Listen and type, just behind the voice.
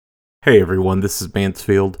Hey everyone, this is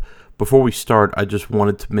Mansfield. Before we start, I just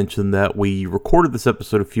wanted to mention that we recorded this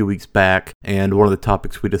episode a few weeks back, and one of the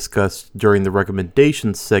topics we discussed during the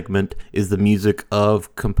recommendations segment is the music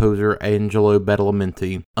of composer Angelo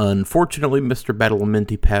Badalamenti. Unfortunately, Mr.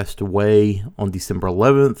 Badalamenti passed away on December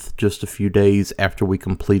 11th, just a few days after we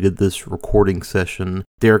completed this recording session.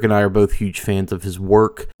 Derek and I are both huge fans of his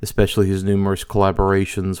work, especially his numerous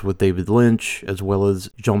collaborations with David Lynch, as well as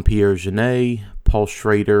Jean-Pierre Jeunet, Paul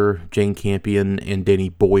Schrader, Jane Campion, and Danny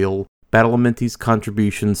Boyle. Badalamenti's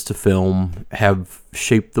contributions to film have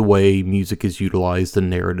shaped the way music is utilized in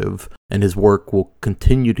narrative, and his work will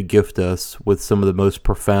continue to gift us with some of the most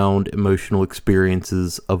profound emotional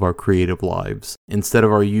experiences of our creative lives. Instead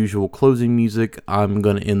of our usual closing music, I'm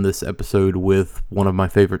going to end this episode with one of my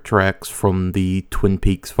favorite tracks from the Twin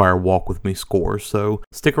Peaks Fire Walk With Me score, so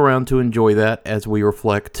stick around to enjoy that as we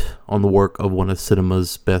reflect on the work of one of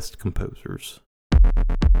cinema's best composers.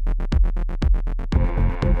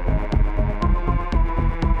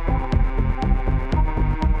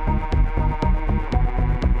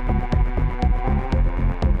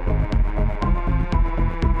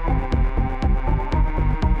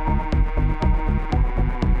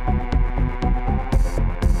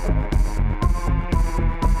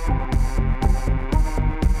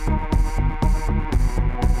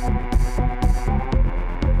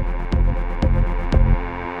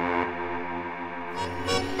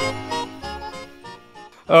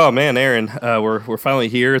 Oh man, Aaron, we're finally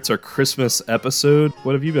here. It's our Christmas episode.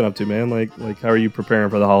 What have you been up to, man? Like how are you preparing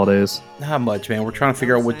for the holidays? Not much, man. We're trying to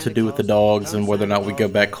figure out what to do with the dogs and whether or not we go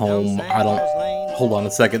back home. Hold on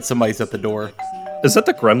a second. Somebody's at the door. Is that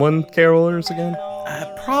the Gremlin carolers again?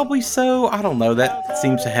 Probably so. I don't know. That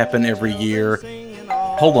seems to happen every year.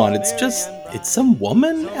 Hold on. It's some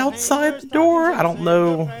woman outside the door. I don't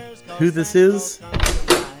know who this is.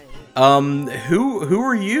 Who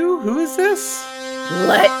are you? Who is this?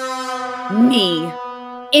 Let me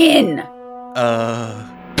in!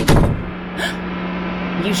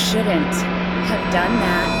 You shouldn't have done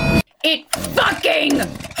that. It fucking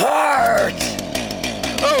hurts!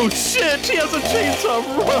 Oh shit, she has a chainsaw,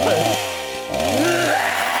 run!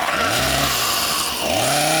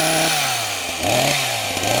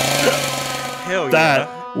 Hell yeah.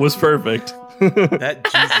 That was perfect. That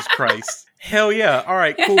Jesus Christ. Hell yeah. All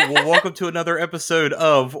right, cool. Well, welcome to another episode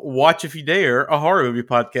of Watch If You Dare, a horror movie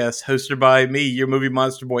podcast hosted by me, your movie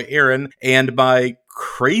monster boy, Aaron, and my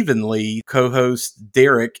cravenly co-host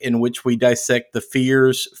Derek, in which we dissect the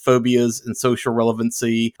fears, phobias, and social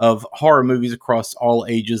relevancy of horror movies across all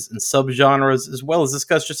ages and subgenres, as well as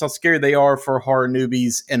discuss just how scary they are for horror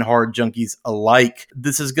newbies and horror junkies alike.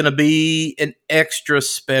 This is going to be an extra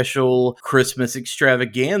special Christmas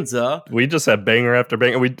extravaganza. We just had banger after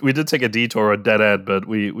banger. We did take a detour with Dead Ed, but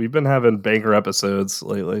we've been having banger episodes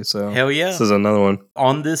lately, so hell yeah. This is another one.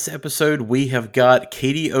 On this episode, we have got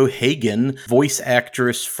Katie O'Hagan, voice actress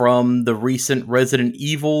from the recent Resident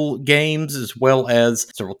Evil games, as well as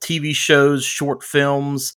several TV shows, short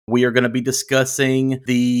films. We are going to be discussing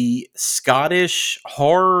the Scottish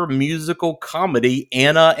horror musical comedy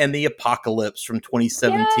Anna and the Apocalypse from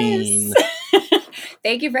 2017. Yes.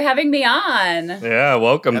 Thank you for having me on. Yeah,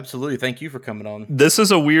 welcome. Absolutely. Thank you for coming on. This is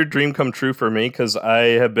a weird dream come true for me because I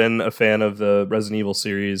have been a fan of the Resident Evil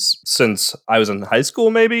series since I was in high school,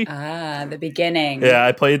 maybe. The beginning. Yeah,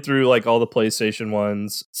 I played through like all the PlayStation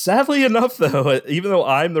ones. Sadly enough, though, even though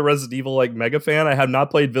I'm the Resident Evil like mega fan, I have not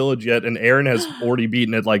played Village yet, and Aaron has already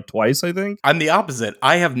beaten it like twice, I think. I'm the opposite.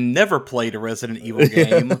 I have never played a Resident Evil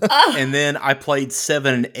game, and then I played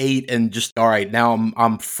 7 and 8, and just all right. Now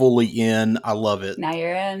I'm fully in. I love it. Now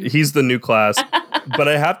you're in. He's the new class. But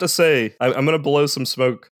I have to say, I'm going to blow some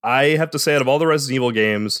smoke. I have to say, out of all the Resident Evil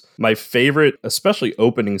games, my favorite, especially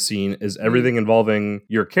opening scene, is everything involving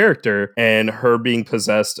your character and her being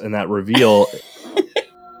possessed and that reveal.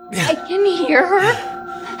 I can hear her.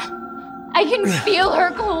 I can feel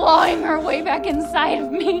her clawing her way back inside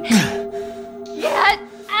of me. Get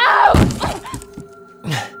out!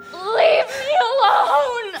 Leave me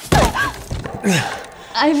alone!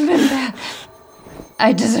 I've been bad.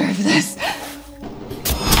 I deserve this.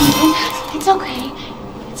 It's okay.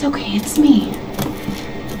 It's okay. It's me.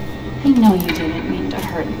 I know you didn't mean to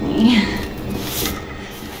hurt me.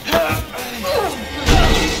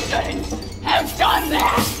 Have done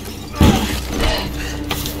that!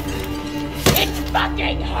 It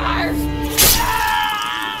fucking hurts!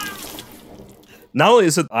 Not only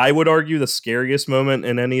is it, I would argue, the scariest moment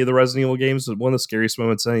in any of the Resident Evil games, but one of the scariest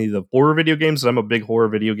moments in any of the horror video games, and I'm a big horror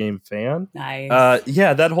video game fan. Nice.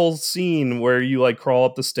 Yeah, that whole scene where you like crawl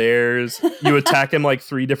up the stairs, you attack him like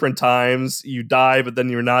 3 different times, you die, but then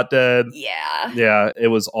you're not dead. Yeah. Yeah, it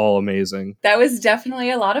was all amazing. That was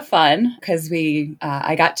definitely a lot of fun because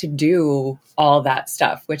I got to do all that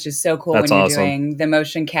stuff, which is so cool. That's when you're awesome. doing the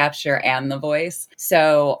motion capture and the voice.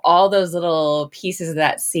 So all those little pieces of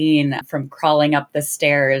that scene, from crawling up the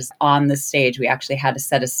stairs on the stage, we actually had a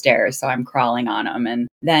set of stairs, so I'm crawling on them, and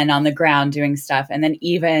then on the ground doing stuff. And then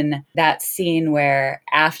even that scene where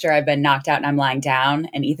after I've been knocked out and I'm lying down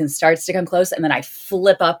and Ethan starts to come close and then I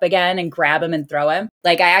flip up again and grab him and throw him.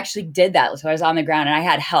 Like, I actually did that. So I was on the ground and I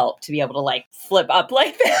had help to be able to like flip up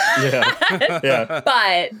like that. Yeah.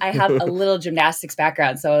 But I have a little gymnastics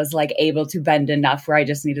background, so I was like able to bend enough where I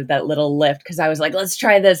just needed that little lift, because I was like, let's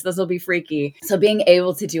try this. This will be freaky. So being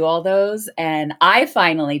able to do all those, and I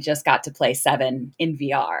finally just got to play 7 in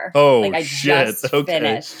VR. Oh, like I shit. just Okay.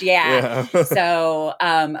 finished. Yeah. So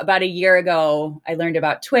about a year ago, I learned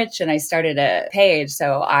about Twitch and I started a page.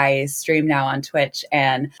 So I stream now on Twitch,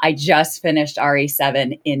 and I just finished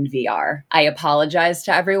RE7 in VR. I apologize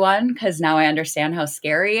to everyone because now I understand how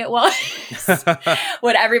scary it was.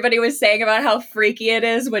 What everybody was saying about how freaky it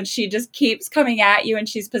is when she just keeps coming at you and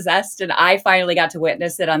she's possessed. And I finally got to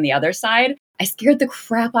witness it on the other side. I scared the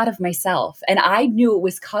crap out of myself, and I knew it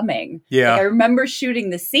was coming. Yeah. Like, I remember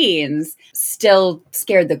shooting the scenes, still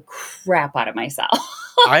scared the crap out of myself.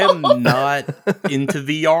 I am not into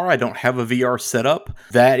VR. I don't have a VR setup.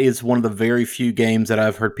 That is one of the very few games that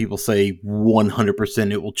I've heard people say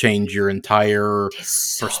 100% it will change your entire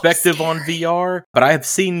So perspective on scary. VR. But I have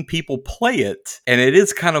seen people play it, and it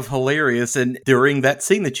is kind of hilarious. And during that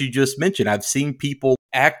scene that you just mentioned, I've seen people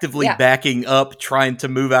actively Yeah. backing up, trying to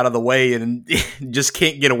move out of the way, and just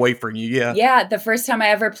can't get away from you. Yeah. Yeah, the first time I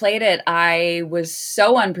ever played it, I was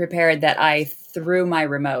so unprepared that I threw my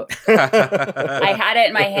remote. I had it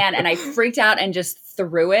in my hand and I freaked out and just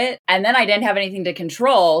threw it. And then I didn't have anything to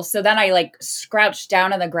control. So then I like scrouched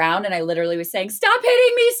down on the ground and I literally was saying, stop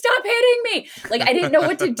hitting me, stop hitting me. Like, I didn't know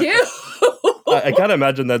what to do. I gotta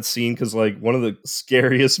imagine that scene, because like one of the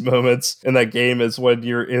scariest moments in that game is when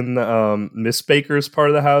you're in Miss Baker's part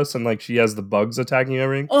of the house and like she has the bugs attacking you and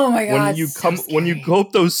everything. Oh my God. When you go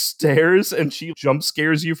up those stairs and she jump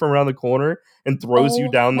scares you from around the corner and throws you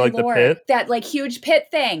down like the pit. That like huge pit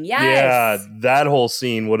thing. Yes. Yeah, that whole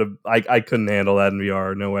scene would have, I couldn't handle that in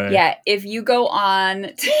VR. No way. Yeah, if you go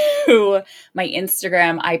on to my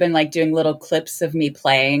Instagram, I've been like doing little clips of me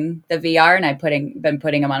playing the VR, and I've been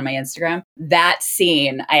putting them on my Instagram. That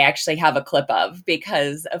scene I actually have a clip of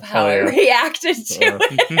because of how I reacted to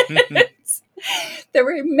it. There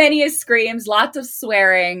were many screams, lots of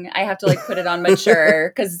swearing. I have to like put it on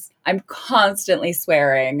mature because I'm constantly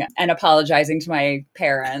swearing and apologizing to my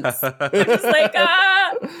parents. I'm just like,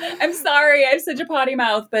 I'm sorry, I have such a potty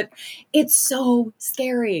mouth, but it's so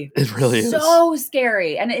scary. It really is. So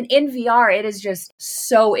scary. And in VR, it is just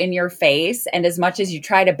so in your face. And as much as you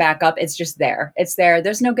try to back up, it's just there. It's there.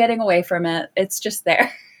 There's no getting away from it. It's just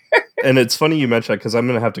there. And it's funny you mentioned that, because I'm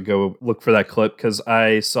going to have to go look for that clip, because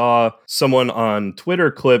I saw someone on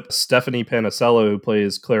Twitter clip Stephanie Panicello, who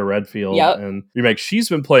plays Claire Redfield. Yep. And remake, she's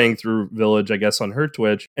been playing through Village, I guess, on her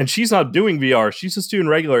Twitch. And she's not doing VR. She's just doing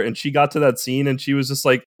regular. And she got to that scene and she was just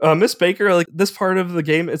like, Miss Baker, like this part of the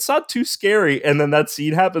game, it's not too scary. And then that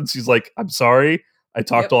scene happens. She's like, I'm sorry. I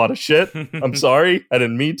talked a lot of shit. I'm sorry. I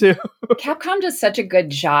didn't mean to. Capcom does such a good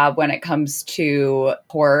job when it comes to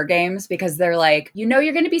horror games because they're like, you know,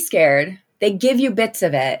 you're going to be scared. They give you bits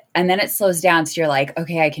of it and then it slows down. So you're like,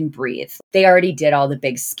 okay, I can breathe. They already did all the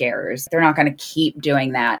big scares. They're not going to keep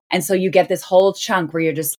doing that. And so you get this whole chunk where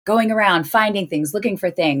you're just going around, finding things, looking for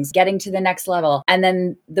things, getting to the next level. And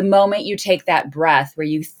then the moment you take that breath where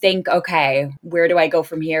you think, okay, where do I go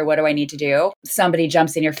from here? What do I need to do? Somebody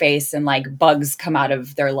jumps in your face and like bugs come out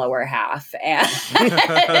of their lower half. And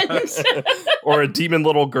or a demon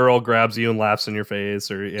little girl grabs you and laughs in your face.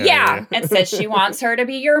 Or yeah, and says she wants her to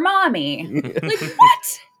be your mommy. Like,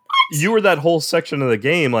 what? You were that whole section of the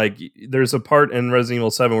game. Like, there's a part in Resident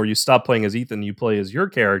Evil 7 where you stop playing as Ethan, you play as your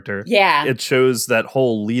character. Yeah. It shows that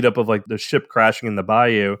whole lead up of like the ship crashing in the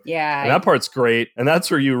bayou. Yeah. And that part's great. And that's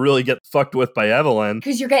where you really get fucked with by Evelyn.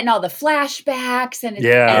 Because you're getting all the flashbacks and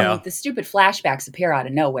the stupid flashbacks appear out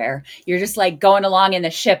of nowhere. You're just like going along in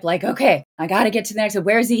the ship like, okay, I got to get to the next one.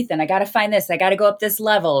 Where's Ethan? I got to find this. I got to go up this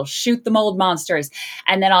level, shoot the mold monsters.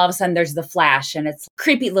 And then all of a sudden there's the flash and it's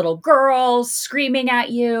creepy little girls screaming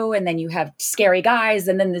at you. And then you have scary guys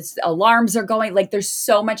and then the alarms are going. Like there's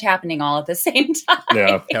so much happening all at the same time.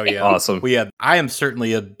 Yeah. Hell yeah. Awesome. Well, yeah, I am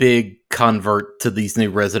certainly a big convert to these new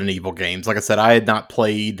Resident Evil games. Like I said, I had not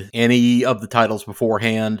played any of the titles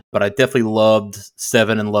beforehand, but I definitely loved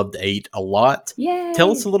 7 and loved 8 a lot. Yay.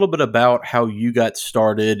 Tell us a little bit about how you got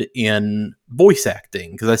started in voice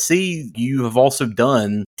acting, because I see you have also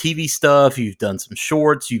done TV stuff, you've done some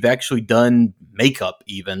shorts, you've actually done makeup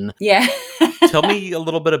even. Yeah. Tell me a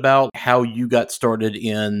little bit about how you got started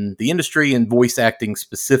in the industry and voice acting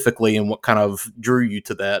specifically, and what kind of drew you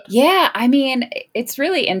to that. Yeah, I mean, it's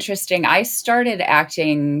really interesting. I started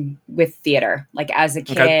acting with theater. Like as a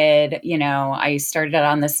kid, you know, I started out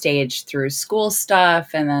on the stage through school stuff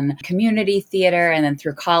and then community theater, and then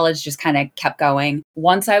through college just kind of kept going.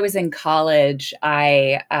 Once I was in college,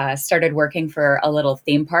 I started working for a little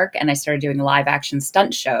theme park, and I started doing live action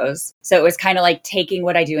stunt shows. So it was kind of like taking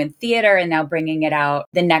what I do in theater and now bringing it out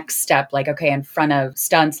the next step, like, okay, in front of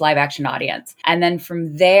stunts, live action audience. And then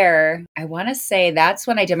from there, I want to say that's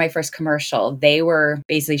when I did my first commercial. They were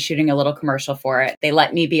basically shooting a little commercial for it. They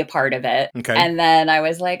let me be a part of it. Okay. And then I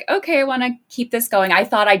was like, okay, I want to keep this going. I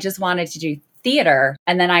thought I just wanted to do theater.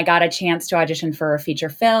 And then I got a chance to audition for a feature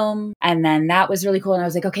film. And then that was really cool. And I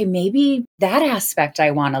was like, okay, maybe that aspect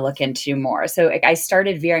I want to look into more. So like, I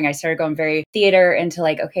started veering. I started going very theater into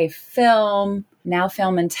like, okay, film, now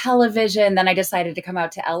film and television. Then I decided to come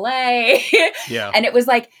out to LA. Yeah. And it was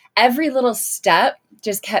like every little step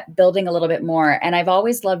just kept building a little bit more. And I've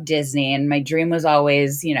always loved Disney. And my dream was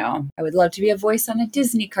always, you know, I would love to be a voice on a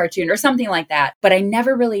Disney cartoon or something like that. But I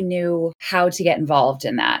never really knew how to get involved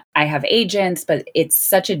in that. I have agents, but it's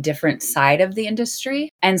such a different side of the industry.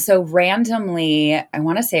 And so randomly, I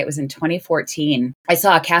want to say it was in 2014, I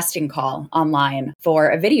saw a casting call online for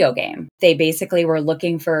a video game. They basically were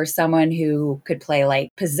looking for someone who could play like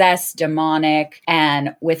possessed, demonic.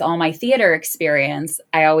 And with all my theater experience,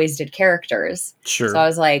 I always did characters. Sure. So I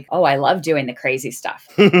was like, oh, I love doing the crazy stuff.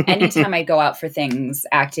 Anytime I go out for things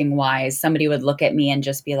acting wise, somebody would look at me and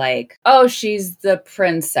just be like, oh, she's the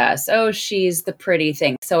princess. Oh, she's the pretty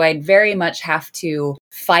thing. So I'd very much have to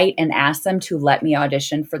fight and ask them to let me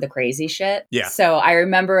audition for the crazy shit. Yeah. So I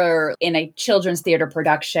remember in a children's theater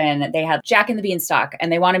production, they had Jack and the Beanstalk, and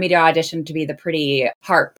they wanted me to audition to be the pretty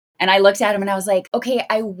harp. And I looked at him and I was like, okay,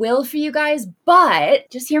 I will for you guys, but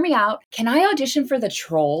just hear me out. Can I audition for the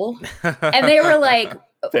troll? And they were like,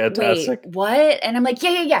 Fantastic. wait, what? And I'm like,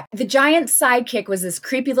 yeah. The giant sidekick was this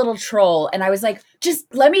creepy little troll. And I was like,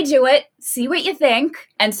 just let me do it. See what you think.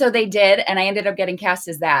 And so they did. And I ended up getting cast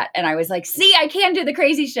as that. And I was like, see, I can do the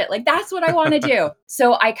crazy shit. Like, that's what I want to do.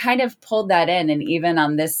 So I kind of pulled that in. And even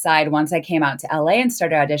on this side, once I came out to LA and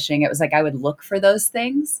started auditioning, it was like I would look for those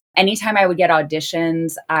things. Anytime I would get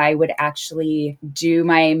auditions, I would actually do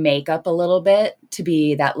my makeup a little bit to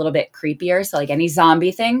be that little bit creepier. So like any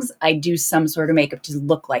zombie things, I do some sort of makeup to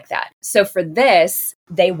look like that. So for this,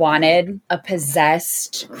 they wanted a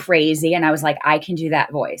possessed crazy. And I was like, I can do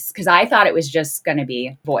that voice. Because I thought it was just going to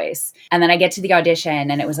be voice. And then I get to the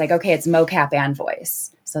audition and it was like, okay, it's mocap and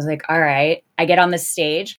voice. So I was like, all right. I get on the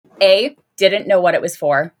stage. Didn't know what it was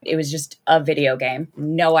for. It was just a video game.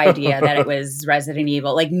 No idea that it was Resident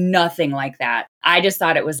Evil, like nothing like that. I just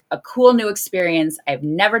thought it was a cool new experience. I've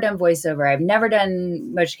never done voiceover. I've never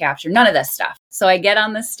done motion capture, none of this stuff. So I get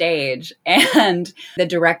on the stage and the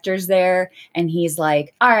director's there and he's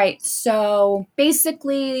like, all right, so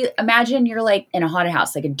basically imagine you're like in a haunted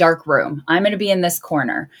house, like a dark room. I'm going to be in this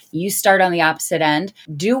corner. You start on the opposite end.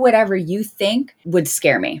 Do whatever you think would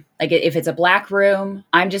scare me. Like if it's a black room,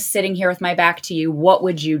 I'm just sitting here with my back to you. What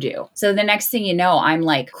would you do? So the next thing you know, I'm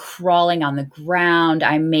like crawling on the ground.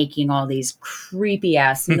 I'm making all these creepy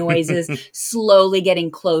ass noises, slowly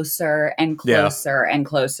getting closer and closer and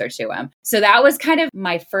closer to him. So that was kind of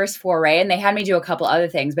my first foray. And they had me do a couple other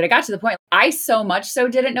things, but it got to the point I so much so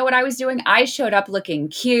didn't know what I was doing. I showed up looking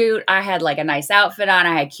cute. I had like a nice outfit on.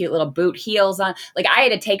 I had cute little boot heels on. Like I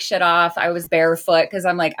had to take shit off. I was barefoot because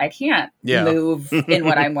I'm like, I can't move in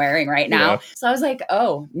what I'm wearing right now. So I was like,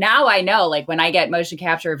 oh, now I know, like when I get motion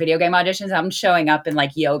capture or video game auditions, I'm showing up in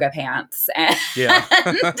like yoga pants. And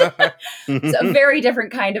it's a very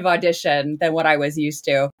different kind of audition than what I was used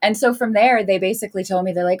to. And so from there, they basically told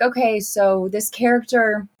me, they're like, okay, so this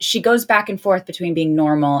character, she goes back and forth between being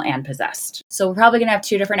normal and possessed. So we're probably going to have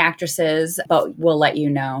 2 different actresses, but we'll let you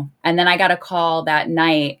know. And then I got a call that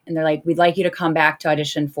night and they're like, we'd like you to come back to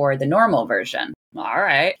audition for the normal version. All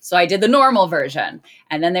right. So I did the normal version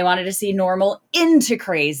and then they wanted to see normal into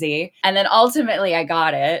crazy. And then ultimately I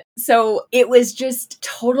got it. So it was just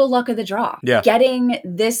total luck of the draw. Yeah. Getting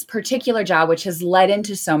this particular job, which has led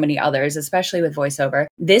into so many others, especially with voiceover.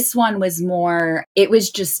 This one was more, it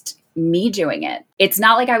was just me doing it. it's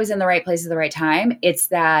not like I was in the right place at the right time. It's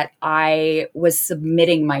that I was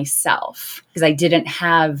submitting myself because I didn't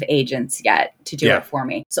have agents yet to do it for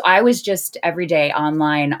me. So I was just every day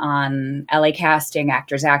online on LA Casting,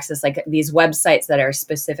 Actors Access, like these websites that are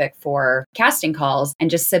specific for casting calls,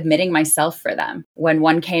 and just submitting myself for them. When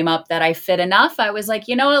one came up that I fit enough, I was like,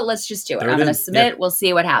 you know what, let's just do it. I'm going to submit. We'll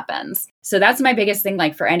see what happens. So that's my biggest thing.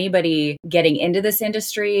 Like for anybody getting into this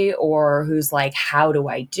industry or who's like, how do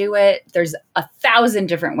I do it? There's 1,000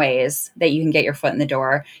 different ways that you can get your foot in the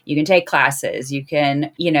door. You can take classes, you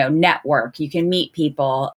can, network, you can meet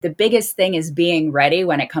people. The biggest thing is being ready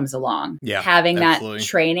when it comes along. Yeah, having absolutely. that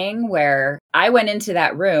training where I went into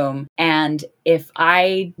that room, and if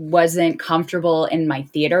I wasn't comfortable in my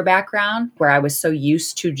theater background, where I was so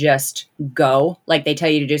used to just go, like they tell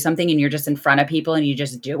you to do something and you're just in front of people and you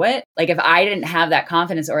just do it. Like if I didn't have that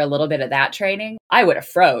confidence or a little bit of that training, I would have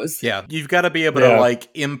froze. Yeah. You've got to be able to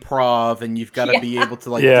like improv, and you've got to be able to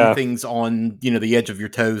like do things on, the edge of your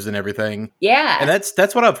toes and everything. Yeah. And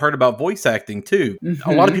that's what I've heard about voice acting too.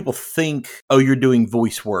 A lot of people think, oh, you're doing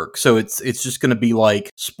voice work, so it's just going to be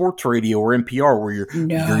like sports radio or NPR where you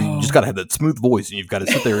just got to have that smooth voice and you've got to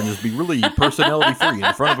sit there and just be really personality free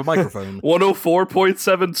in front of a microphone.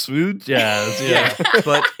 104.7 smooth jazz. Yeah.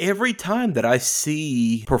 But every time that I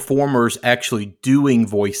see performers actually doing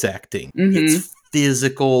voice acting, it's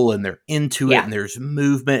physical and they're into it and there's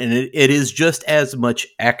movement, and it is just as much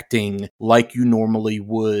acting like you normally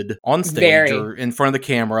would on stage or in front of the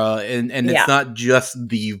camera, and it's not just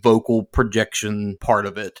the vocal projection part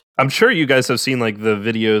of it. I'm sure you guys have seen like the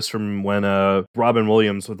videos from when Robin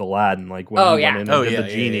Williams with Aladdin, like when he went in and did the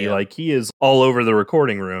genie, like he is all over the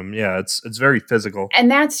recording room. Yeah, it's very physical.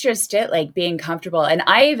 And that's just it, like being comfortable. And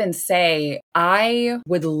I even say I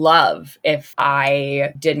would love if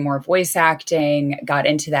I did more voice acting, got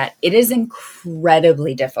into that. It is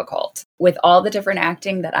incredibly difficult. With all the different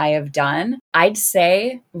acting that I have done, I'd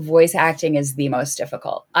say voice acting is the most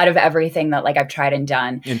difficult out of everything that like I've tried and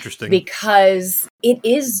done. Interesting. Because it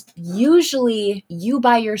is usually you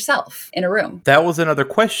by yourself in a room. That was another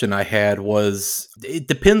question I had. Was it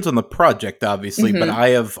depends on the project, obviously, but I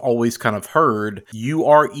have always kind of heard you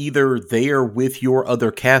are either there with your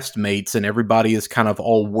other castmates and everybody is kind of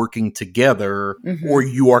all working together, or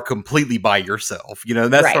you are completely by yourself.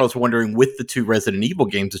 And that's what I was wondering with the 2 Resident Evil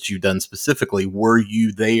games that you've done specifically. Were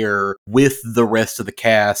you there with the rest of the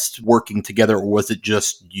cast working together, or was it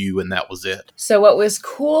just you and that was it? So what was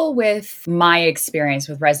cool with my experience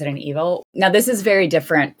with Resident Evil, now this is very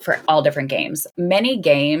different for all different games. Many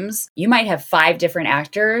games, you might have 5 different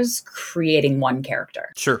actors creating one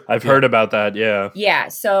character. Sure. I've heard about that, yeah. Yeah,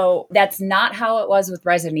 so that's not how it was with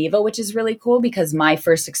Resident Evil, which is really cool because my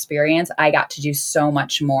first experience, I got to do so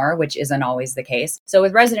much more, which isn't always the case. So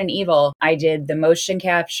with Resident Evil, I did the motion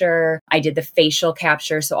capture, I did the facial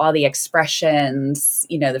capture, so all the expressions,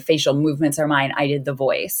 the facial movements are mine. I did the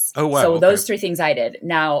voice. Oh, wow. So those 3 things I did.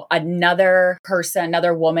 Now, another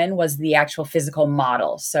woman was the actual physical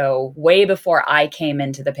model. So way before I came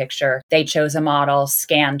into the picture, they chose a model,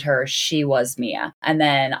 scanned her, she was Mia. And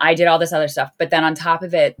then I did all this other stuff. But then on top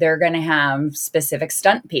of it, they're going to have specific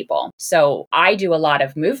stunt people. So I do a lot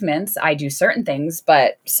of movements. I do certain things,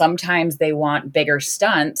 but sometimes they want bigger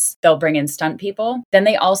stunts. They'll bring in stunt people. Then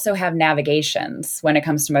they also have navigations when it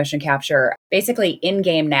comes to motion capture, basically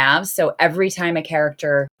in-game navs. So every time a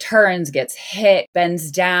character turns, gets hit,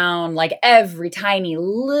 bends down, like every tiny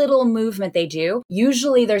little movement they do,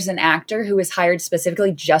 usually there's an actor who is hired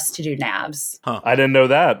specifically just to do navs. I didn't know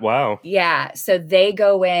that. Wow. Yeah. So they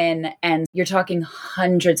go in and you're talking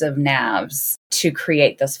hundreds of navs to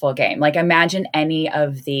create this full game. Like imagine any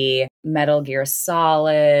of the Metal Gear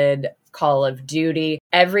Solid, Call of Duty,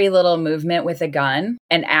 every little movement with a gun,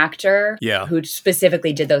 an actor who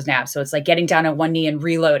specifically did those navs. So it's like getting down on one knee and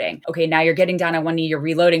reloading. Okay, now you're getting down on one knee, you're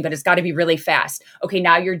reloading, but it's got to be really fast. Okay,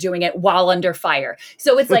 now you're doing it while under fire.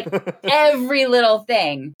 So it's like every little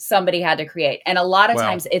thing somebody had to create. And a lot of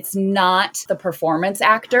times it's not the performance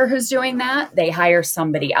actor who's doing that. They hire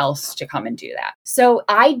somebody else to come and do that. So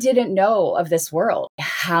I didn't know of this world,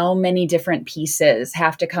 how many different pieces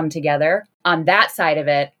have to come together on that side of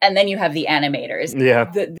it. And then you have the animators. Yeah.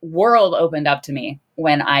 The world opened up to me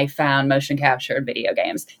when I found motion captured video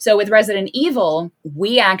games. So with Resident Evil,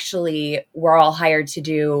 we actually were all hired to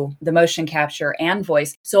do the motion capture and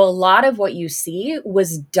voice. So a lot of what you see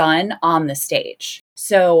was done on the stage.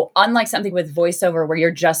 So unlike something with voiceover where you're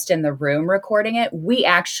just in the room recording it, we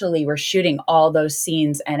actually were shooting all those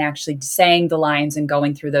scenes and actually saying the lines and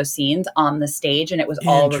going through those scenes on the stage, and it was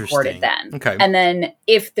all recorded then. Okay. And then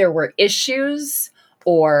if there were issues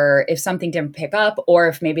or if something didn't pick up, or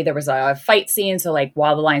if maybe there was a fight scene. So like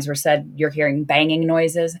while the lines were said, you're hearing banging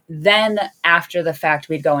noises. Then after the fact,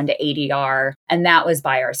 we'd go into ADR, and that was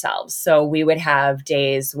by ourselves. So we would have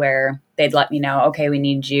days where they'd let me know, okay, we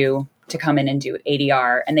need you to come in and do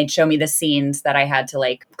ADR. And they'd show me the scenes that I had to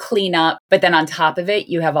like clean up. But then on top of it,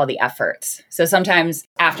 you have all the efforts. So sometimes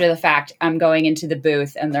after the fact, I'm going into the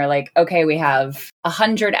booth and they're like, okay, we have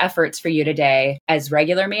 100 efforts for you today as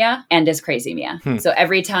regular Mia and as crazy Mia. So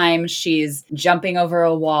every time she's jumping over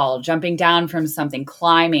a wall, jumping down from something,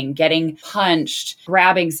 climbing, getting punched,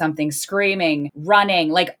 grabbing something, screaming,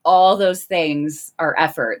 running, like all those things are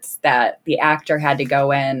efforts that the actor had to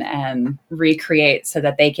go in and recreate so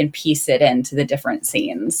that they can piece it into the different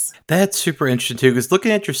scenes. That's super interesting too, because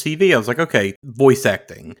looking at your CV, I was like, okay, voice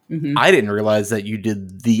acting. I didn't realize that you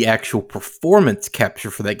did the actual performance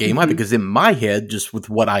capture for that game, because in my head, just with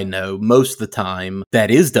what I know, most of the time that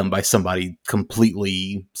is done by somebody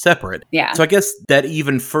completely separate. Yeah. So I guess that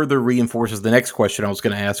even further reinforces the next question I was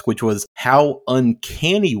going to ask, which was how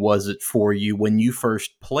uncanny was it for you when you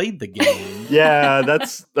first played the game? Yeah,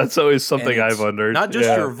 that's always something I've wondered. Not just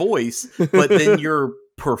your voice, but then your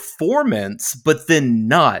performance, but then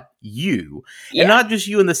not you. And not just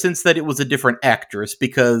you in the sense that it was a different actress,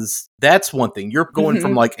 because that's one thing. You're going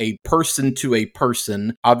from like a person to a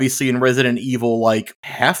person. Obviously in Resident Evil, like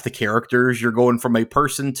half the characters, you're going from a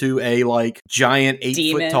person to a like giant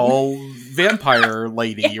 8-foot tall vampire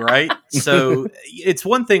lady, right? So it's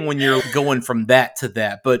one thing when you're going from that to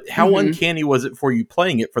that, but how uncanny was it for you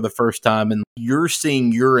playing it for the first time and you're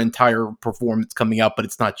seeing your entire performance coming out, but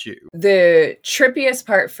it's not you? The trippiest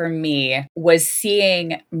part for me was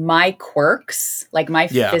seeing my quirks, like my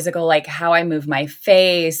physical, like how I move my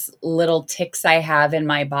face, little tics I have in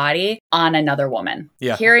my body on another woman.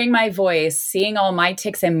 Hearing my voice, seeing all my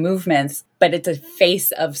tics and movements, but it's a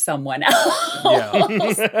face of someone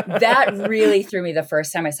else. That really threw me the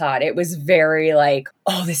first time I saw it. It was very like,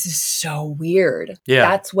 oh, this is so weird.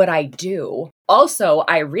 That's what I do. Also,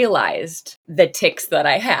 I realized the tics that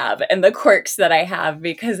I have and the quirks that I have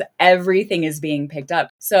because everything is being picked up.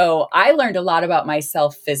 So I learned a lot about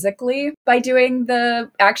myself physically by doing the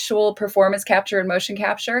actual performance capture and motion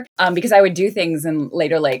capture, because I would do things and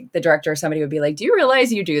later, like the director or somebody would be like, do you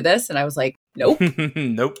realize you do this? And I was like, nope.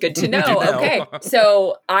 Nope. Good to know. Okay.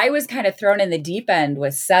 So I was kind of thrown in the deep end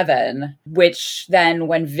with 7, which then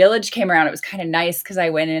when Village came around, it was kind of nice because I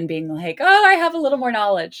went in being like, oh, I have a little more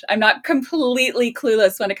knowledge. I'm not completely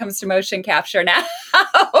clueless when it comes to motion capture now.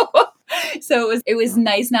 So it was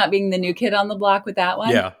nice not being the new kid on the block with that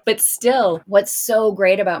one. Yeah. But still, what's so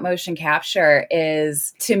great about motion capture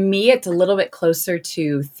is, to me, it's a little bit closer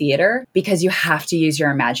to theater because you have to use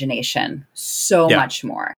your imagination so much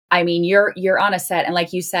more. I mean, you're on a set, and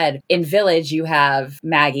like you said, in Village, you have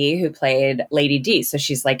Maggie who played Lady D. So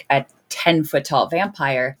she's like a 10-foot tall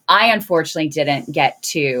vampire. I unfortunately didn't get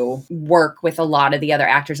to work with a lot of the other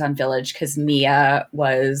actors on Village because Mia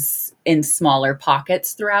was in smaller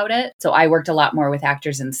pockets throughout it. So I worked a lot more with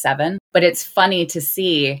actors in 7. But it's funny to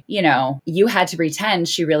see, you know, you had to pretend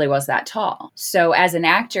she really was that tall. So as an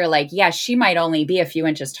actor, like, yeah, she might only be a few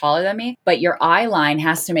inches taller than me, but your eye line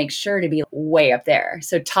has to make sure to be way up there.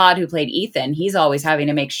 So Todd, who played Ethan, he's always having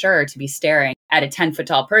to make sure to be staring at a 10-foot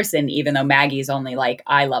tall person, even though Maggie's only like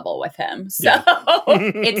eye level with him. So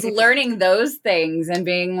it's learning those things and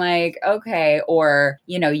being like, okay, or,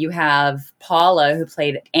 you know, you have Paula who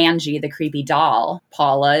played Angie, the creepy doll.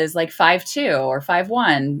 Paula is like 5'2" or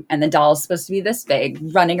 5'1", and the doll is supposed to be this big,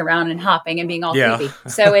 running around and hopping and being all creepy.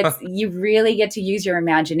 So it's, you really get to use your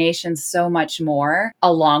imagination so much more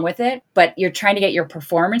along with it, but you're trying to get your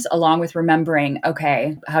performance along with remembering,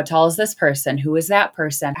 okay, how tall is this person? Who is that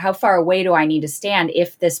person? How far away do I need to stand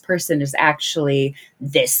if this person is actually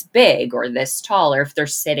this big or this tall, or if they're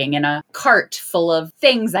sitting in a cart full of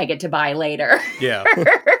things I get to buy later? Yeah.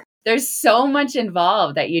 There's so much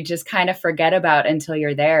involved that you just kind of forget about until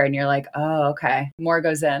you're there and you're like, oh, okay, more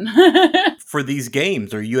goes in. For these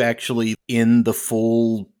games, are you actually in the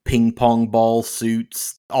full ping pong ball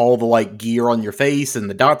suits, all the like gear on your face and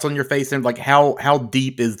the dots on your face, and like how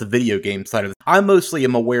deep is the video game side of it? I mostly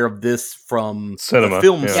am aware of this from cinema, the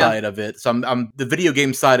film side of it, so I'm the video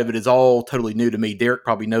game side of it is all totally new to me. Derek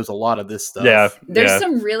probably knows a lot of this stuff. There's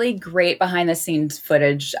some really great behind the scenes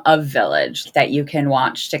footage of Village that you can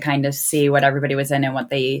watch to kind of see what everybody was in and what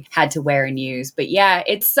they had to wear and use. But yeah,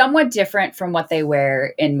 it's somewhat different from what they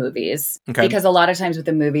wear in movies, because a lot of times with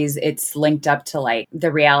the movies it's linked up to like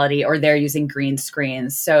the reality, or they're using green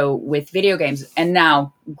screens. So with video games, and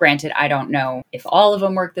now granted, I don't know if all of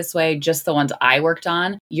them work this way, just the ones I worked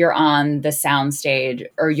on, you're on the sound stage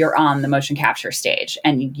or you're on the motion capture stage,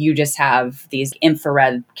 and you just have these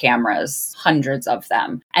infrared cameras, hundreds of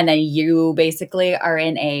them. And then you basically are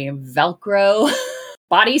in a Velcro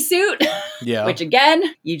bodysuit, which again,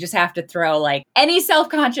 you just have to throw like any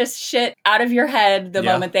self-conscious shit out of your head the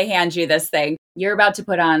moment they hand you this thing. You're about to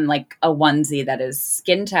put on like a onesie that is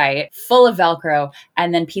skin tight, full of Velcro,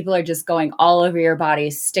 and then people are just going all over your body,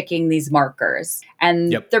 sticking these markers.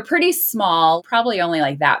 And they're pretty small, probably only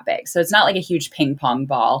like that big. So it's not like a huge ping pong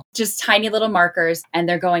ball, just tiny little markers. And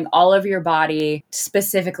they're going all over your body,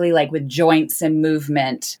 specifically like with joints and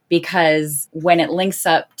movement, because when it links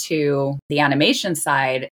up to the animation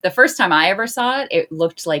side, the first time I ever saw it, it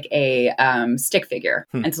looked like a stick figure.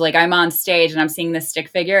 And so like I'm on stage and I'm seeing this stick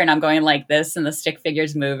figure and I'm going like this and the stick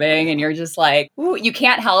figure's moving and you're just like, ooh, you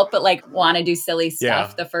can't help but like want to do silly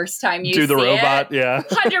stuff the first time you do the see robot. it.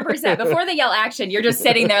 100%. Before they yell action, you're just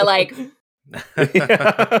sitting there like, like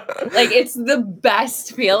it's the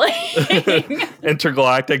best feeling.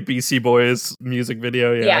 Intergalactic BC Boys music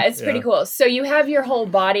video. Yeah, it's pretty cool. So you have your whole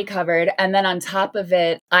body covered, and then on top of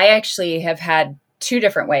it, I actually have had 2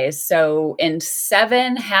 different ways. So in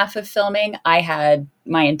 7 half of filming, I had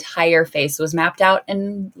my entire face was mapped out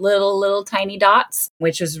in little tiny dots,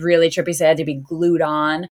 which was really trippy. So it had to be glued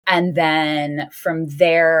on. And then from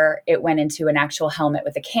there, it went into an actual helmet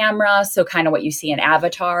with a camera. So kind of what you see in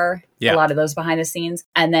Avatar, a lot of those behind the scenes.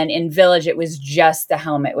 And then in Village, it was just the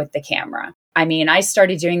helmet with the camera. I mean, I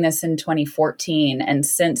started doing this in 2014. And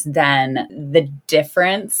since then, the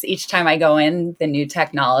difference each time I go in, the new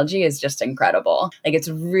technology is just incredible. Like, it's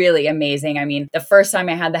really amazing. I mean, the first time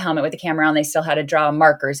I had the helmet with the camera on, they still had to draw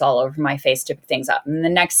markers all over my face to pick things up. And the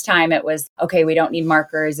next time it was, okay, we don't need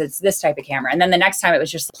markers. It's this type of camera. And then the next time it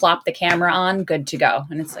was just plop the camera on, good to go.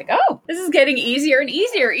 And it's like, oh, this is getting easier and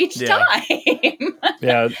easier each time.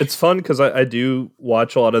 Yeah, it's fun because I do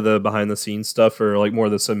watch a lot of the behind the scenes stuff for like more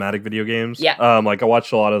of the cinematic video games. Yeah. Like I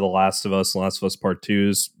watched a lot of The Last of Us and Last of Us Part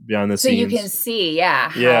 2's behind the scenes. So you can see, how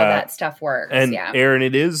that stuff works. And Aaron,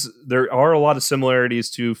 there are a lot of similarities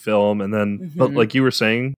to film. And then, but like you were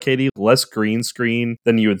saying, Katie, less green screen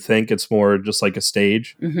than you would think. It's more just like a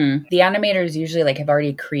stage. The animators usually like have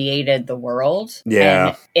already created the world. Yeah.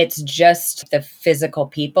 And it's just the physical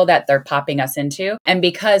people that they're popping us into. And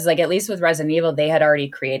because like, at least with Resident Evil, they had already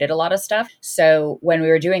created a lot of stuff. So when we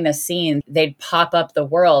were doing the scene, they'd pop up the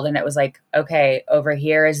world and it was like, okay, over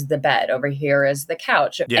here is the bed, over here is the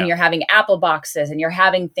couch. And you're having apple boxes and you're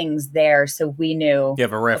having things there. So we knew, you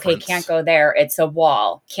have a reference. Okay, can't go there. It's a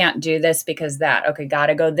wall. Can't do this because that. Okay,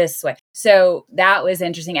 gotta go this way. So that was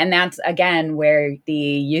interesting. And that's, again, where the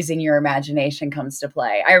using your imagination comes to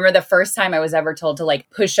play. I remember the first time I was ever told to like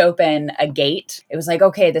push open a gate. It was like,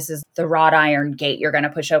 okay, this is the wrought iron gate you're going to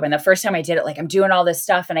push open. The first time I did it, like I'm doing all this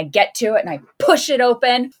stuff and I get to it and I push it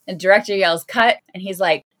open and director yells cut. And he's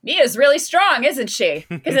like, Mia's really strong, isn't she?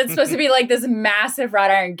 Because it's supposed to be like this massive wrought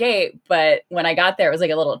iron gate. But when I got there, it was like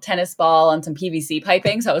a little tennis ball and some PVC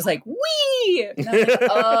piping. So I was like, wee! And I was like,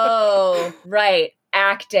 oh, right.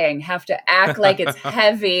 Acting, have to act like it's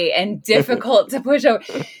heavy and difficult to push over.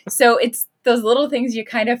 So it's those little things you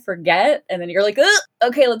kind of forget. And then you're like,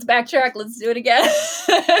 okay, let's backtrack. Let's do it again.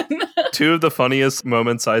 2 of the funniest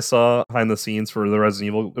moments I saw behind the scenes for the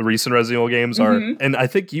recent Resident Evil games are, and I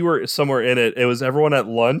think you were somewhere in it. It was everyone at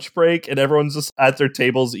lunch break and everyone's just at their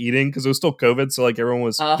tables eating because it was still COVID. So like everyone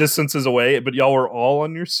was distances away, but y'all were all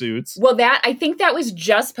on your suits. Well, I think that was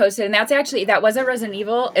just posted. And that wasn't Resident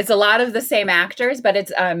Evil. It's a lot of the same actors, but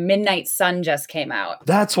it's Midnight Sun just came out.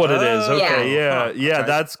 That's what it is. Okay.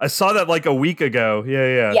 Yeah. I saw that like a week ago.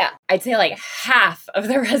 Yeah. I'd say like half of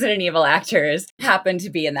the Resident Evil actors happen to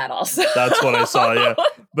be in that also. That's what I saw, yeah.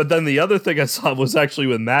 But then the other thing I saw was actually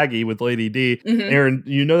with Maggie, with Lady D. Aaron,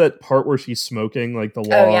 you know that part where she's smoking, like the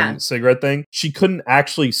long cigarette thing? She couldn't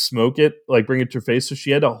actually smoke it, like bring it to her face, so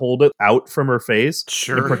she had to hold it out from her face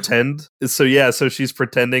and pretend. So she's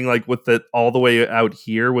pretending like with it all the way out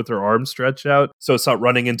here with her arm stretched out, so it's not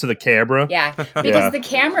running into the camera. Yeah, because the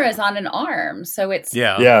camera is on an arm, so it's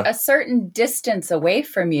a certain distance away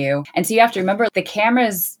from you. And so you have to remember the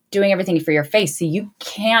camera's doing everything for your face. So you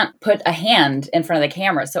can't put a hand in front of the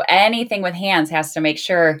camera. So anything with hands has to make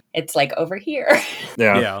sure it's like over here.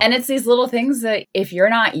 Yeah. And it's these little things that if you're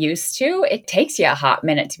not used to, it takes you a hot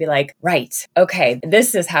minute to be like, right, okay,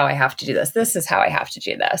 this is how I have to do this. This is how I have to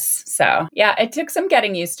do this. So yeah, it took some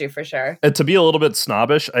getting used to for sure. And to be a little bit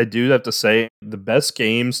snobbish, I do have to say the best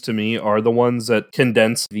games to me are the ones that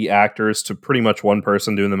condense the actors to pretty much one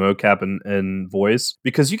person doing the mocap and voice.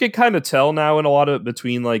 Because you can kind of tell now in a lot of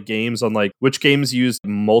between like like games on like which games used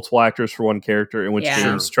multiple actors for one character and which Yeah.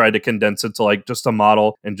 games tried to condense it to like just a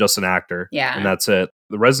model and just an actor. Yeah. And that's it.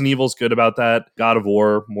 The Resident Evil's good about that. God of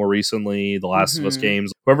War more recently, the Last of Us Mhm.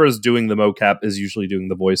 games. Whoever is doing the mocap is usually doing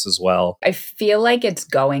the voice as well. I feel like it's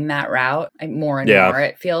going that route more and Yeah. more,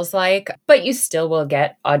 it feels like. But you still will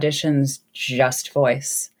get auditions just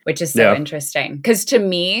voice, which is so Yeah. interesting. Because to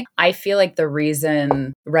me, I feel like the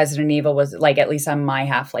reason Resident Evil was, like, at least on my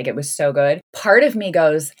half, like, it was so good. Part of me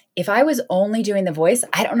goes, if I was only doing the voice,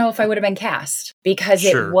 I don't know if I would have been cast because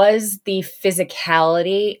Sure. it was the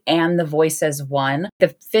physicality and the voice as one.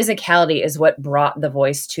 The physicality is what brought the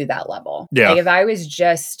voice to that level. Yeah. Like if I was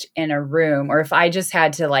just in a room or if I just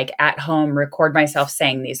had to like at home record myself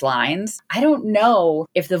saying these lines, I don't know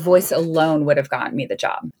if the voice alone would have gotten me the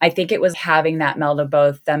job. I think it was having that meld of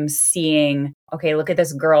both them seeing, okay, look at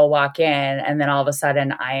this girl walk in, and then all of a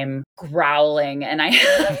sudden I'm growling and I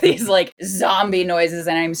have these like zombie noises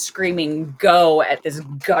and I'm screaming go at this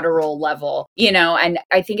guttural level, you know, and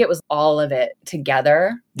I think it was all of it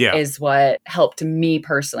together Yeah. is what helped me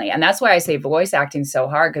personally. And that's why I say voice acting so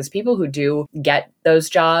hard, because people who do get those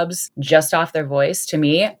jobs just off their voice, to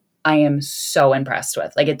me, I am so impressed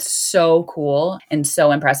with. Like, it's so cool and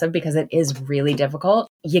so impressive because it is really difficult.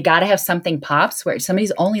 You got to have something pops where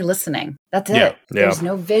somebody's only listening. That's Yeah, it. yeah. There's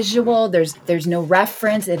no visual. There's no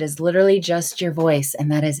reference. It is literally just your voice,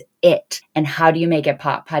 and that is it. And how do you make it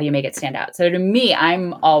pop? How do you make it stand out? So to me,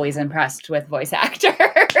 I'm always impressed with voice actors.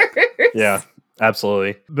 Yeah.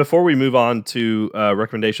 Absolutely. Before we move on to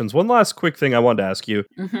recommendations, one last quick thing I wanted to ask you.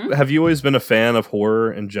 Mhm. Have you always been a fan of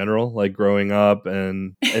horror in general, like growing up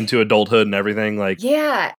and into adulthood and everything? Like,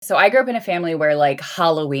 Yeah. So I grew up in a family where like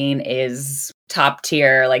Halloween is top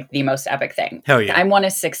tier, like the most epic thing. Hell yeah. I'm one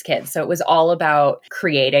of 6 kids. So it was all about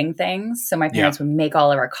creating things. So my parents would make all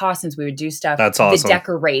of our costumes. We would do stuff. That's awesome. The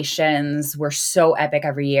decorations were so epic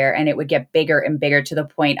every year. And it would get bigger and bigger to the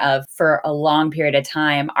point of, for a long period of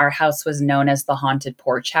time, our house was known as the haunted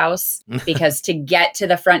porch house because to get to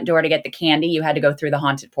the front door to get the candy, you had to go through the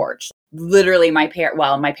haunted porch. Literally my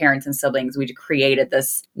parents and siblings, we created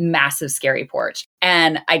this massive scary porch.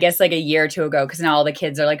 And I guess like a year or two ago, because now all the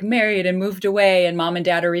kids are like married and moved away and mom and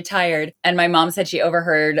dad are retired. And my mom said she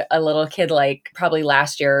overheard a little kid like probably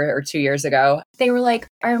last year or 2 years ago. They were like,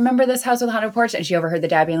 I remember this house with a haunted porch. And she overheard the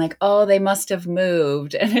dad being like, oh, they must have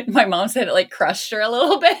moved. And my mom said it like crushed her a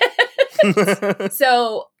little bit.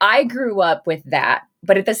 So I grew up with that.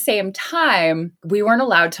 But at the same time, we weren't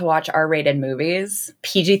allowed to watch R-rated movies.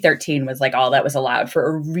 PG-13 was like all that was allowed for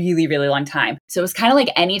a really, really long time. So it was kind of like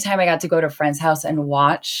anytime I got to go to a friend's house and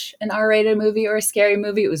watch an R-rated movie or a scary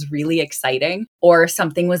movie, it was really exciting. Or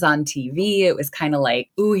something was on TV, it was kind of like,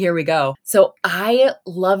 ooh, here we go. So I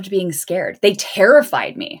loved being scared. They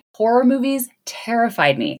terrified me. Horror movies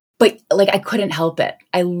terrified me. But like, I couldn't help it.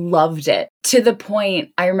 I loved it. To the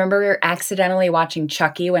point, I remember accidentally watching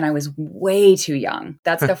Chucky when I was way too young.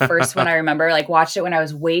 That's the first one I remember, like watched it when I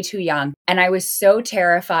was way too young. And I was so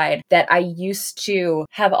terrified that I used to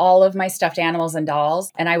have all of my stuffed animals and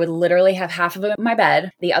dolls. And I would literally have half of them in my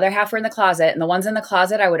bed. The other half were in the closet. And the ones in the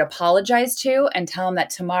closet, I would apologize to and tell them that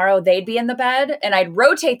tomorrow they'd be in the bed. And I'd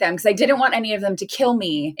rotate them because I didn't want any of them to kill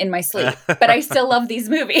me in my sleep. But I still love these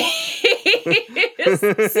movies.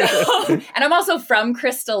 And I'm also from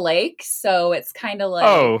Crystal Lake, so it's kind of like,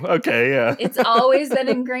 oh, okay, yeah. it's always been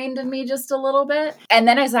ingrained in me just a little bit. And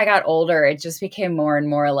then as I got older, it just became more and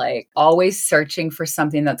more like always searching for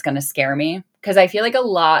something that's going to scare me. Because I feel like a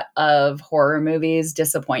lot of horror movies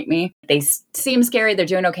disappoint me. They seem scary, they're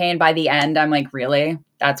doing okay, and by the end, I'm like, really?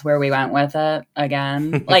 That's where we went with it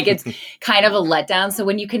again? Like, it's kind of a letdown. So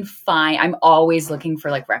when you can find, I'm always looking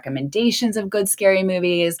for like recommendations of good scary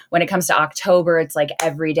movies. When it comes to October, it's like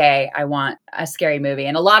every day I want a scary movie.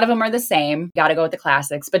 And a lot of them are the same. Got to go with the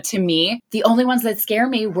classics. But to me, the only ones that scare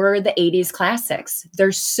me were the 80s classics.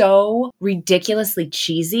 They're so ridiculously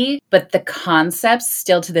cheesy, but the concepts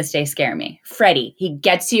still to this day scare me. Freddy, he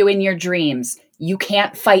gets you in your dreams. You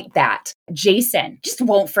can't fight that. Jason just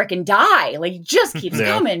won't freaking die. Like, he just keeps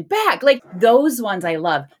coming back. Like, those ones I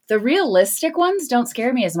love. The realistic ones don't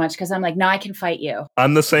scare me as much because I'm like, no, I can fight you.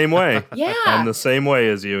 I'm the same way. Yeah. I'm the same way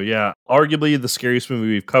as you, yeah. Arguably, the scariest movie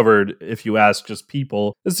we've covered, if you ask just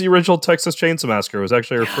people, is the original Texas Chainsaw Massacre. It was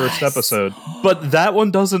actually our first episode. But that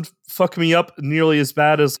one doesn't fuck me up nearly as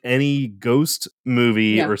bad as any ghost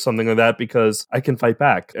movie or something like that because I can fight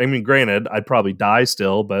back. I mean, granted, I'd probably die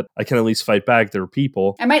still, but I can at least fight back. There are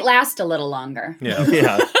people. I might last a little longer. Yeah.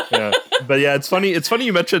 yeah. But yeah, it's funny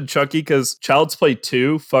you mentioned Chucky because Child's Play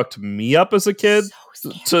 2 fucked me up as a kid. So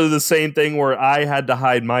So the same thing where I had to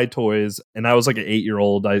hide my toys, and I was like an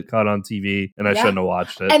 8-year-old. I caught on TV, and I shouldn't have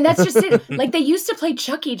watched it. And that's just it. Like, they used to play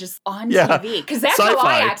Chucky just on TV, because that's how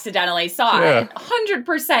I accidentally saw it.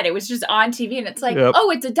 100%. It was just on TV, and it's like,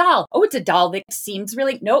 oh, it's a doll. Oh, it's a doll that seems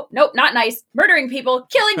really, nope, not nice. Murdering people,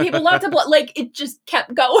 killing people, lots of blood. Like, it just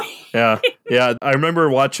kept going. Yeah. I remember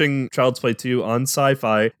watching Child's Play 2 on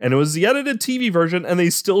Sci-Fi, and it was the edited TV version, and they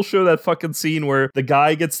still show that fucking scene where the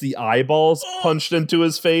guy gets the eyeballs punched into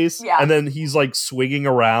his face, and then he's like swinging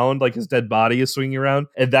around, like his dead body is swinging around,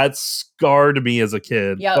 and that scarred me as a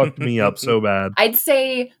kid. Fucked me up so bad. I'd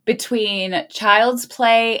say between Child's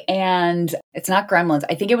Play and, it's not Gremlins,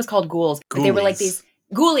 I think it was called Ghouls. But they were like these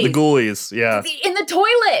Ghoulies. The Ghoulies, yeah. In the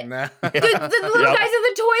toilet. The little guys in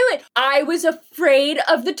the toilet. I was afraid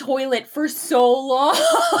of the toilet for so long.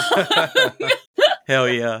 Hell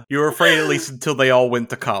yeah. You were afraid at least until they all went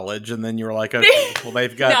to college, and then you were like, okay, well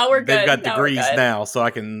they've got degrees now, so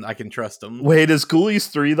I can trust them. Wait, is Ghoulies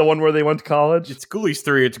 3 the one where they went to college? It's Ghoulies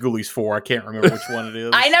 3, it's Ghoulies 4. I can't remember which one it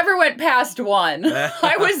is. I never went past 1.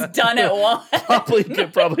 I was done at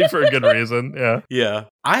 1. Probably for a good reason, yeah. Yeah.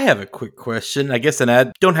 I have a quick question, I guess, and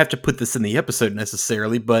I don't have to put this in the episode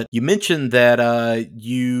necessarily, but you mentioned that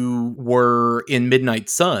you were in Midnight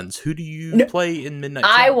Suns. Who do you play in Midnight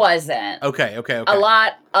Suns? I wasn't. Okay. A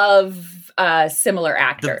lot of similar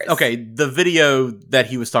actors. The video that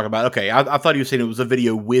he was talking about. Okay, I thought he was saying it was a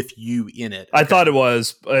video with you in it. I thought it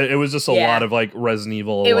was. It was just a lot of like Resident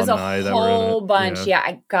Evil alumni that were in it. It was a whole bunch.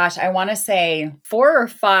 Yeah. I want to say 4 or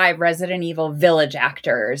 5 Resident Evil Village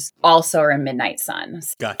actors also are in Midnight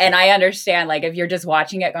Suns. Gotcha. And I understand, like, if you're just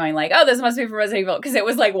watching it going like, oh, this must be from Resident Evil, because it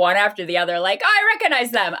was like one after the other, like, oh, I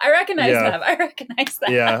recognize them. I recognize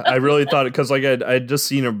them. Yeah, I really thought it, because like I'd just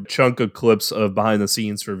seen a chunk of clips of behind the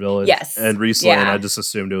scenes for Village. Yes. And recently, and I just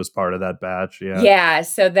assumed it was part of that batch. Yeah. Yeah.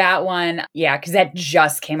 So that one, because that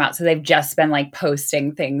just came out. So they've just been like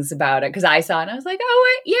posting things about it, because I saw it and I was like,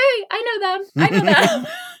 oh, wait, yay, I know them.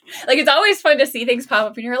 Like, it's always fun to see things pop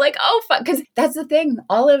up and you're like, oh, fuck. Because that's the thing.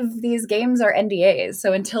 All of these games are NDAs.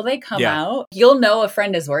 So until they come out, you'll know a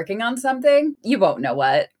friend is working on something. You won't know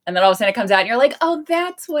what. And then all of a sudden it comes out and you're like, oh,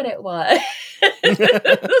 that's what it was.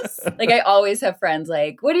 Like, I always have friends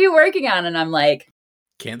like, what are you working on? And I'm like,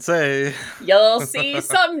 can't say. You'll see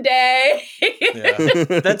someday.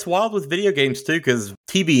 That's wild with video games too, because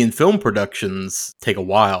TV and film productions take a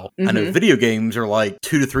while. I know video games are like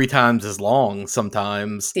 2 to 3 times as long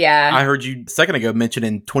sometimes. Yeah. I heard you a second ago mention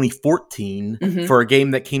in 2014 for a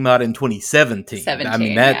game that came out in 2017. I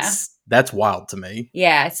mean, that's wild to me.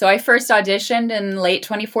 Yeah. So I first auditioned in late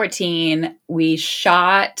 2014. We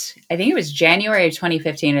shot, I think it was January of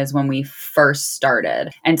 2015 is when we first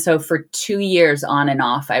started. And so for 2 years on and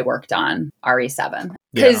off, I worked on RE7.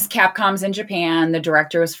 Because Capcom's in Japan, the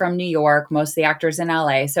director was from New York, most of the actors in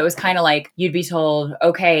LA. So it was kind of like you'd be told,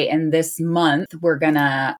 okay, in this month, we're going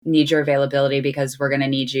to need your availability because we're going to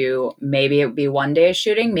need you. Maybe it would be 1 day of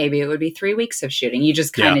shooting. Maybe it would be 3 weeks of shooting. You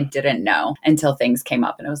just kind of didn't know until things came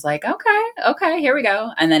up. And it was like, okay, here we go.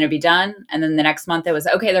 And then it'd be done. And then the next month it was,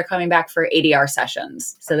 okay, they're coming back for ADR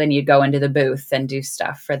sessions. So then you'd go into the booth and do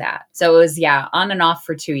stuff for that. So it was, on and off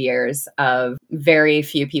for 2 years of very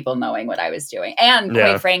few people knowing what I was doing. And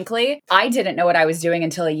quite frankly, I didn't know what I was doing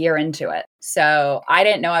until a year into it. So I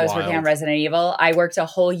didn't know I was working on Resident Evil. I worked a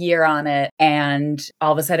whole year on it. And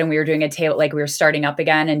all of a sudden we were doing a table, like we were starting up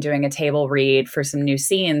again and doing a table read for some new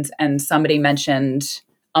scenes. And somebody mentioned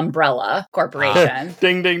Umbrella Corporation.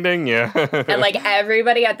 Ding, ding, ding, yeah. And like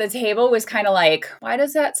everybody at the table was kind of like, why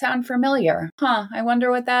does that sound familiar? I wonder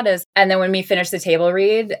what that is. And then when we finished the table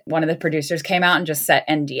read, one of the producers came out and just set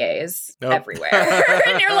NDAs everywhere.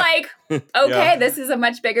 And you're like, okay, this is a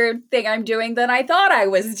much bigger thing I'm doing than I thought I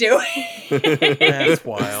was doing. That's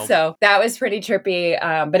wild. So that was pretty trippy.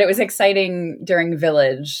 But it was exciting during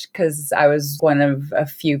Village because I was one of a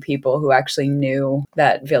few people who actually knew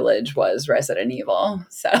that Village was Resident Evil.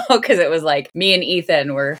 So, because it was like me and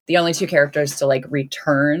Ethan were the only 2 characters to like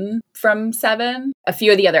return from 7. A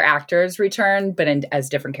few of the other actors returned, but as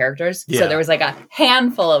different characters. So there was like a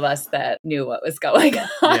handful of us that knew what was going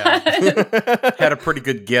on. Had a pretty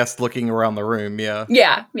good guess looking around the room. Yeah.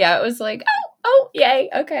 It was like, oh, yay.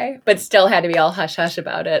 Okay. But still had to be all hush hush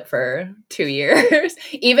about it for 2 years.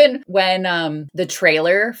 Even when the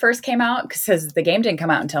trailer first came out, because the game didn't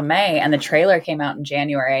come out until May and the trailer came out in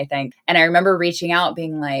January, I think. And I remember reaching out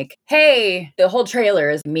being like, hey, the whole trailer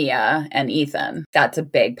is Mia and Ethan. That's a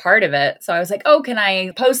big part of it. So I was like, oh, can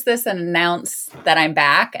I post this and announce that I'm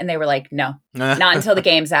back? And they were like, no, not until the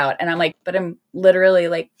game's out. And I'm like, but I'm literally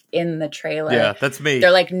like in the trailer. Yeah, that's me.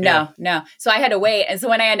 They're like, no. So I had to wait. And so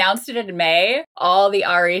when I announced it in May, all the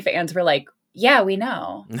RE fans were like, Yeah, we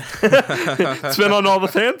know. It's been on all the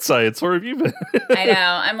fan sites. Where have you been? I know.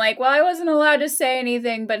 I'm like, well, I wasn't allowed to say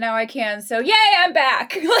anything, but now I can. So yay, I'm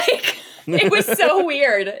back. Like, it was so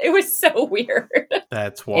weird. It was so weird.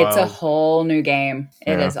 That's wild. It's a whole new game.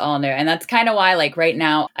 It is all new. And that's kind of why, like, right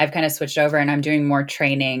now, I've kind of switched over and I'm doing more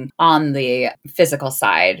training on the physical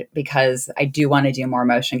side because I do want to do more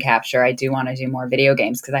motion capture. I do want to do more video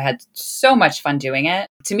games because I had so much fun doing it.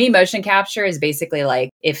 To me, motion capture is basically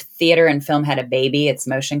like if theater and film had a baby, it's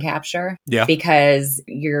motion capture. Yeah. Because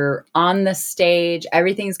you're on the stage,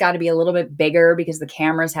 everything's got to be a little bit bigger because the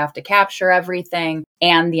cameras have to capture everything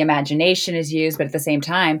and the imagination is used. But at the same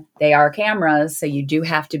time, they are cameras. So you do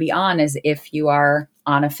have to be on as if you are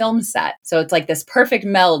on a film set. So it's like this perfect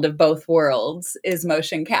meld of both worlds is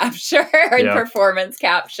motion capture and performance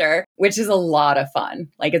capture, which is a lot of fun.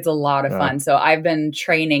 Like it's a lot of fun. So I've been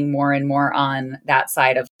training more and more on that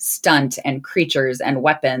side of stunt and creatures and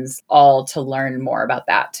weapons, all to learn more about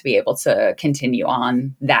that, to be able to continue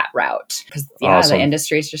on that route. Because the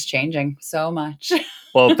industry is just changing so much.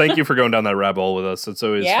 Well, thank you for going down that rabbit hole with us. It's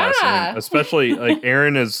always fascinating. Especially, like,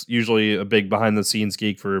 Aaron is usually a big behind-the-scenes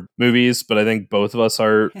geek for movies, but I think both of us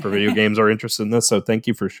are, for video games, are interested in this. So thank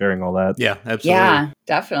you for sharing all that. Yeah, absolutely. Yeah,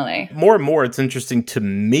 definitely. More and more, it's interesting to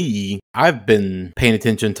me. I've been paying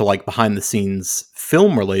attention to, like, behind-the-scenes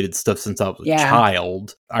film-related stuff since I was a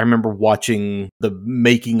child. I remember watching the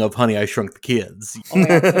making of Honey, I Shrunk the Kids. Oh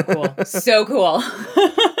my God, so cool. So cool.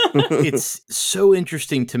 It's so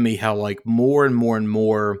interesting to me how, like, more and more and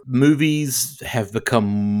more movies have become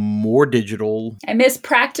more digital. I miss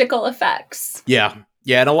practical effects. Yeah.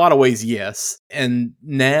 Yeah, in a lot of ways, yes. And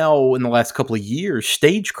now, in the last couple of years,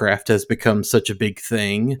 stagecraft has become such a big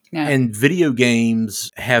thing. Yeah. And video games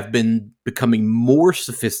have been becoming more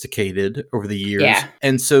sophisticated over the years. Yeah.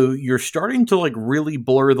 And so you're starting to, like, really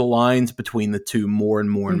blur the lines between the two more and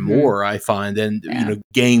more and more, I find. And, you know,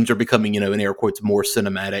 games are becoming, you know, in air quotes, more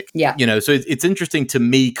cinematic. Yeah. You know, so it's interesting to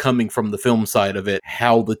me, coming from the film side of it,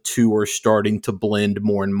 how the two are starting to blend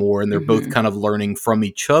more and more. And they're both kind of learning from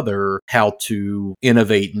each other how to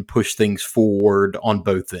innovate and push things forward on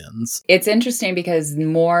both ends. It's interesting because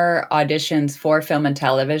more auditions for film and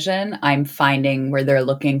television, I'm finding where they're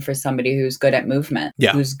looking for somebody who's good at movement,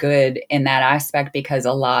 who's good in that aspect, because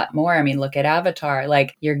a lot more, I mean, look at Avatar,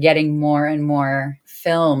 like you're getting more and more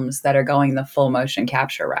films that are going the full motion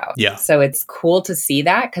capture route. Yeah. So it's cool to see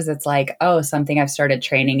that, because it's like, oh, something I've started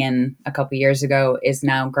training in a couple years ago is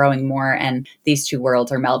now growing more, and these two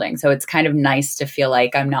worlds are melding. So it's kind of nice to feel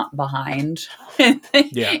like I'm not behind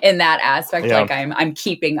in that aspect. Yeah. Like I'm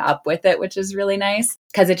keeping up with it, which is really nice.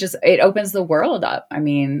 Because it opens the world up. I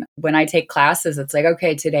mean, when I take classes, it's like,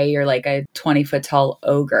 okay, today you're like a 20-foot tall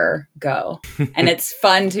ogre, go. And it's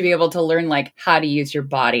fun to be able to learn like how to use your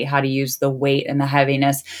body, how to use the weight and the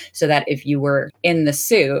heaviness, so that if you were in the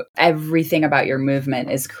suit, everything about your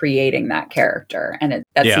movement is creating that character. And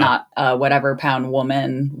that's not a whatever pound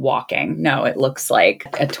woman walking. No, it looks like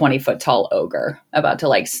a 20-foot tall ogre about to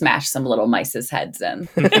like smash some little mice's heads in.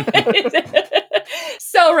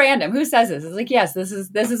 So random. Who says this? It's like, yes, this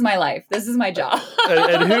is my life. This is my job.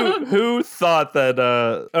 and who thought that,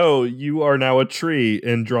 you are now a tree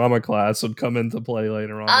in drama class would come into play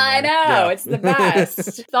later on? I know. It's the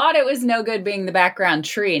best. Thought it was no good being the background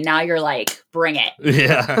tree. Now you're like, bring it.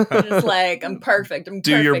 Yeah. Just like, I'm perfect.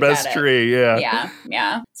 Do your best tree. Yeah.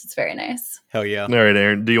 Yeah. It's very nice. Hell yeah. All right,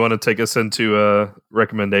 Aaron, do you want to take us into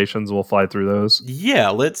recommendations? We'll fly through those. Yeah,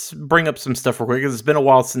 let's bring up some stuff real quick, because it's been a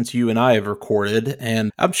while since you and I have recorded,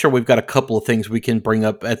 and I'm sure we've got a couple of things we can bring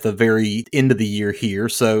up at the very end of the year here.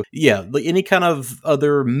 So yeah, any kind of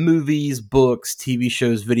other movies, books, TV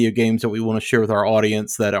shows, video games that we want to share with our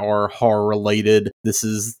audience that are horror related, this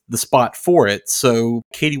is the spot for it. So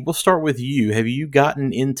Katie, we'll start with you. Have you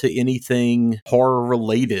gotten into anything horror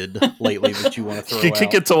related lately that you want to throw out? You can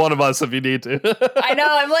kick it to one of us if you need to. I know.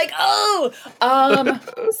 I'm like,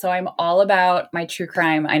 so I'm all about my true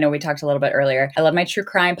crime. I know we talked a little bit earlier. I love my true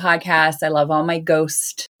crime podcast. I love all my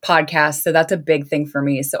ghost podcasts. So that's a big thing for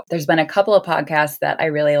me. So there's been a couple of podcasts that I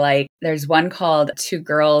really like. There's one called 2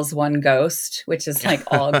 Girls, 1 Ghost, which is like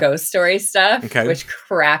all ghost story stuff, which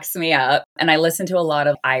cracks me up. And I listen to a lot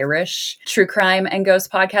of Irish true crime and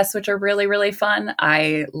ghost podcasts, which are really, really fun.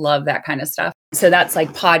 I love that kind of stuff. So that's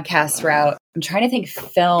like podcast route. I'm trying to think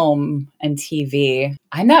film and TV.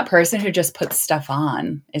 I'm that person who just puts stuff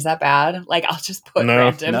on. Is that bad? Like I'll just put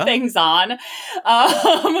random things on.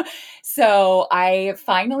 So I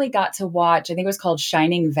finally got to watch, I think it was called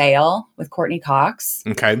Shining Vale with Courtney Cox.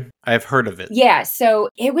 Okay. I've heard of it. Yeah. So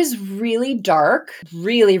it was really dark,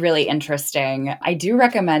 really, really interesting. I do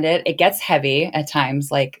recommend it. It gets heavy at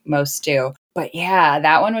times, like most do. But yeah,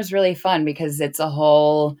 that one was really fun because it's a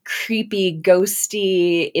whole creepy,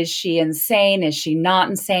 ghosty, is she insane? Is she not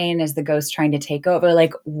insane? Is the ghost trying to take over?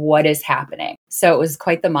 Like, what is happening? So it was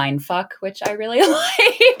quite the mind fuck, which I really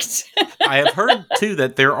liked. I have heard, too,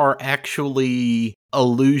 that there are actually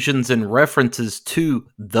allusions and references to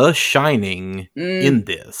The Shining in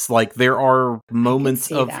this. Like, there are moments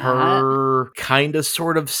of her kind of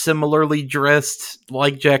sort of similarly dressed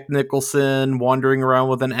like Jack Nicholson, wandering around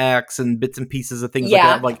with an axe and bits and pieces of things like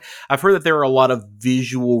that. Like, I've heard that there are a lot of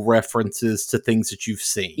visual references to things that you've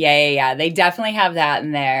seen. Yeah. They definitely have that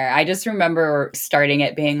in there. I just remember starting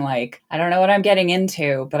it being like, I don't know what I'm getting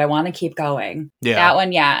into, but I want to keep going. Yeah. That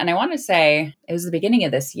one, yeah. And I want to say it was the beginning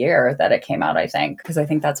of this year that it came out, I think, because I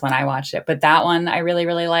think that's when I watched it. But that one I really,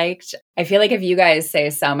 really liked. I feel like if you guys say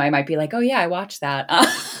some, I might be like, oh yeah, I watched that.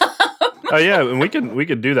 Oh yeah, and we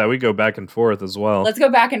could do that. We go back and forth as well. Let's go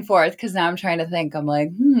back and forth because now I'm trying to think. I'm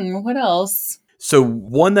like, what else? So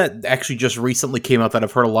one that actually just recently came out that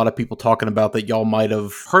I've heard a lot of people talking about that y'all might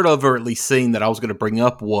have heard of or at least seen that I was going to bring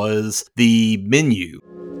up was The Menu.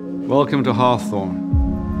 Welcome to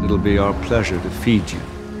Hawthorne. It'll be our pleasure to feed you.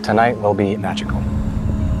 Tonight will be magical.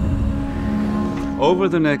 Over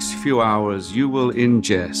the next few hours, you will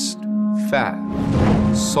ingest fat,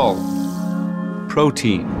 salt,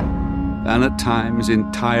 protein, and at times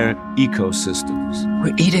entire ecosystems.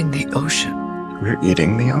 We're eating the ocean. We're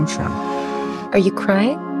eating the ocean. Are you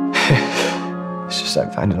crying? It's just I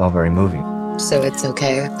find it all very moving. So it's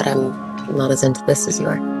okay that I'm not as into this as you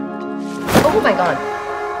are. Oh my god.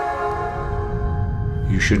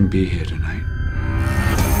 You shouldn't be here tonight.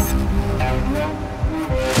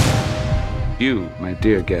 You, my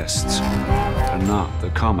dear guests, are not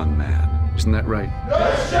the common man. Isn't that right?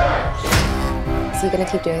 Is he gonna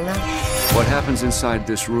keep doing that? What happens inside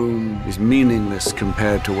this room is meaningless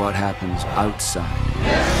compared to what happens outside.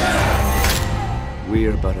 We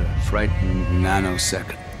are but a frightened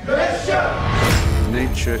nanosecond.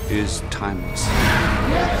 Nature is timeless.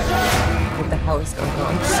 What the hell is going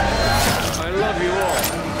on? I love you all.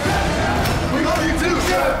 We love you too,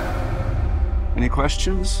 Chef! Any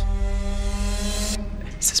questions?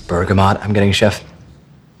 Is this bergamot I'm getting, Chef?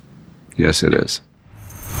 Yes, it is.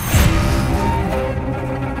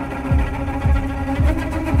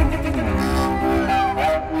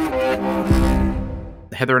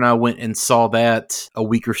 Heather and I went and saw that a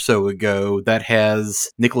week or so ago. That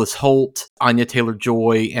has Nicholas Hoult, Anya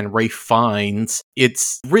Taylor-Joy, and Ralph Fiennes.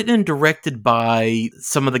 It's written and directed by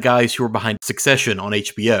some of the guys who are behind Succession on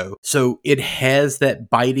HBO. So it has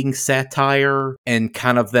that biting satire and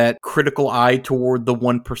kind of that critical eye toward the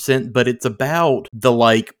 1%, but it's about the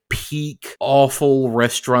like peak awful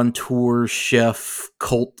restaurateur chef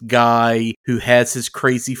cult guy who has his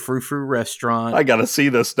crazy frou-frou restaurant. I gotta see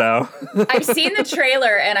this now. I've seen the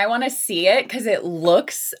trailer and I want to see it because it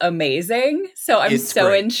looks amazing. So I'm It's so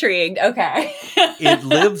great. intrigued. Okay. It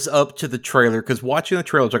lives up to the trailer because watching the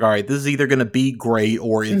trailer, it's like, all right, this is either going to be great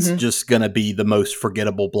or it's just going to be the most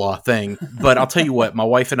forgettable blah thing. But I'll tell you what, my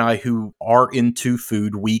wife and I, who are into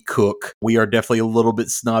food, we cook. We are definitely a little bit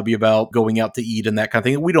snobby about going out to eat and that kind of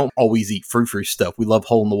thing. We don't always eat frou-frou stuff. We love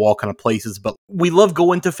hole-in-the-wall kind of places, but we love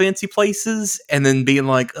going to fancy places and then being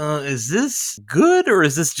like, is this good or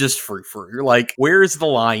is this just frou-frou? You're like, where is the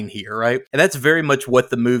line here, right? And that's very much what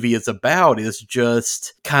the movie is about, is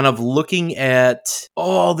just kind of looking at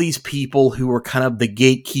all these people who are kind of the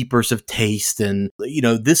gatekeepers of taste and, you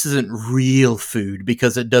know, this isn't real food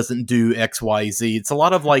because it doesn't do X, Y, Z. It's a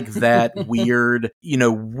lot of like that weird, you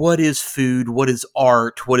know, what is food? What is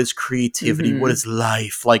art? What is creativity? What is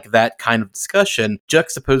life? Like that kind of discussion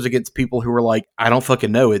juxtaposed against people who are like, I don't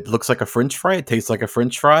fucking know. It looks like a French fry. It tastes like a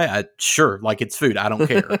French fry. Sure, like it's food. I don't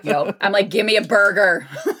care. Yo, I'm like, give me a burger.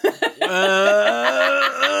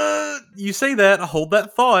 You say that, hold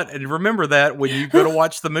that thought, and remember that when you go to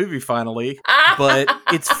watch the movie finally. But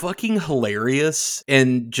it's fucking hilarious,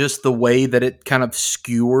 and just the way that it kind of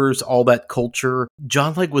skewers all that culture.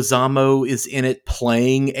 John Leguizamo is in it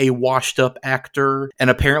playing a washed-up actor, and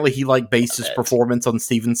apparently he like based his performance on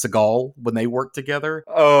Steven Seagal when they worked together.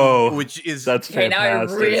 Oh, which is that's Okay, now I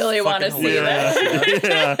fantastic. really want to see this.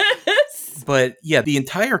 Yeah. But yeah, the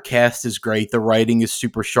entire cast is great. The writing is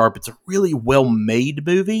super sharp. It's a really well-made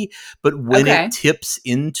movie, but when Okay. it tips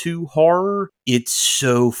into horror, it's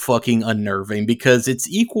so fucking unnerving because it's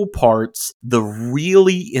equal parts the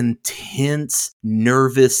really intense,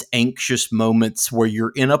 nervous, anxious moments where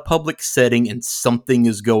you're in a public setting and something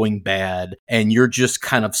is going bad and you're just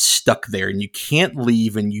kind of stuck there and you can't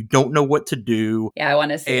leave and you don't know what to do. Yeah, I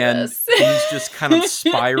want to see And this. things just kind of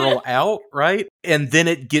spiral out, right? And then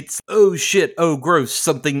it gets, oh shit, oh gross,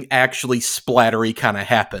 something actually splattery kind of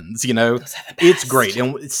happens, you know? Those are the It's best. great.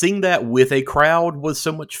 And seeing that with a crowd was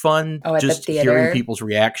so much fun. Oh, at the Just theater? hearing people's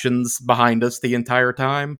reactions behind us the entire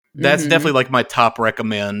time. That's Mhm. definitely like my top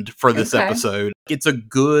recommend for this Okay. episode. It's a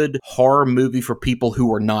good horror movie for people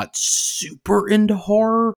who are not super into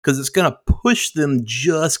horror because it's going to push them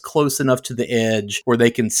just close enough to the edge where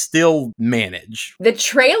they can still manage. The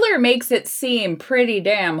trailer makes it seem pretty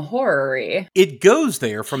damn horror-y. It goes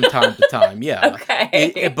there from time to time, yeah.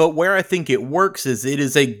 Okay. But where I think it works is it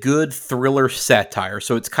is a good thriller satire.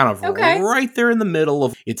 So it's kind of Okay. right there in the middle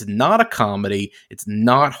of, it's not a comedy, it's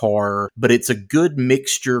not horror, but it's a good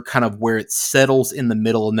mixture kind of where it settles in the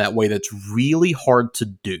middle in that way that's really hard to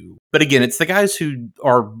do. But again, it's the guys who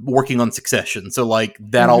are working on Succession. So like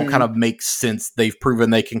that all Mhm. kind of makes sense. They've proven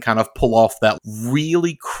they can kind of pull off that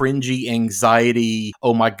really cringy anxiety.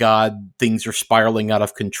 Oh my God, things are spiraling out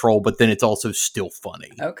of control, but then it's also still funny.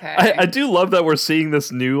 Okay. I do love that we're seeing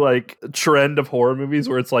this new like trend of horror movies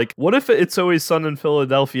where it's like, what if It's Always Sun in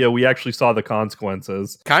Philadelphia? We actually saw the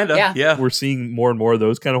consequences. Kind of, Yeah. yeah. We're seeing more and more of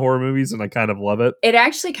those kind of horror movies, and I kind of love it. It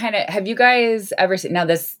actually kind of, have you guys ever seen, now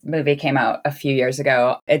this movie came out a few years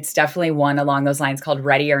ago. It's definitely one along those lines called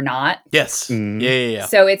Ready or Not. Yes. Mhm. Yeah.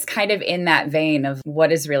 So it's kind of in that vein of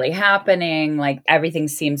what is really happening. Like everything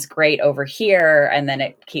seems great over here. And then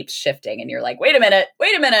it keeps shifting and you're like, wait a minute.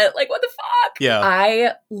 Like what the fuck? Yeah.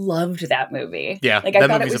 I loved that movie. Yeah, Like I that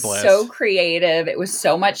thought it movie's a was blast. so creative. It was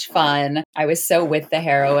so much fun. I was so with the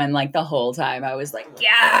heroine like the whole time. I was like,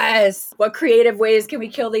 yes. What creative ways can we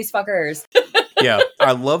kill these fuckers? Yeah,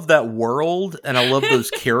 I love that world and I love those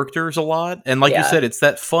characters a lot. And like you Yeah. said, it's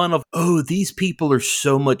that fun of, oh, these people are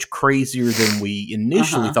so much crazier than we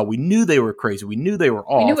initially thought. We knew they were crazy. We knew they were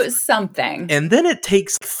off. We knew it was something. And then it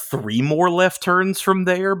takes 3 more left turns from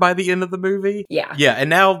there by the end of the movie. Yeah. Yeah, and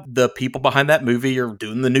now the people behind that movie are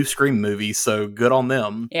doing the new Scream movie, so good on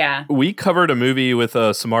them. Yeah. We covered a movie with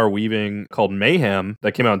Samara Weaving called Mayhem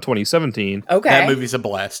that came out in 2017. Okay. That movie's a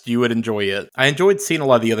blast. You would enjoy it. I enjoyed seeing a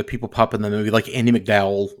lot of the other people pop in the movie, like Andy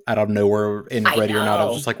McDowell out of nowhere in I Ready or Not. I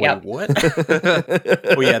was know. just like, Yep. wait, what?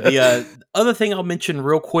 Oh yeah, the other thing I'll mention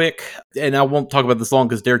real quick, and I won't talk about this long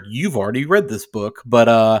because Derek, you've already read this book, but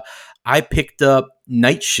I picked up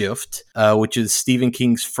Night Shift, which is Stephen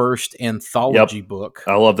King's first anthology book.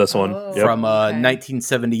 I love this one. Oh. Yep. From Okay.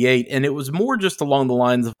 1978, and it was more just along the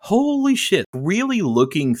lines of, holy shit, really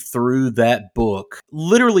looking through that book.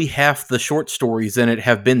 Literally half the short stories in it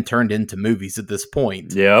have been turned into movies at this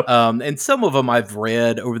point. Yep. And some of them I've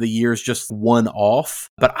read over the years, just one off,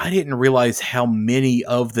 but I didn't realize how many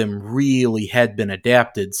of them really had been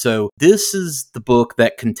adapted. So this is the book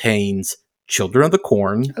that contains Children of the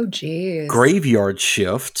Corn, Oh, geez. Graveyard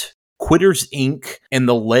Shift, Quitters Inc., and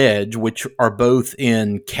The Ledge, which are both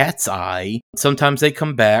in Cat's Eye. Sometimes they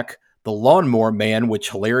come back. The Lawnmower Man, which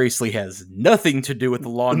hilariously has nothing to do with the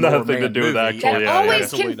Lawnmower Nothing Man to do with movie. actual, That yeah, always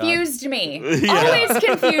Absolutely not. confused me. Yeah. Always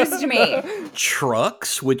confused me.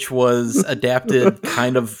 Trucks, which was adapted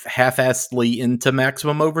kind of half-assedly into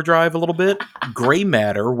Maximum Overdrive a little bit. Gray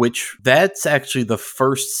Matter, which that's actually the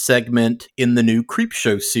first segment in the new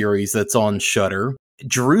Creepshow series that's on Shudder.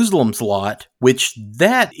 Jerusalem's Lot, which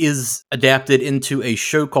that is adapted into a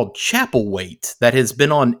show called Chapelwaite that has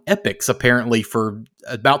been on Epix apparently for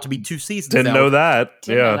about to be 2 seasons Didn't now. know that.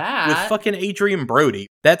 Didn't know Yeah. that. With fucking Adrian Brody.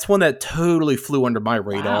 That's one that totally flew under my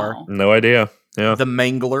radar. Wow. No idea. Yeah. The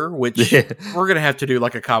Mangler, which Yeah. we're going to have to do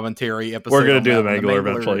like a commentary episode. We're going on to do the that one. Mangler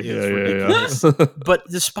eventually. is Yeah, ridiculous. yeah. But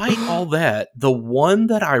despite all that, the one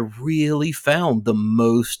that I really found the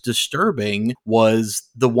most disturbing was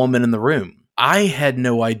The Woman in the Room. I had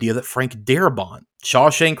no idea that Frank Darabont,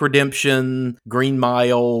 Shawshank Redemption, Green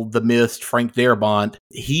Mile, The Mist, Frank Darabont,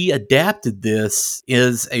 he adapted this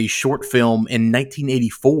as a short film in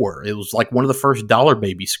 1984. It was like one of the first Dollar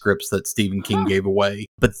Baby scripts that Stephen King gave away.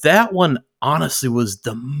 But that one honestly was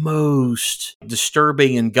the most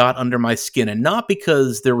disturbing and got under my skin. And not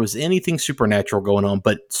because there was anything supernatural going on,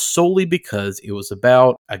 but solely because it was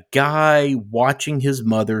about a guy watching his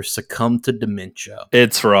mother succumb to dementia.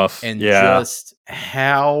 It's rough. And yeah. just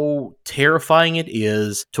how terrifying it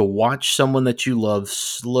is to watch someone that you love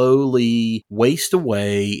slowly waste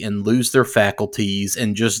away and lose their faculties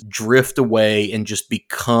and just drift away and just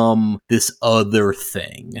become this other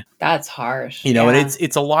thing. That's harsh. You know, Yeah. and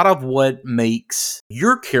it's a lot of what makes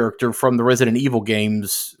your character from the Resident Evil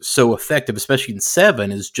games so effective, especially in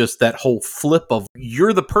 7, is just that whole flip of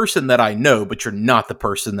you're the person that I know, but you're not the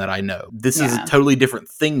person that I know. This is a totally different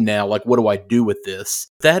thing now. Like, what do I do with this?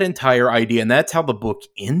 That entire idea, and that's how the book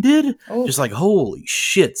ended. Just like, holy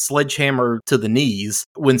shit, sledgehammer to the knees,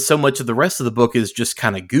 when so much of the rest of the book is just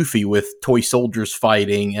kind of goofy with toy soldiers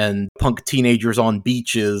fighting and punk teenagers on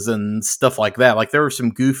beaches and stuff like that. Like, there are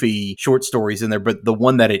some goofy short stories in there, but the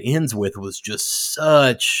one that it ends with was just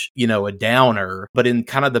such, a downer, but in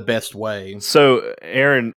kind of the best way. So,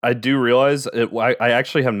 Aaron, I do realize I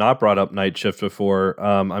actually have not brought up Night Shift before.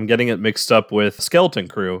 I'm getting it mixed up with Skeleton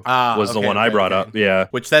Crew was the one I brought up. Yeah.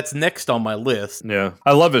 Which that's next on my list. Yeah.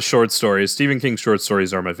 I love his short stories. Stephen King's short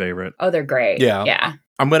stories are my favorite. Oh, they're great. Yeah.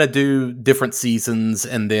 I'm going to do different seasons,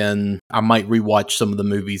 and then I might rewatch some of the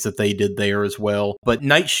movies that they did there as well. But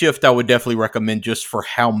Night Shift, I would definitely recommend just for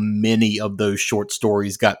how many of those short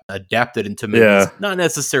stories got adapted into movies. Yeah. Not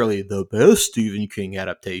necessarily the best Stephen King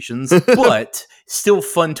adaptations, but still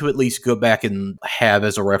fun to at least go back and have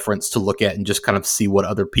as a reference to look at and just kind of see what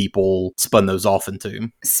other people spun those off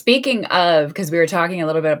into. Speaking of, because we were talking a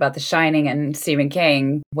little bit about The Shining and Stephen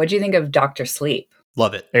King, what do you think of Dr. Sleep?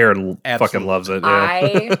 Love it. Aaron fucking loves it. Yeah.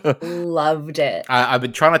 I loved it. I've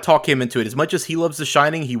been trying to talk him into it. As much as he loves The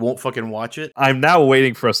Shining, he won't fucking watch it. I'm now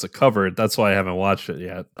waiting for us to cover it. That's why I haven't watched it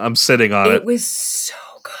yet. I'm sitting on it. It was so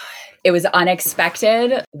good. It was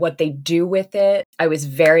unexpected what they do with it. I was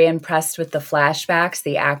very impressed with the flashbacks,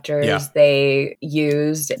 the actors they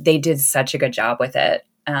used. They did such a good job with it.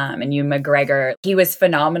 And Ewan McGregor, he was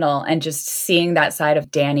phenomenal. And just seeing that side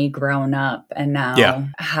of Danny grown up and now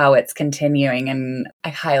how it's continuing. And I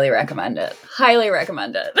highly recommend it. Highly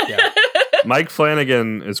recommend it. Yeah. Mike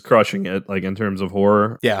Flanagan is crushing it, like in terms of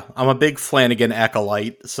horror. Yeah, I'm a big Flanagan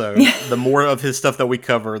acolyte, so the more of his stuff that we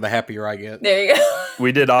cover, the happier I get. There you go.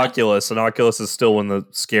 We did Oculus, and Oculus is still one of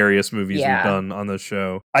the scariest movies we've done on this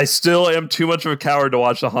show. I still am too much of a coward to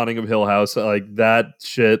watch The Haunting of Hill House. Like, that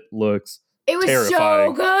shit looks It was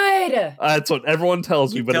terrifying. so good. That's what everyone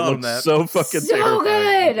tells me, but it looks so fucking so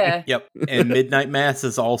terrifying. good. Yep. And Midnight Mass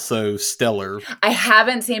is also stellar. I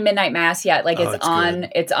haven't seen Midnight Mass yet. Like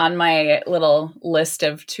it's on my little list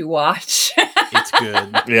of to watch. It's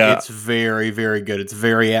good. Yeah. It's very, very good. It's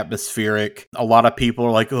very atmospheric. A lot of people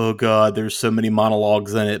are like, oh God, there's so many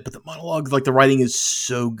monologues in it. But the monologues, like the writing is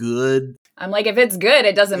so good. I'm like, if it's good,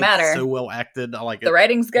 it doesn't matter. So well acted. I like it. The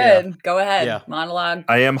writing's good. Yeah. Go ahead. Yeah. Monologue.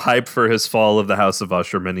 I am hyped for his Fall of the House of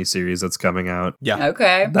Usher miniseries that's coming out. Yeah.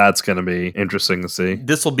 Okay. That's going to be interesting to see.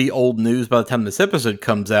 This will be old news by the time this episode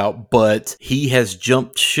comes out, but he has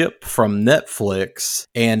jumped ship from Netflix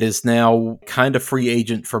and is now kind of free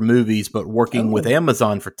agent for movies, but working with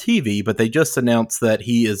Amazon for TV. But they just announced that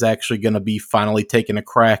he is actually going to be finally taking a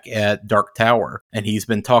crack at Dark Tower. And he's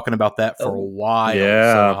been talking about that for a while.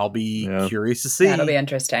 Yeah. So I'll be curious to see. That'll be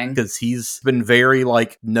interesting. Because he's been very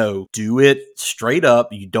like, no, do it straight up.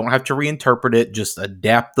 You don't have to reinterpret it. Just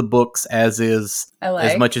adapt the books as is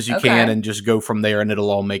as much as you can and just go from there and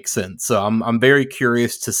it'll all make sense. So I'm very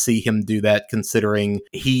curious to see him do that, considering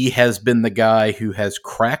he has been the guy who has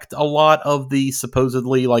cracked a lot of the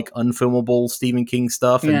supposedly like unfilmable Stephen King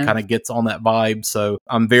stuff and kind of gets on that vibe. So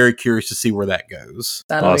I'm very curious to see where that goes.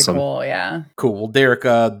 That'll be cool, yeah. Cool. Well, Derek,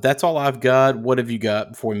 that's all I've got. What have you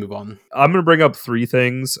got before we move on? I'm going to bring up 3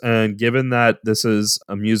 things, and given that this is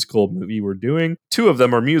a musical movie we're doing, 2 of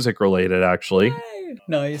them are music related, actually. Yay.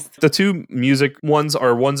 Nice. The 2 music ones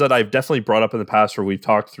are ones that I've definitely brought up in the past where we've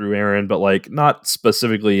talked through, Aaron, but like not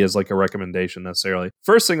specifically as like a recommendation necessarily.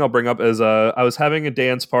 First thing I'll bring up is I was having a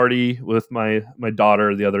dance party with my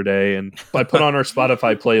daughter the other day, and I put on our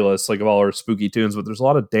Spotify playlist like of all our spooky tunes, but there's a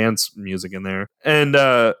lot of dance music in there. And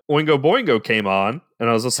Oingo Boingo came on. And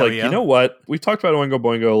I was just you know what? We've talked about Oingo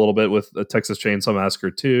Boingo a little bit with the Texas Chainsaw Massacre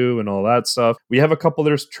 2 and all that stuff. We have a couple of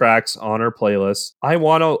their tracks on our playlist. I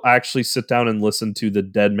want to actually sit down and listen to the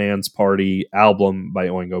Dead Man's Party album by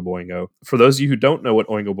Oingo Boingo. For those of you who don't know what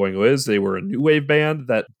Oingo Boingo is, they were a new wave band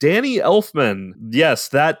that Danny Elfman, yes,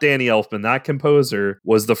 that Danny Elfman, that composer,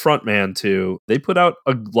 was the front man to. They put out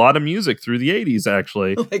a lot of music through the 80s,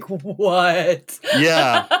 actually. Like, what?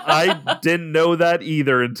 Yeah, I didn't know that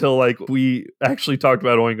either until like we actually talked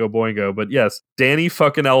about Oingo Boingo. But yes, Danny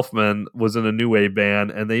fucking Elfman was in a new wave band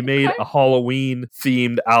and they made a Halloween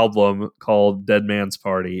themed album called Dead Man's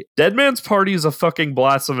Party. Dead Man's Party is a fucking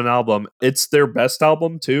blast of an album. It's their best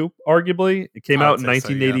album too, arguably. It came out in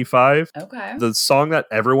 1985. So, yeah. Okay. The song that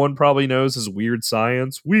everyone probably knows is Weird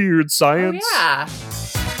Science. Weird Science. Oh, yeah.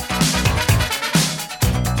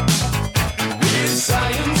 Weird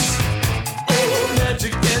science, oh,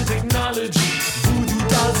 magic and technology, voodoo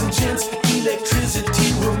dolls and chants,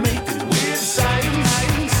 electricity will make it weird.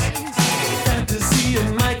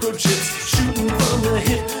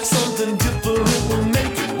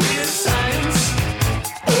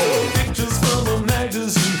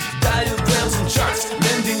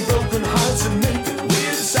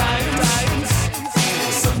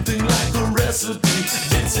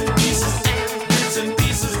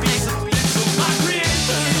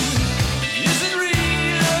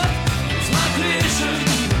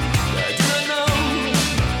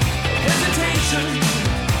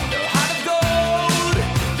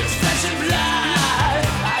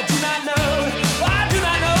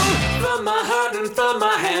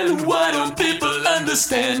 And why don't people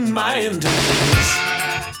understand my intentions?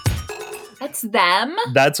 That's them?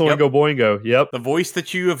 That's Oingo Boingo. Yep. The voice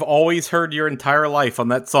that you have always heard your entire life on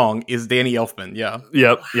that song is Danny Elfman. Yeah.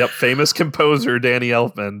 Yep. Famous composer Danny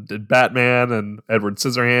Elfman did Batman and Edward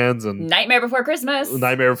Scissorhands and Nightmare Before Christmas.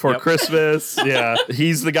 Nightmare Before Christmas. Yeah.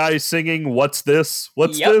 He's the guy singing What's This?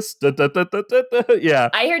 What's this? Da, da, da, da, da, da. Yeah.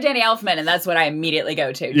 I hear Danny Elfman, and that's what I immediately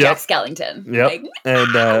go to. Jack Skellington. Yep. Like,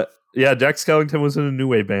 And yeah, Jack Skellington was in a new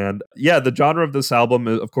wave band. Yeah, the genre of this album,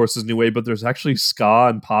 of course, is new wave, but there's actually ska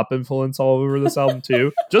and pop influence all over this album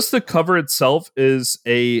too. Just the cover itself is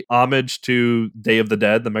a homage to Day of the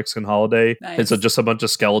Dead, the Mexican holiday. Nice. It's just a bunch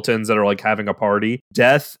of skeletons that are like having a party.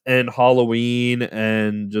 Death and Halloween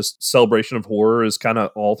and just celebration of horror is kind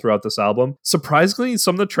of all throughout this album. Surprisingly,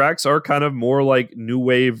 some of the tracks are kind of more like new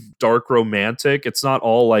wave, dark romantic. It's not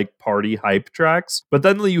all like party hype tracks. But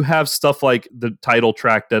then you have stuff like the title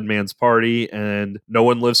track, Dead Man's Party, and No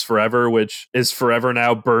One Lives Forever, which is forever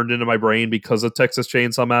now burned into my brain because of Texas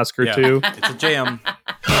Chainsaw Massacre 2. It's a jam.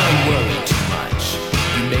 Don't worry too much.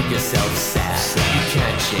 You make yourself sad. You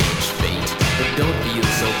can't change fate, but don't feel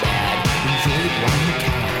so bad. Enjoy it while you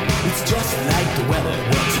can. It's just like the weather.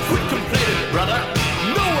 Once you quit complaining, brother,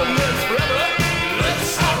 no one lives forever.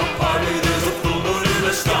 Let's have a party. There's a full moon in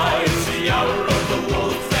the sky. It's the hour of the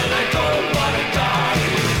wolf, and I don't want to die.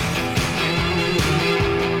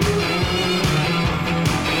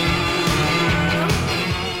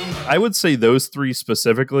 I would say those three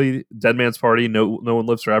specifically, Dead Man's Party, No One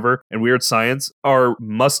Lives Forever, and Weird Science, are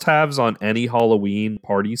must-haves on any Halloween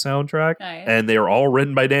party soundtrack. Nice. And they are all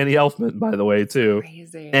written by Danny Elfman, by the way, too.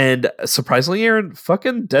 Crazy. And surprisingly, Aaron,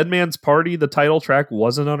 fucking Dead Man's Party, the title track,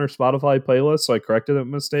 wasn't on our Spotify playlist, so I corrected that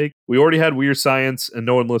mistake. We already had Weird Science and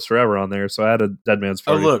No One Lives Forever on there, so I had a Dead Man's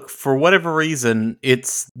Party. Oh, look, for whatever reason,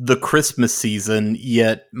 it's the Christmas season,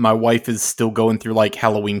 yet my wife is still going through like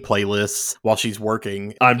Halloween playlists while she's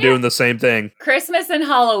working. I'm doing the same thing. Christmas and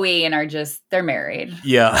Halloween are just, they're married.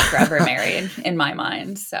 Yeah. Forever married in my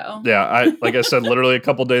mind, so. Yeah, like I said, literally a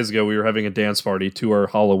couple days ago, we were having a dance party to our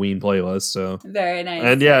Halloween playlist, so. Very nice.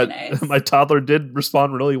 And yeah, very nice. my toddler did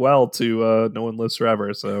respond really well to No One Lives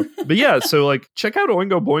Forever. So, but yeah, so like check out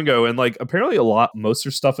Oingo Boingo, and like apparently most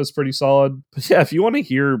of their stuff is pretty solid. But yeah, if you want to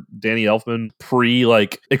hear Danny Elfman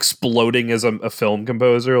like exploding as a film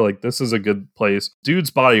composer, like this is a good place.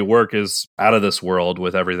 Dude's body of work is out of this world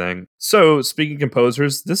with everything. So speaking of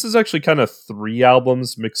composers, this is actually kind of 3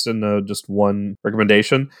 albums mixed into just one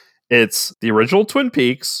recommendation. It's the original Twin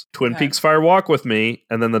Peaks, Twin Peaks Fire Walk with Me,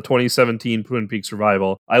 and then the 2017 Twin Peaks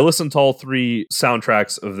Revival. I listened to all 3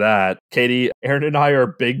 soundtracks of that. Katie, Aaron and I are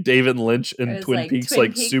big David Lynch and Twin Peaks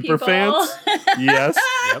Twin super people. fans. Yes.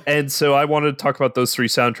 Yep. And so I wanted to talk about those 3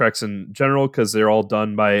 soundtracks in general because they're all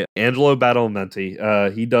done by Angelo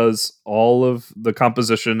Badalamenti. He does all of the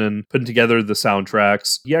composition and putting together the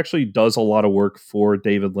soundtracks. He actually does a lot of work for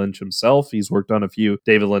David Lynch himself. He's worked on a few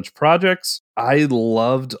David Lynch projects. I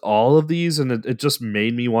loved all of these, and it just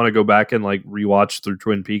made me want to go back and like rewatch through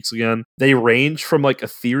Twin Peaks again. They range from like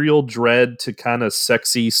ethereal dread to kind of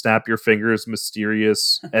sexy, snap your fingers,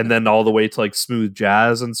 mysterious, and then all the way to like smooth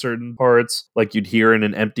jazz in certain parts, like you'd hear in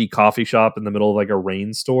an empty coffee shop in the middle of like a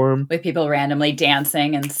rainstorm. With people randomly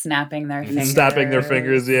dancing and snapping their fingers. Snapping their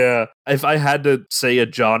fingers, yeah. If I had to say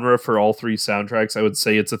a genre for all 3 soundtracks, I would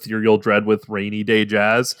say it's ethereal dread with rainy day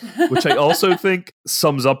jazz, which I also think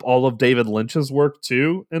sums up all of David Lynch's work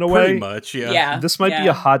too, in a way. Pretty much, yeah. Yeah. This might be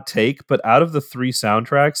a hot take, but out of the 3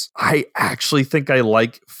 soundtracks, I actually think I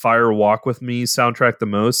like Fire Walk With Me soundtrack the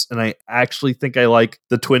most, and I actually think I like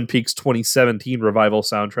the Twin Peaks 2017 Revival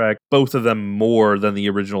soundtrack, both of them more than the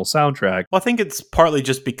original soundtrack. Well, I think it's partly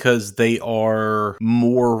just because they are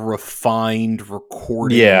more refined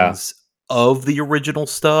recordings of the original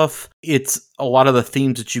stuff. It's a lot of the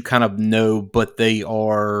themes that you kind of know, but they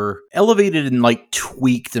are elevated and like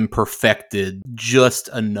tweaked and perfected just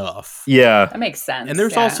enough. Yeah. That makes sense. And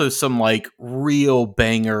there's also some like real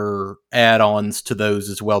banger add-ons to those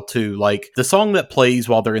as well too. Like the song that plays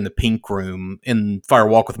while they're in the pink room in Fire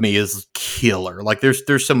Walk With Me is killer. Like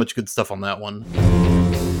there's so much good stuff on that one.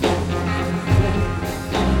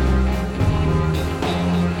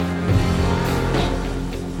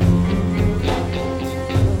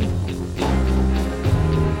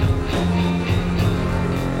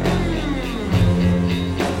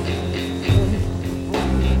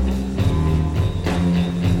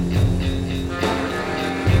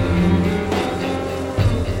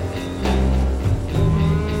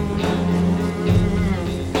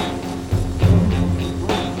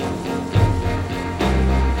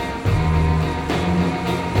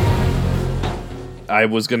 I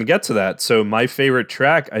was going to get to that. So my favorite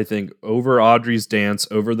track, I think, over Audrey's dance,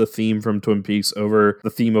 over the theme from Twin Peaks, over the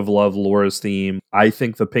theme of love, Laura's theme, I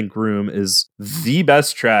think The Pink Room is the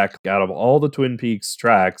best track out of all the Twin Peaks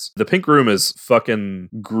tracks. The Pink Room is fucking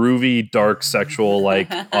groovy, dark, sexual,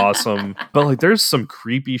 like awesome. But like there's some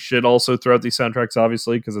creepy shit also throughout these soundtracks,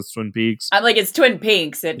 obviously, because it's Twin Peaks. I'm like, it's Twin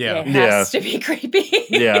Peaks. It has to be creepy.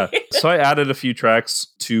 Yeah. So I added a few tracks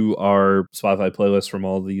to our Spotify playlist from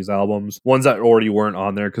all these albums. Ones that already weren't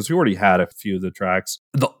on there because we already had a few of the tracks.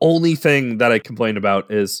 The only thing that I complained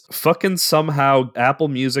about is fucking somehow Apple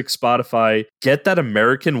Music, Spotify, get that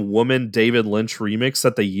American Woman David Lynch remix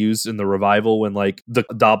that they used in the revival when like the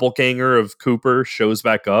doppelganger of Cooper shows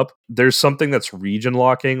back up. There's something that's region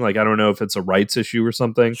locking. Like, I don't know if it's a rights issue or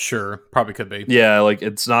something. Sure. Probably could be. Yeah. Like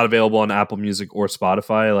it's not available on Apple Music or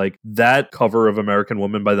Spotify. Like that cover of American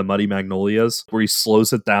Woman by the Muddy Magnolias, where he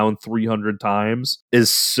slows it down 300 times, is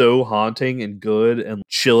so haunting and good and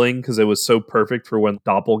chilling because it was so perfect for when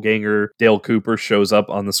doppelganger Dale Cooper shows up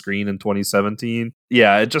on the screen in 2017.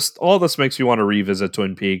 Yeah, it just, all this makes you want to revisit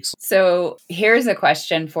Twin Peaks. So here's a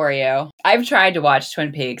question for you. I've tried to watch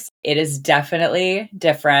Twin Peaks. It is definitely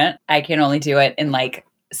different. I can only do it in like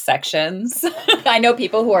sections. I know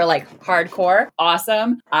people who are like hardcore,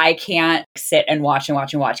 awesome. I can't sit and watch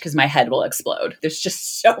because my head will explode. There's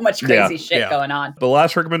just so much crazy shit going on. The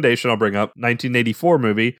last recommendation I'll bring up, 1984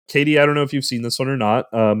 movie. Katie, I don't know if you've seen this one or not.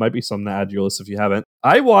 Might be something to add to your list if you haven't.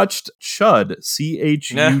 I watched Chud,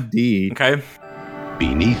 CHUD. Okay.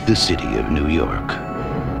 Beneath the city of New York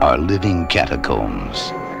are living catacombs,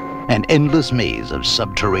 an endless maze of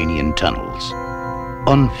subterranean tunnels,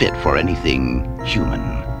 unfit for anything human,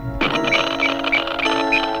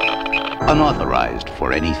 unauthorized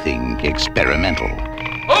for anything experimental.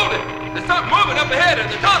 Hold it! There's something moving up ahead in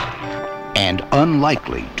the tunnel! And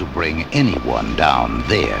unlikely to bring anyone down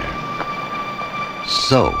there.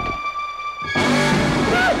 So,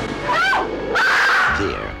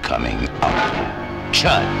 they're coming up.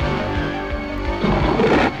 Chud.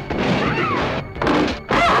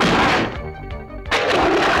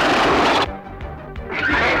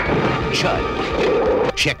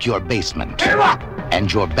 Chud. Check your basement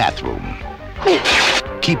and your bathroom.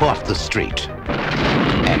 Keep off the street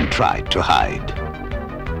and try to hide.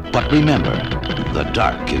 But remember, the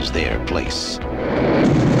dark is their place.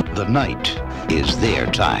 The night is their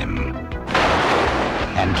time.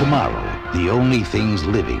 And tomorrow, the only things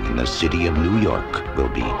living in the city of New York will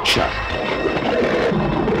be Chud.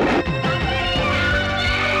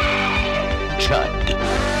 Chud.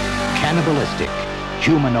 Cannibalistic,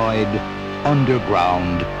 humanoid,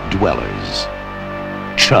 underground dwellers.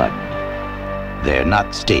 Chud. They're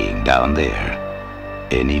not staying down there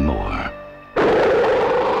anymore.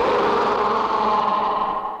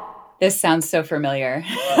 This sounds so familiar.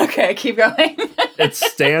 Okay, keep going. It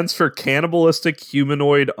stands for Cannibalistic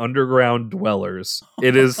Humanoid Underground Dwellers.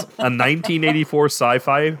 It is a 1984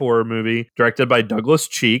 sci-fi horror movie directed by Douglas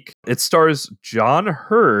Cheek. It stars John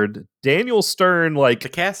Hurd, Daniel Stern, like the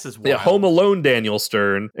cast is wild. Home Alone Daniel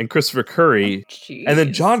Stern, and Christopher Curry. And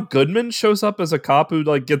then John Goodman shows up as a cop who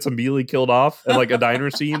like gets immediately killed off in like a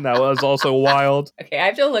diner scene. That was also wild. Okay, I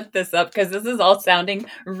have to look this up because this is all sounding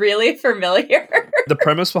really familiar. The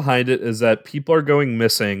premise behind it is that people are going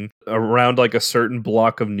missing around like a certain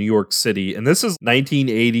block of New York City. And this is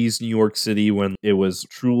 1980s New York City when it was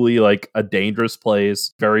truly like a dangerous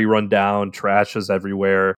place, very run down, trash is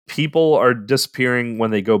everywhere. People are disappearing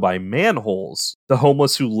when they go by manholes. The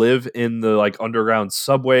homeless who live in the like underground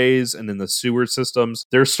subways and in the sewer systems,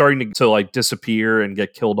 they're starting to like disappear and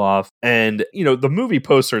get killed off. And, you know, the movie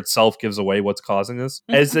poster itself gives away what's causing this.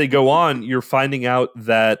 As they go on, you're finding out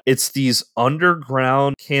that it's these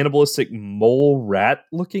underground cannibalistic mole rat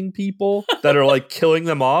looking people that are like killing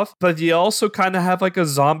them off. But you also kind of have like a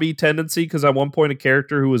zombie tendency because at one point a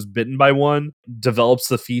character who was bitten by one develops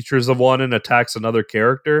the features of one and attacks another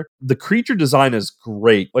character. The creature design is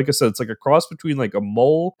great. Like I said, it's like a cross between like a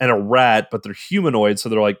mole and a rat, but they're humanoid, so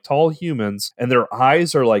they're like tall humans, and their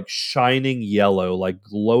eyes are like shining yellow, like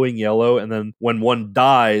glowing yellow, and then when one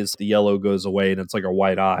dies, the yellow goes away and it's like a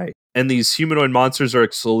white eye. And these humanoid monsters are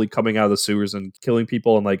like slowly coming out of the sewers and killing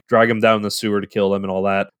people and like drag them down the sewer to kill them and all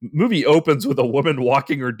that. Movie opens with a woman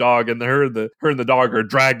walking her dog, and her and the dog are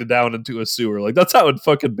dragged down into a sewer. Like that's how it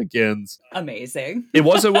fucking begins. Amazing. It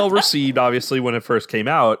wasn't well received, obviously, when it first came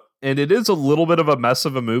out. and it is a little bit of a mess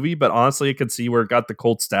of a movie, but honestly, I can see where it got the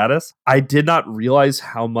cult status. I did not realize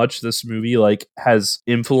how much this movie like has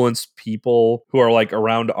influenced people who are like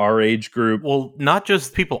around our age group. Well, not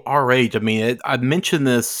just people our age. I mean, I mentioned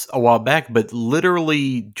this a while back, but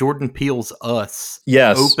literally Jordan Peele's Us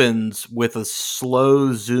opens with a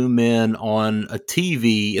slow zoom in on a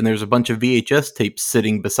TV, and there's a bunch of VHS tapes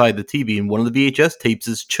sitting beside the TV, and one of the VHS tapes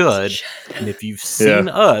is Chud. And if you've seen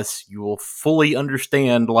Us, you will fully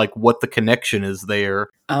understand like what the connection is there.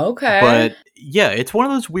 Okay. But yeah, it's one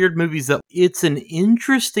of those weird movies that it's an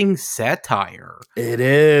interesting satire. It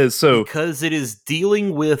is. So because it is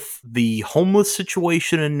dealing with the homeless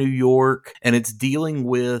situation in New York, and it's dealing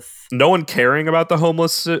with no one caring about the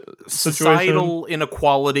homeless situation, societal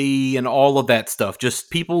inequality and all of that stuff. Just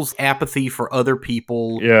people's apathy for other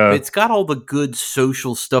people. Yeah. It's got all the good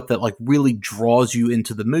social stuff that like really draws you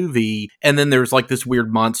into the movie. And then there's like this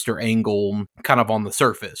weird monster angle kind of on the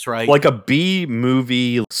surface, right? Like a B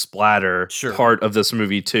movie splatter part of this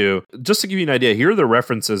movie too. Just to give you an idea, here are the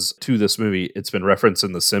references to this movie. It's been referenced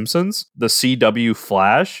in The Simpsons, The CW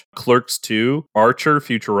Flash, Clerks 2, Archer,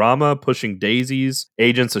 Futurama, Pushing Daisies,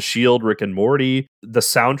 Agents of S.H.I.E.L.D., Rick and Morty. The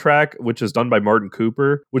soundtrack, which is done by Martin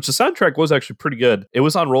Cooper, which the soundtrack was actually pretty good. It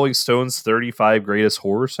was on Rolling Stone's 35 Greatest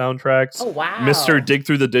Horror Soundtracks. Oh, wow. Mr. Dig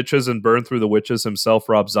Through the Ditches and Burn Through the Witches himself,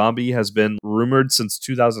 Rob Zombie, has been rumored since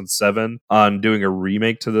 2007 on doing a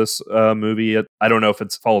remake to this movie. I don't know if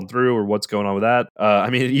it's fallen through or what's going on with that.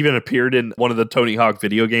 I mean, it even appeared in one of the Tony Hawk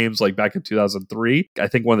video games like back in 2003. I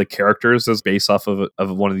think one of the characters is based off of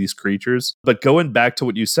one of these creatures. But going back to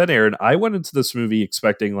what you said, Aaron, I went into this movie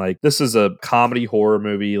expecting like this is a comedy horror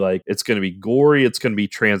movie, like it's going to be gory, it's going to be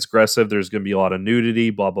transgressive, there's going to be a lot of nudity,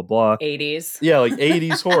 blah blah blah. 80s. Yeah, like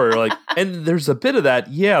 80s horror, like, and there's a bit of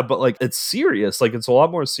that, yeah, but like it's serious, like it's a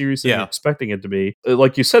lot more serious than you're expecting it to be.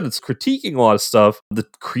 Like you said, it's critiquing a lot of stuff. The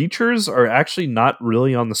creatures are actually not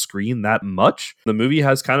really on the screen that much. The movie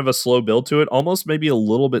has kind of a slow build to it, almost maybe a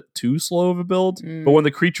little bit too slow of a build, but when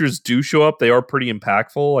the creatures do show up, they are pretty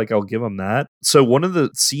impactful, like I'll give them that. So one of the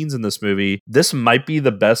scenes in this movie, this might be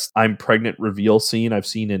the best I'm pregnant reveal scene I've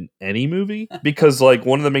seen in any movie, because like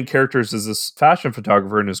one of the main characters is this fashion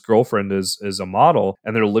photographer and his girlfriend is a model,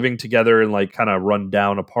 and they're living together in like kind of run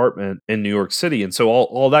down apartment in New York City. And so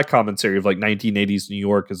all that commentary of like 1980s New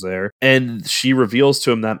York is there. And she reveals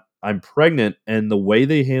to him that I'm pregnant, and the way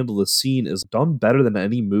they handle the scene is done better than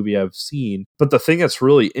any movie I've seen. But the thing that's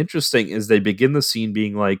really interesting is they begin the scene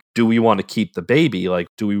being like, do we want to keep the baby? Like,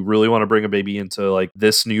 do we really want to bring a baby into like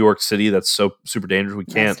this New York City that's so super dangerous? We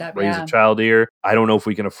can't raise a child here. I don't know if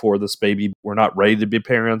we can afford this baby. We're not ready to be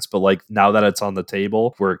parents, but like now that it's on the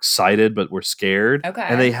table, we're excited, but we're scared. Okay.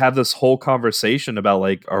 And they have this whole conversation about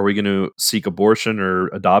like, are we going to seek abortion or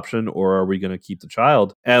adoption, or are we going to keep the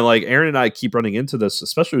child? And like Aaron and I keep running into this,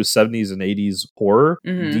 especially with 70s and 80s horror.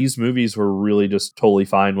 These movies were really just totally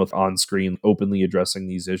fine with on-screen openly addressing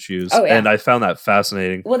these issues. Oh, yeah. And I found that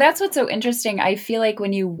fascinating. Well, that's what's so interesting. I feel like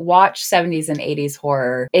when you watch 70s and 80s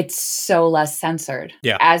horror, it's so less censored.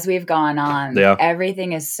 Yeah. As we've gone on,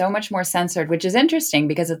 everything is so much more censored, which is interesting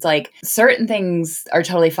because it's like certain things are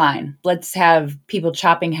totally fine. Let's have people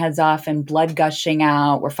chopping heads off and blood gushing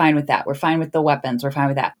out. We're fine with that. We're fine with the weapons. We're fine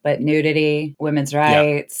with that. But nudity, women's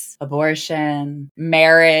rights, abortion,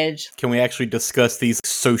 marriage. Can we actually discuss these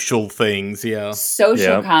social things? Yeah.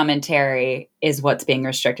 Social commentary is what's being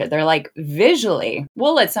restricted. They're like, visually,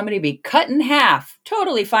 we'll let somebody be cut in half.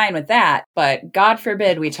 Totally fine with that. But God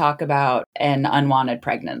forbid we talk about an unwanted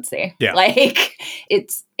pregnancy. Yeah. Like,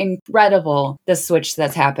 it's incredible the switch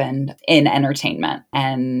that's happened in entertainment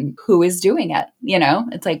and who is doing it. You know,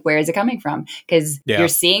 it's like, where is it coming from? Because you're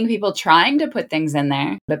seeing people trying to put things in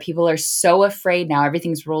there, but people are so afraid now.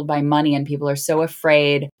 Everything's ruled by money, and people are so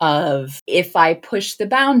afraid of, if I push the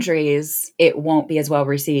boundaries, it won't be as well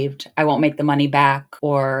received. I won't make the money back,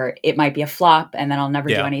 or it might be a flop and then I'll never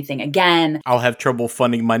do anything again. I'll have trouble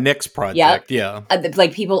funding my next project. Yeah.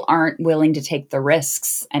 Like, people aren't willing to take the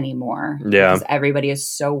risks anymore. Yeah. Because everybody is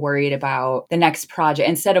so worried about the next project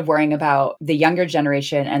instead of worrying about the younger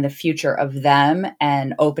generation and the future of them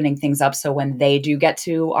and opening things up. So when they do get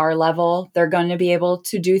to our level, they're going to be able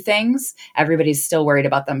to do things. Everybody's still worried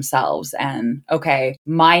about themselves. And okay,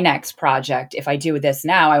 my next project, if I do this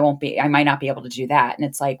now, I might not be able to do that. And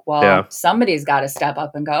it's like, well, somebody's got to step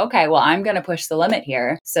up and go, okay, well, I'm going to push the limit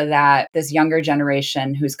here so that this younger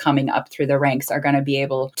generation who's coming up through the ranks are going to be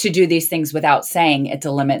able to do these things without saying it's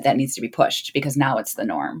a limit that needs to be pushed, because because now it's the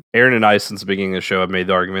norm. Aaron and I, since the beginning of the show, have made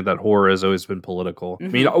the argument that horror has always been political. I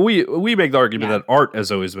mean, we make the argument that art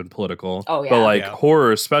has always been political. Oh, yeah. But like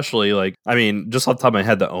horror, especially, like, I mean, just off the top of my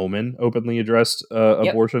head, The Omen openly addressed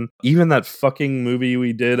abortion. Even that fucking movie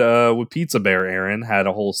we did with Pizza Bear, Aaron, had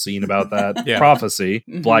a whole scene about that prophecy.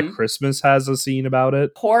 Black Christmas has a scene about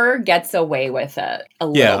it. Horror gets away with it a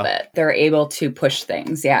little bit. They're able to push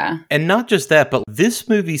things, And not just that, but this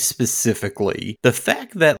movie specifically, the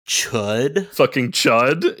fact that chud... Fucking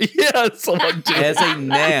chud? Yeah, someone did. As a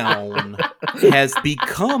noun has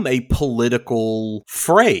become a political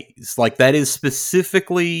phrase. Like, that is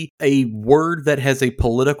specifically a word that has a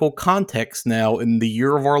political context now in the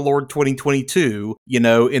year of our Lord 2022, you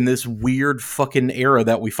know, in this weird fucking era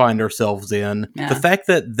that we find ourselves in. Yeah. The fact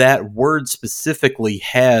that that word specifically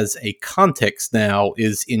has a context now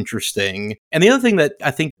is interesting. And the other thing that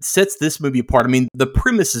I think sets this movie apart, I mean, the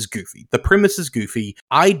premise is goofy.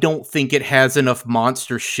 I don't think it has enough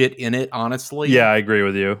monster shit in it, honestly. Yeah, I agree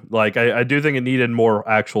with you. Like, I do think it needed more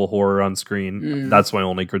actual horror on screen. That's my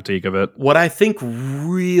only critique of it. What I think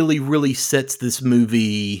really, really sets this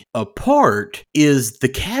movie apart is the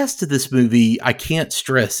cast of this movie, I can't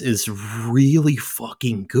stress, is really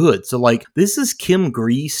fucking good. So, like, this is Kim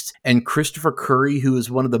Greist and Christopher Curry, who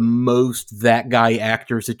is one of the most that guy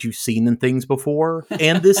actors that you've seen in things before.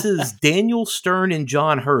 And this is Daniel Stern and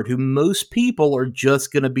John Hurt, who most people are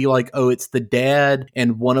just going to be like, oh, it's the dad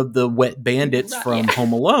and one of the wet bandits from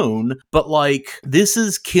Home Alone. But, like, this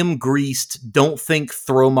is Kim Greist. Don't think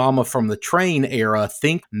Throw Mama from the Train era.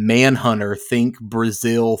 Think Manhunter. Think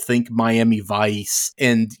Brazil. Think Miami Vice.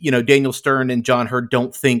 And, you know, Daniel Stern and John Hurt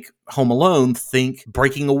don't think Home Alone. Think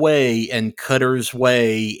Breaking Away and Cutter's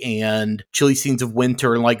Way and Chilly Scenes of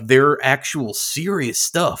Winter, and like their actual serious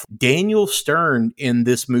stuff. Daniel Stern in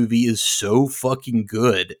this movie is so fucking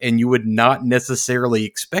good, and you would not necessarily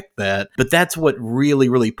expect that, but that's what really,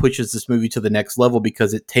 really pushes this movie to the next level,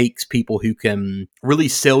 because it takes people who can really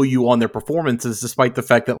sell you on their performances, despite the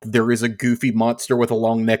fact that there is a goofy monster with a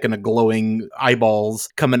long neck and a glowing eyeballs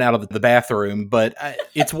coming out of the bathroom, but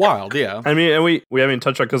it's wild, yeah. I mean, and we haven't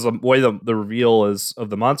touched on, because the way the reveal is of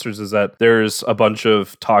the monsters is that there's a bunch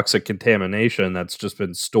of toxic contamination that's just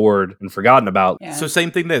been stored and forgotten about. Yeah. So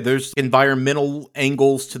same thing there. There's environmental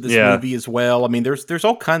angles to this movie as well. I mean, there's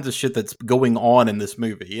all kinds of shit that's going on in this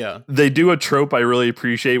movie, yeah. They do a trope I really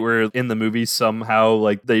appreciate, where in the movie somehow,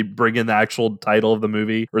 like, they bring in the actual title of the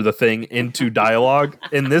movie or the thing into dialogue.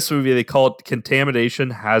 In this movie, they call it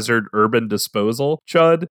Contamination Hazard Urban Disposal,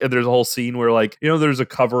 CHUD. And there's a whole scene where, like, you know, there's a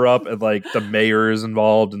cover-up and, like, the mayor is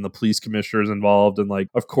involved and the police commissioner is involved, and, like,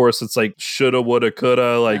 of course it's like shoulda, woulda,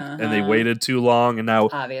 coulda, like, and they waited too long, and now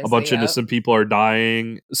obviously, a bunch of innocent people are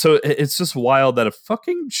dying. So it's just wild that a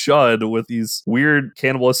fucking chud with these weird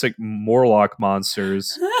cannibalistic Morlock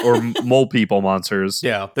monsters or mole people monsters.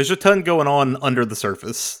 Yeah, there's a ton going on under the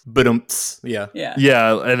surface. Yeah,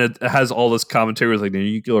 and it has all this commentary with, like, the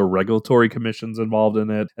nuclear regulatory commission's involved in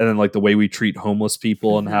it, and then, like, the way we treat homeless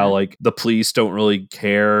people and how, like, the police don't really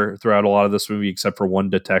care throughout a lot of this movie, except for one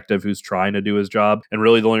detective who's trying to do his job. And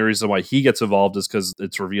really the only reason why he gets involved is because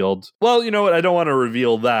it's revealed. Well, you know what? I don't want to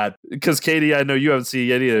reveal that, because Katie, I know you haven't seen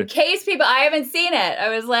it either. In case people, I haven't seen it. I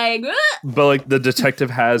was like, ugh! But, like, the detective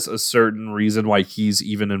has a certain reason why he's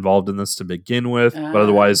even involved in this to begin with. But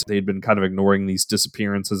otherwise, they'd been kind of ignoring these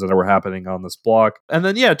disappearances that were happening on this block. And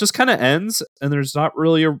then, yeah, it just kind of ends. And there's not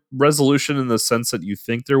really a resolution in the sense that you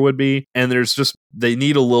think there would be. And there's just, they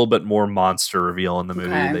need a little bit more monster reveal in the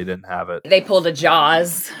movie. Okay. They didn't have it. They pulled a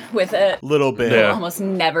Jaws with it. Little bit. You almost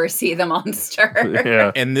never see the monster.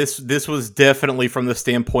 Yeah. And this was definitely from the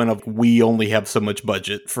standpoint of, we only have so much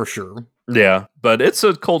budget, for sure. Yeah, but it's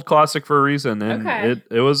a cult classic for a reason, and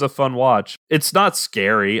it was a fun watch. It's not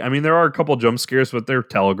scary. I mean, there are a couple jump scares, but they're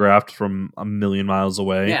telegraphed from a million miles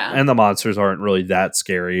away. Yeah. And the monsters aren't really that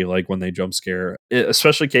scary, like, when they jump scare.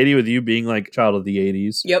 Especially, Katie, with you being, like, a child of the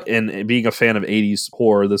 80s. Yep. And being a fan of 80s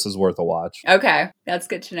horror, this is worth a watch. Okay, that's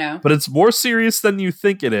good to know. But it's more serious than you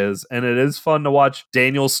think it is, and it is fun to watch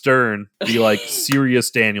Daniel Stern be, like, serious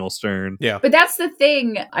Daniel Stern. Yeah. But that's the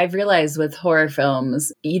thing I've realized with horror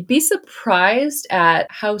films. You'd be surprised at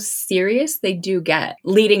how serious they do get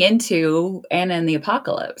leading into Anna and the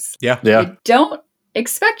Apocalypse. Yeah. You don't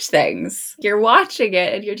expect things. You're watching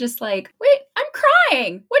it and you're just like, wait, I'm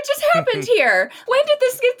crying. What just happened here? When did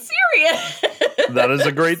this get serious? That is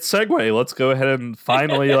a great segue. Let's go ahead and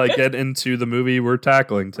finally, like, get into the movie we're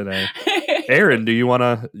tackling today. Aaron, do you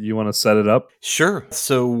wanna set it up? Sure.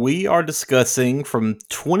 So we are discussing from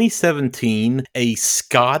 2017 a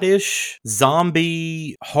Scottish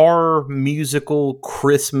zombie horror musical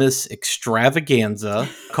Christmas extravaganza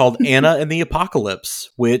called Anna and the Apocalypse,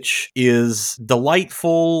 which is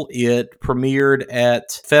delightful. It premiered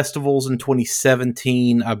at festivals in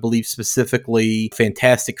 2017, I believe specifically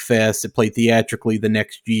Fantastic Fest. It played theatrically the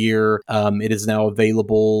next year. It is now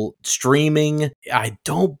available streaming. I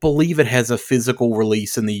don't believe it has a physical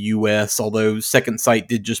release in the US, although Second Sight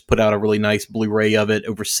did just put out a really nice Blu-ray of it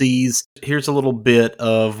overseas. Here's a little bit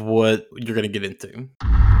of what you're going to get into.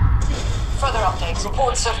 Further updates.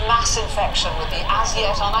 Reports of mass infection with the as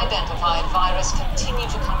yet unidentified virus continue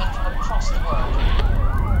to come in from across the world.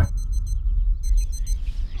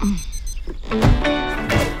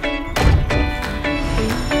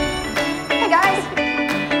 Hey guys!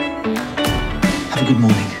 Have a good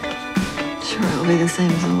morning. Sure, it'll be the same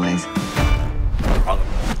as always.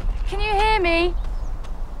 Can you hear me?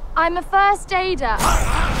 I'm a first aider.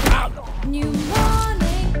 New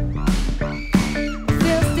morning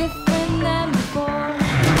feels different than before.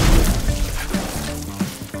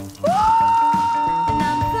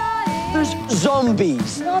 There's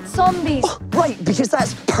zombies. Not zombies. Oh, right, because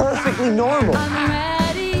that's perfectly normal. I'm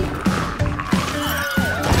ready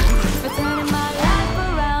for turning my life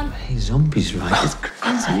around. Hey, zombies, right? It's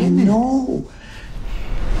crazy. I know.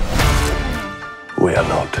 We are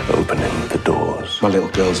not opening the doors. My little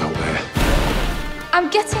girl's out there. I'm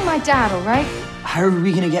getting my dad, all right? How are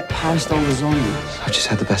we gonna get past all the zombies? I just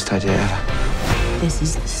had the best idea ever. This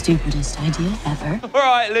is the stupidest idea ever. All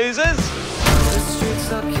right, losers. The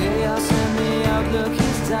streets are chaos and the outlook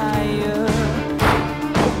is dire.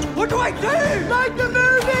 What do I do? Like the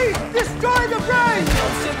movie! Destroy the brain!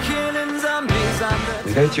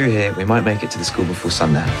 We go through here, we might make it to the school before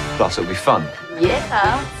sundown. Plus, it'll be fun.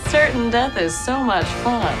 Yeah, certain death is so much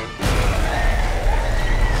fun.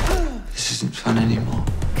 This isn't fun anymore.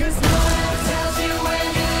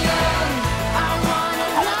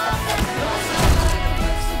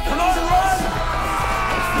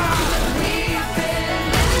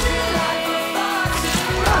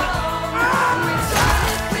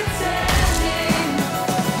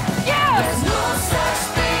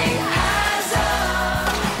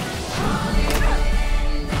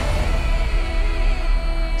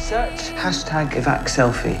 Search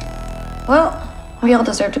 #EvacSelfie. Well, we all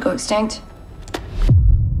deserve to go extinct.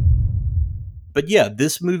 But yeah,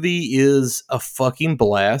 this movie is a fucking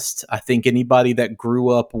blast. I think anybody that grew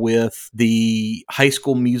up with the High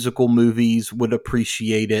School Musical movies would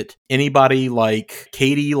appreciate it. Anybody like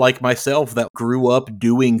Katie, like myself, that grew up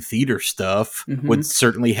doing theater stuff would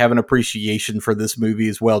certainly have an appreciation for this movie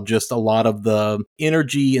as well. Just a lot of the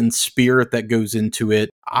energy and spirit that goes into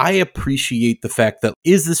it. I appreciate the fact that,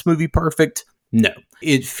 is this movie perfect? No.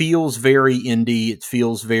 It feels very indie. It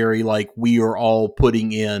feels very like we are all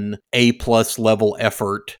putting in A+ level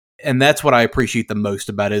effort. And that's what I appreciate the most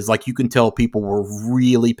about it, is like you can tell people were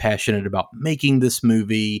really passionate about making this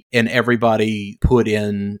movie and everybody put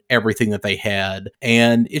in everything that they had.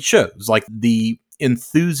 And it shows. Like the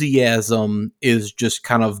enthusiasm is just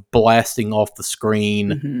kind of blasting off the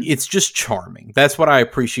screen. It's just charming. That's what I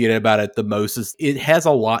appreciate about it the most, is it has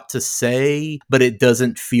a lot to say, but it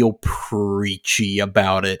doesn't feel preachy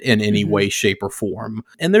about it in any way, shape, or form.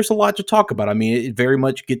 And there's a lot to talk about. I mean, it very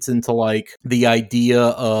much gets into like the idea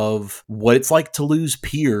of what it's like to lose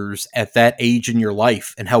peers at that age in your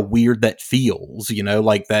life and how weird that feels, you know,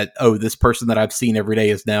 like that, oh, this person that I've seen every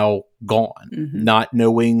day is now gone, not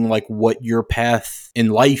knowing like what your path in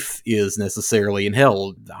life is necessarily. And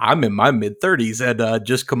hell, I'm in my mid-30s and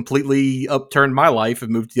just completely upturned my life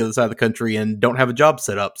and moved to the other side of the country and don't have a job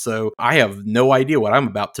set up. So I have no idea what I'm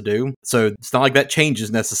about to do. So it's not like that changes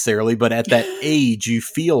necessarily, but at that age, you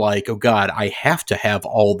feel like, oh God, I have to have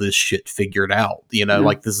all this shit figured out. You know,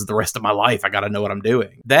 like this is the rest of my life. I got to know what I'm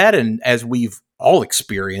doing. That, and as we've all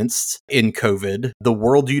experienced in COVID, the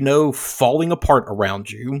world you know falling apart around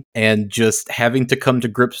you and just having to come to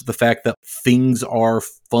grips with the fact that things are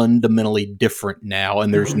fundamentally different now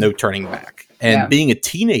and there's no turning back. And being a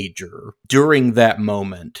teenager during that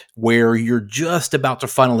moment where you're just about to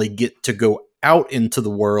finally get to go out into the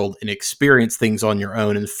world and experience things on your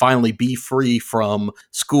own and finally be free from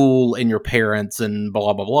school and your parents and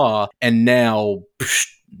blah, blah, blah. And now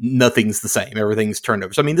nothing's the same. Everything's turned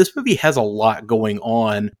over. So, I mean, this movie has a lot going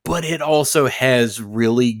on, but it also has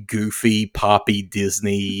really goofy, poppy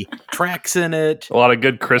Disney tracks in it. A lot of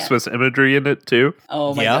good Christmas imagery in it, too.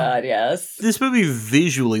 Oh my God, yes. This movie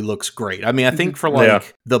visually looks great. I mean, I think for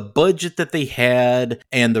like the budget that they had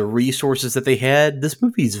and the resources that they had, this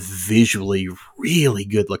movie is visually really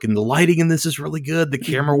good looking. The lighting in this is really good. The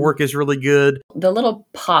camera work is really good. The little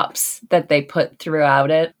pops that they put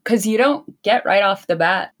throughout it, because you don't get right off the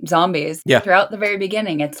bat zombies. Yeah. Throughout the very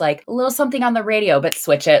beginning, it's like a little something on the radio, but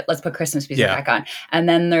switch it. Let's put Christmas music back on. And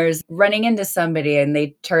then there's running into somebody and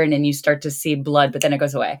they turn and you start to see blood, but then it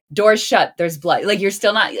goes away. Doors shut, there's blood. Like you're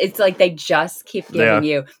still not, it's like they just keep giving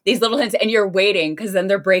you these little hints and you're waiting because then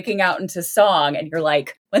they're breaking out into song and you're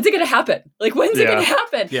like, when's it going to happen? Like, when's it going to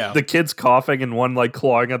happen? Yeah. The kid's coughing and one like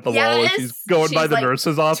clawing at the wall as she's going by the like,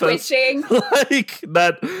 nurse's office. Twitching. Like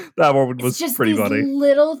that one was just pretty these funny.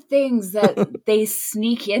 Little things that they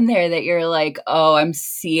sneak in there that you're like, oh, I'm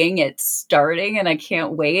seeing it starting and I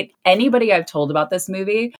can't wait. Anybody I've told about this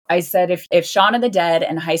movie, I said if Shaun of the Dead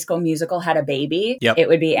and High School Musical had a baby, it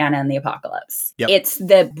would be Anna and the Apocalypse. It's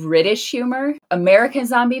the British humor. American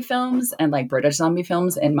zombie films and like British zombie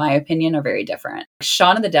films, in my opinion, are very different.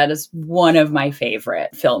 Shaun of the Dead is one of my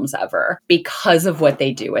favorite films ever because of what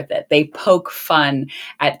they do with it. They poke fun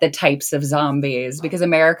at the types of zombies because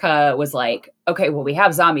America was like, okay, well, we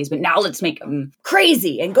have zombies, but now let's make them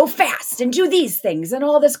crazy and go fast and do these things and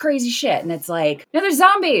all this crazy shit. And it's like, no, they're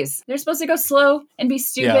zombies. They're supposed to go slow and be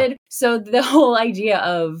stupid. So the whole idea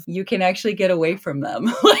of you can actually get away from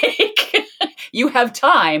them, like, you have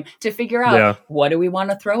time to figure out what do we want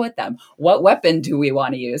to throw at them? What weapon do we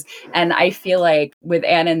want to use? And I feel like with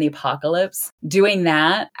Anna and the Apocalypse, doing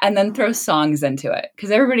that and then throw songs into it. Because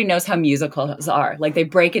everybody knows how musicals are. Like they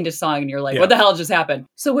break into song and you're like, what the hell just happened?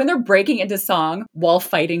 So when they're breaking into song while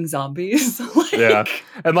fighting zombies.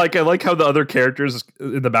 And like I like how the other characters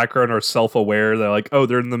in the background are self-aware. They're like, oh,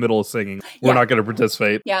 they're in the middle of singing. We're not going to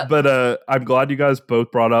participate. But I'm glad you guys both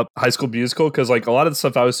brought up High School Musical because like a lot of the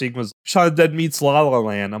stuff I was seeing was Shaun of the Dead meets La La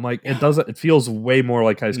Land. I'm like, it feels way more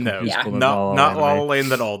like High School Musical than La La Land. Not La La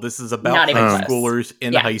Land at all. This is about high schoolers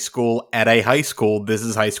in high school at a high school. This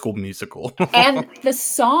is High School Musical. And the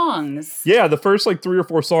songs. Yeah, the first like 3 or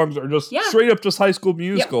 4 songs are just straight up just High School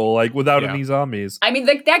Musical, like without any zombies. I mean,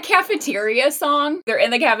 that cafeteria song, they're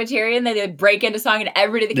in the cafeteria and they break into song and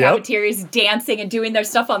everybody in the cafeteria is dancing and doing their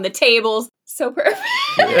stuff on the tables. So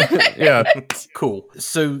perfect. Cool.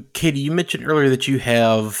 So, Katie, you mentioned earlier that you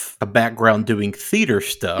have a background doing theater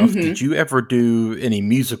stuff. Mm-hmm. Did you ever do any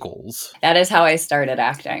musicals? That is how I started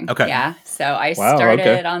acting. Okay. Yeah. So I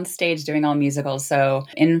started on stage doing all musicals. So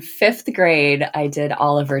in 5th grade, I did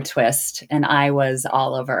Oliver Twist and I was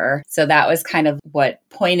Oliver. So that was kind of what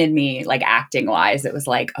pointed me like acting wise. It was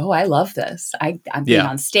like, oh, I love this. I'm being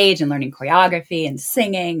on stage and learning choreography and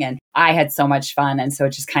singing, and I had so much fun. And so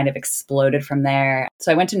it just kind of exploded from there.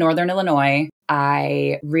 So I went to Northern Illinois.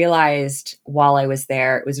 I realized while I was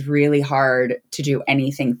there, it was really hard to do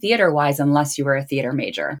anything theater-wise unless you were a theater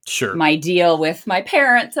major. Sure. My deal with my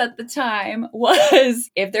parents at the time was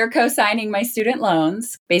if they're co-signing my student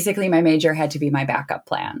loans, basically my major had to be my backup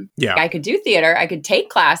plan. Yeah. I could do theater, I could take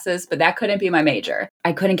classes, but that couldn't be my major.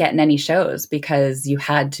 I couldn't get in any shows because you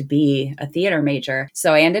had to be a theater major.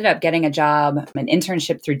 So I ended up getting a job, an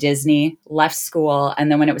internship through Disney, left school, and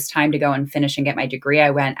then when it was time to go and finish and get my degree,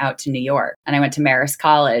 I went out to New York. And I went to Marist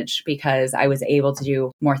College because I was able to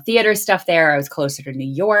do more theater stuff there. I was closer to New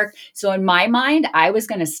York. So in my mind, I was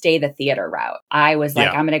going to stay the theater route. I was like,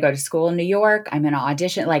 I'm going to go to school in New York. I'm going to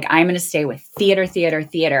audition. Like, I'm going to stay with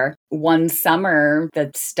theater. One summer,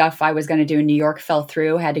 the stuff I was going to do in New York fell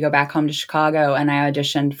through, had to go back home to Chicago, and I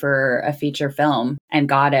auditioned for a feature film and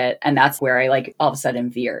got it. And that's where I like all of a sudden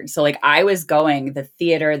veered. So like I was going the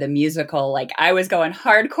theater, the musical, like I was going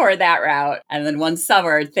hardcore that route. And then one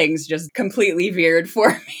summer, things just completely veered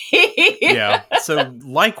for me. Yeah. So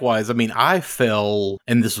likewise, I mean, I fell,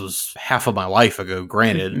 and this was half of my life ago,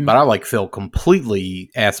 granted, but I like fell completely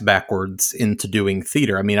ass backwards into doing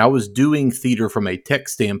theater. I mean, I was doing theater from a tech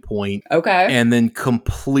standpoint. Okay. And then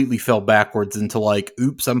completely fell backwards into like,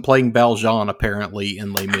 oops, I'm playing Valjean apparently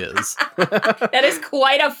in Les Mis. That is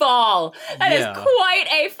quite a fall. That is quite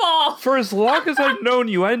a fall. For as long as I've known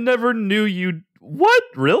you, I never knew you What?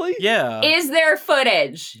 Really? Yeah. Is there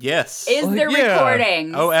footage? Yes. Is there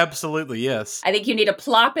recordings? Oh, absolutely, yes. I think you need to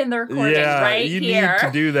plop in the recordings right you here. need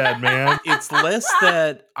to do that, man. It's less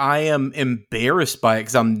that I am embarrassed by it,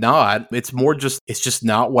 because I'm not. It's more just, it's just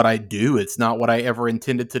not what I do. It's not what I ever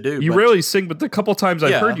intended to do. You rarely sing, but the couple times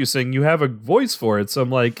I've heard you sing, you have a voice for it. So I'm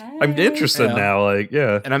like, I'm interested now. Like,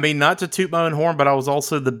 yeah. And I mean, not to toot my own horn, but I was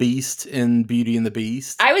also the Beast in Beauty and the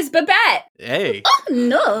Beast. I was Babette. Hey. Oh,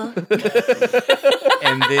 no.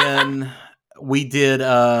 And then we did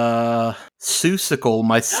Seussical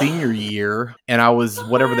my senior year, and I was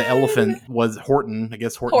whatever the elephant was, Horton. I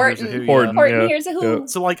guess Horton Hears a Who. Horton Hears a Who. Yeah.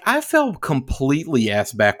 So like I fell completely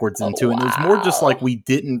ass backwards into it. And it was more just like we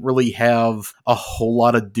didn't really have a whole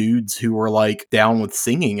lot of dudes who were like down with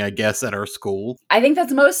singing, I guess, at our school. I think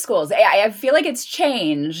that's most schools. I feel like it's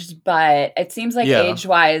changed, but it seems like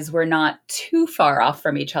age-wise we're not too far off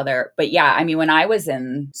from each other. But yeah, I mean, when I was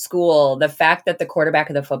in school, the fact that the quarterback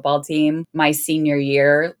of the football team my senior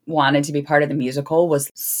year wanted to be part of the musical was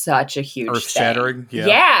such a huge earth-shattering.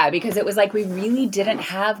 Yeah, because it was like we really didn't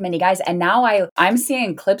have many guys. And now I'm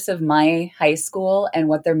seeing clips of my high school and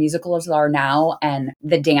what their musicals are now and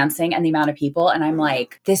the dancing and the amount of people. And I'm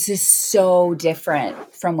like, this is so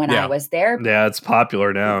different from when I was there. Yeah, it's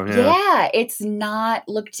popular now. Yeah, it's not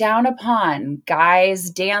looked down upon. Guys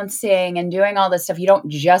dancing and doing all this stuff. You don't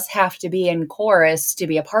just have to be in chorus to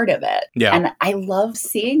be a part of it. Yeah. And I love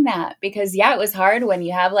seeing that because, it was hard when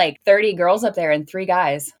you have like 30 girls up there and 3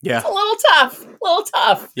 guys. Yeah. It's a little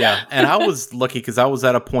tough. Yeah. And I was lucky because I was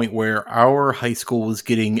at a point where our high school was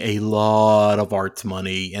getting a lot of arts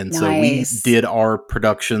money. And so we did our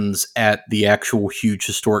productions at the actual huge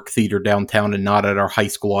historic theater downtown and not at our high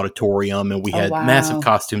school auditorium. And we had massive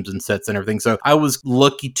costumes and sets and everything. So I was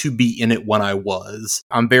lucky to be in it when I was.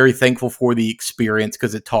 I'm very thankful for the experience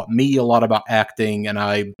because it taught me a lot about acting. And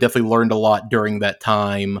I definitely learned a lot during that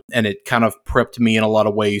time. And it kind of prepped me in a lot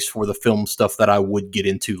of ways for the film stuff that I would get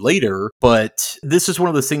into later. But this is one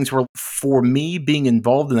of those things where for me being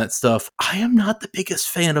involved in that stuff, I am not the biggest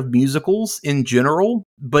fan of musicals in general,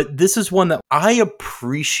 but this is one that I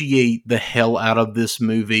appreciate the hell out of this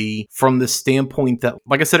movie from the standpoint that,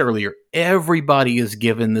 like I said earlier, everybody is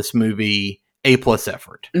given this movie A+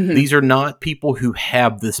 effort. Mm-hmm. These are not people who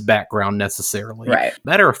have this background necessarily. Right.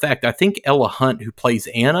 Matter of fact, I think Ella Hunt, who plays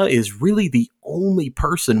Anna, is really the only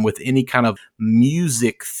person with any kind of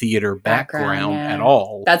music theater background at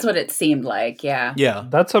all. That's what it seemed like, yeah. Yeah.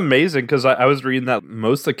 That's amazing because I was reading that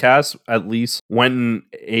most of the cast at least went and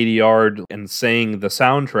ADR'd and sang the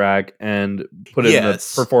soundtrack and put in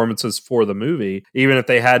the performances for the movie, even if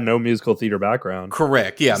they had no musical theater background.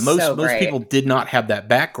 Correct, yeah. Most people did not have that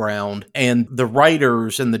background, and the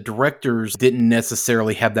writers and the directors didn't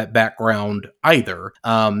necessarily have that background either.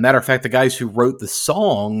 Matter of fact, the guys who wrote the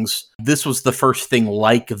songs, this was the first thing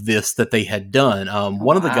like this that they had done.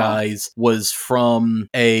 One of the guys was from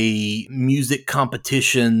a music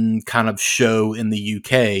competition kind of show in the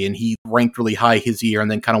UK, and he ranked really high his year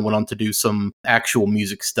and then kind of went on to do some actual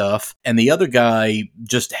music stuff. And the other guy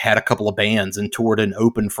just had a couple of bands and toured and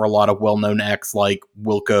opened for a lot of well-known acts like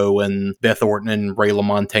Wilco and Beth Orton and Ray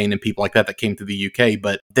LaMontagne and people like that came to the UK.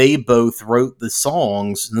 But they both wrote the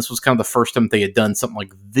songs, and this was kind of the first time they had done something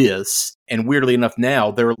like this. And weirdly enough, now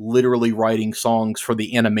they're literally writing songs for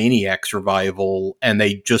the Animaniacs revival, and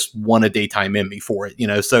they just won a Daytime Emmy for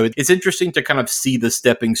it, So it's interesting to kind of see the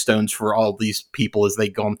stepping stones for all these people as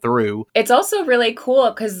they've gone through. It's also really cool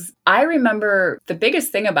because I remember the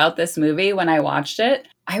biggest thing about this movie when I watched it,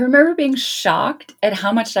 I remember being shocked at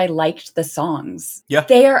how much I liked the songs. Yeah.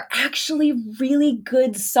 They are actually really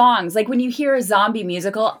good songs. Like when you hear a zombie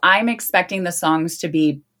musical, I'm expecting the songs to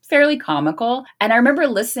be fairly comical. And I remember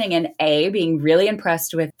listening and A, being really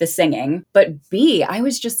impressed with the singing, but B, I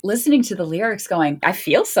was just listening to the lyrics going, I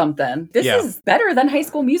feel something. This is better than High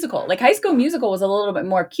School Musical. Like High School Musical was a little bit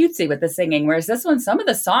more cutesy with the singing, whereas this one, some of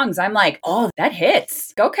the songs, I'm like, oh, that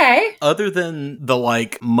hits. Okay. Other than the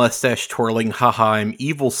like mustache twirling, haha, I'm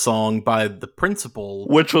evil song by The Principal.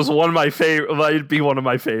 Which was one of my favorite, might be one of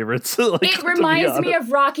my favorites. It reminds me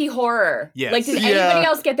of Rocky Horror. Yes. Like, did anybody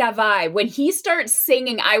else get that vibe? When he starts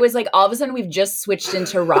singing, I was like, all of a sudden we've just switched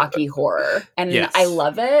into Rocky Horror. And I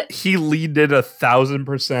love it. He leaned in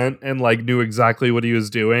 1,000% and like knew exactly what he was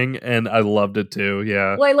doing. And I loved it too.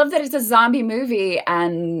 Yeah. Well, I love that it's a zombie movie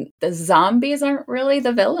and the zombies aren't really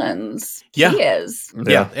the villains. Yeah. He is.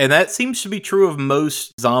 Yeah. And that seems to be true of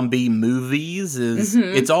most zombie movies is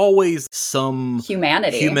it's always some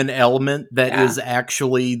human element that is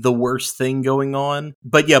actually the worst thing going on.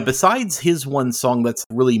 But yeah, besides his one song that's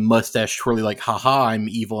really mustache twirly, like, haha, I'm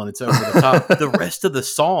evil and it's over the top. The rest of the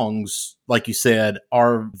songs, like you said,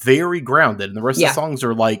 are very grounded. And the rest of the songs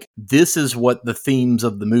are like, this is what the themes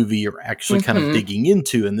of the movie are actually kind of digging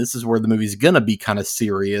into. And this is where the movie's going to be kind of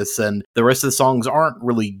serious. And the rest of the songs aren't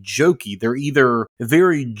really jokey. They're either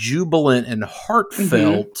very jubilant and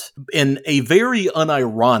heartfelt in a very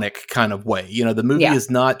unironic kind of way. You know, the movie is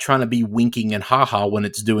not trying to be winking and haha when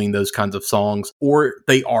it's doing those kinds of songs, or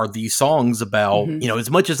they are these songs about, you know, as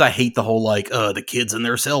much as I hate the whole like, the kids and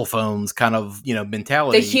their cell phones kind of, you know,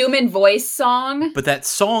 mentality. The human voice song. But that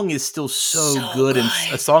song is still so good and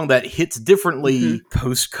a song that hits differently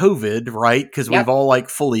post-COVID, right? Because we've all like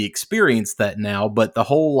fully experienced that now, but the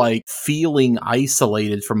whole like feeling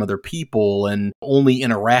isolated from other people and only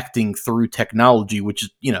interacting through technology, which,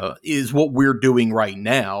 you know, is what we're doing right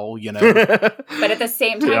now, you know. But at the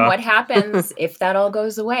same time, what happens if that all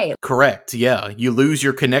goes away? Correct. Yeah. You lose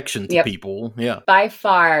your connection to people. Yeah. By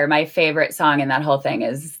far, my favorite song in that whole thing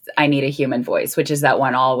is I Need a Human Voice, which is that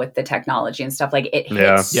one all with the technology and stuff. Like it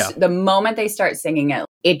hits the moment they start singing it,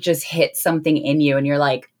 it just hits something in you and you're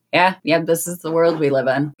like, yeah, this is the world we live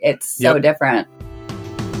in. It's so different.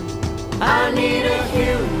 I need a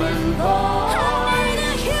human voice.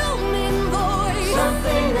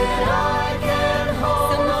 Something that I can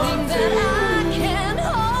hold on to. In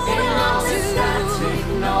all the static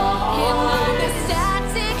noise.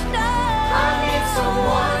 I need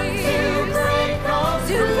someone to break on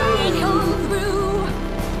through.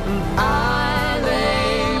 I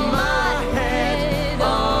lay my head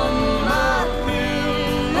on my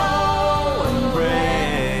pillow and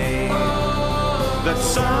pray that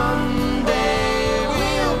someday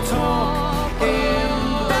we'll talk in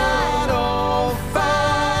that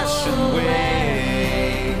old-fashioned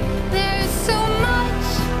way. There's so much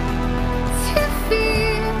to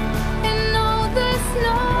fear in all this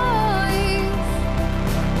noise.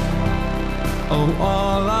 Oh,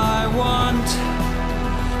 all I want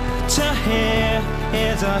to hear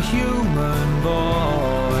is a human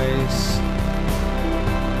voice.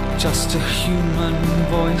 Just a human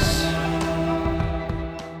voice.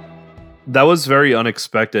 That was very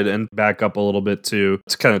unexpected, and back up a little bit to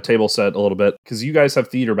kind of table set a little bit, because you guys have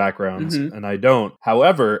theater backgrounds and I don't.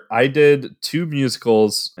 However, I did 2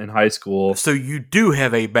 musicals in high school. So you do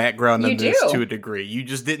have a background in this to a degree. You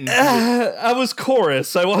just didn't. I was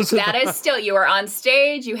chorus. I wasn't. That is still, you were on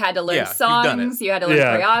stage, you had to learn songs, you had to learn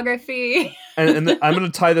choreography. and I'm going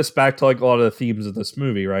to tie this back to like a lot of the themes of this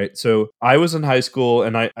movie, right? So I was in high school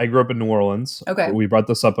and I grew up in New Orleans. Okay. We brought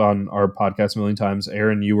this up on our podcast a million times.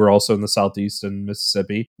 Aaron, you were also in the Southeast in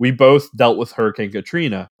Mississippi. We both dealt with Hurricane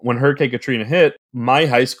Katrina. When Hurricane Katrina hit, my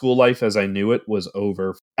high school life as I knew it was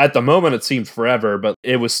over. At the moment, it seemed forever, but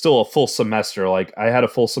it was still a full semester. Like I had a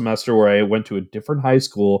full semester where I went to a different high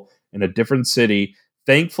school in a different city.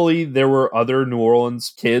 Thankfully, there were other New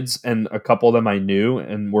Orleans kids, and a couple of them I knew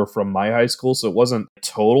and were from my high school, so it wasn't a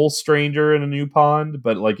total stranger in a new pond,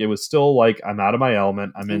 but like it was still like I'm out of my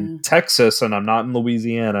element. I'm in Texas and I'm not in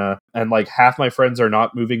Louisiana, and like half my friends are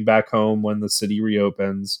not moving back home when the city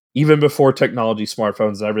reopens. Even before technology,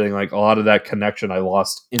 smartphones and everything, like a lot of that connection I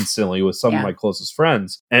lost instantly with some of my closest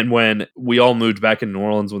friends. And when we all moved back in New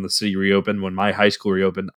Orleans, when the city reopened, when my high school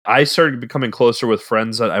reopened, I started becoming closer with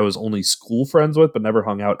friends that I was only school friends with, but never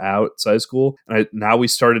hung out outside school. And now we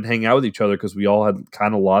started hanging out with each other because we all had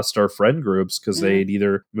kind of lost our friend groups because they'd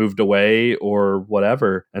either moved away or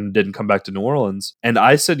whatever and didn't come back to New Orleans. And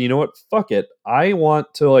I said, you know what? Fuck it. I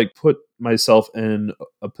want to like put myself in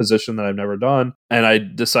a position that I've never done. And I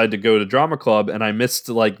decided to go to drama club, and I missed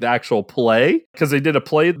like the actual play because they did a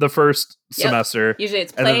play the first semester. Usually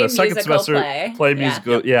it's and play, then the second musical, semester, play.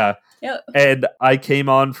 musical. Yeah. Yep. And I came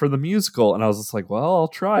on for the musical, and I was just like, well, I'll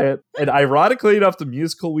try it. And ironically enough, the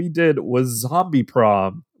musical we did was Zombie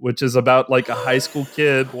Prom, which is about like a high school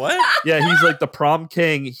kid. What? Yeah, he's like the prom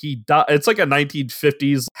king. He died. It's like a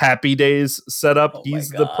 1950s Happy Days setup. He's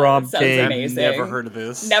the prom king. Amazing. Never heard of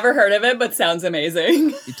this. Never heard of it, but sounds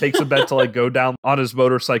amazing. He takes a bet to like go down on his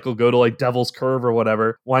motorcycle, go to like Devil's Curve or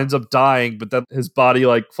whatever, winds up dying, but then his body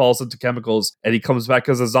like falls into chemicals and he comes back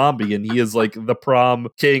as a zombie, and he is like the prom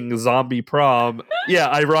king, Zombie Prom. Yeah,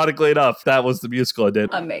 ironically enough, that was the musical I did.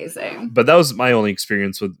 Amazing. But that was my only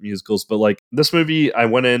experience with musicals. But like this movie, I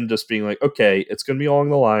went in just being like, okay, it's going to be along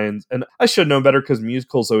the lines. And I should know better because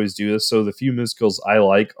musicals always do this. So the few musicals I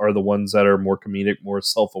like are the ones that are more comedic, more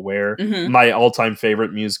self-aware. My all-time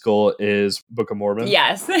favorite musical is Book of Mormon.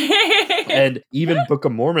 Yes. And even Book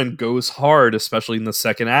of Mormon goes hard, especially in the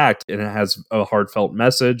second act. And it has a heartfelt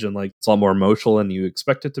message. And like, it's a lot more emotional than you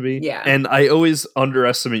expect it to be. Yeah. And I always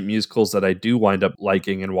underestimate musicals that I do wind up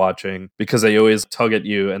liking and watching because they always tug at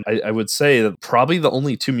you. And I would say that probably the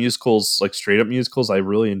only two musicals, like straight up musicals, I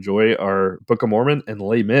really enjoy are Book of Mormon and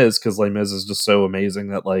Les Mis, because Les Mis is just so amazing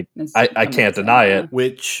that like I can't deny it.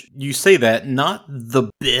 Which you say that, not the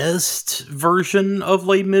best version of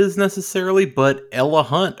Les Mis necessarily, but Ella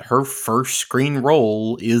Hunt, her first screen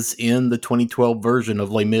role is in the 2012 version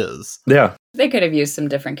of Les Mis. Yeah. They could have used some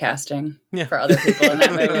different casting for other people in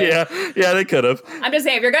that movie. yeah, they could have. I'm just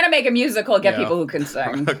saying, if you're going to make a musical, get people who can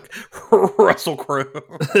sing. Russell Crowe.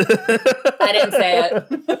 I didn't say it.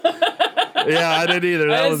 Yeah, I didn't either.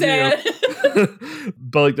 That was you.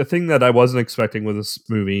 But like the thing that I wasn't expecting with this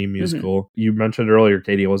movie musical, you mentioned earlier,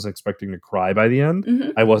 Katie, I wasn't expecting to cry by the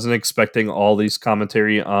end. I wasn't expecting all these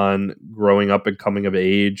commentary on growing up and coming of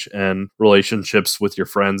age and relationships with your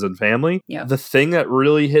friends and family. Yeah. The thing that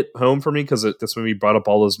really hit home for me, because this movie brought up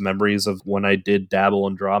all those memories of when I did dabble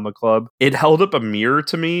in drama club, it held up a mirror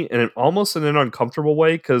to me in almost in an uncomfortable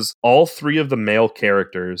way, because all three of the male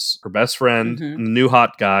characters, her best friend, the new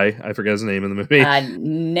hot guy, I forget his name in the movie.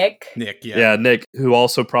 Nick. Yeah, Nick, who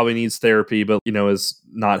also probably needs therapy, but, you know, is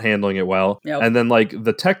not handling it well. Yep. And then, like,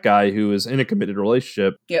 the tech guy who is in a committed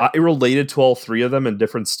relationship. I related to all three of them in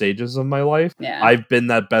different stages of my life. Yeah. I've been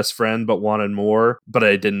that best friend, but wanted more, but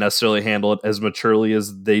I didn't necessarily handle it as maturely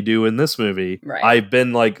as they do in this movie. Right. I've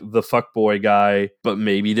been, like, the fuckboy guy, but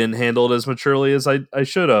maybe didn't handle it as maturely as I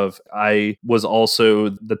should have. I was also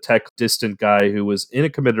the tech distant guy who was in a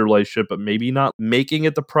committed relationship, but maybe not making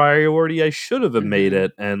it the priority I should have made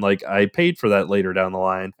it. And, like, I paid for that later down the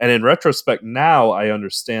line. And in retrospect, now I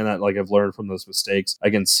understand that, like, I've learned from those mistakes. I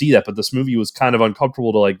can see that, but this movie was kind of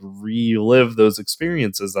uncomfortable to, like, relive those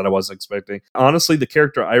experiences that I wasn't expecting. Honestly, the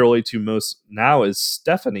character I relate to most now is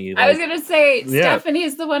Stephanie. I was going to say, Stephanie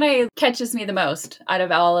is the one who catches me the most out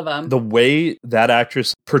of all of them. The way that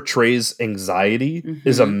actress portrays anxiety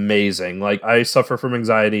is amazing. Like, I suffer from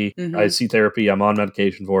anxiety. I see therapy. I'm on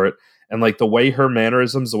medication for it. And, like, the way her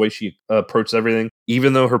mannerisms, the way she approaches everything,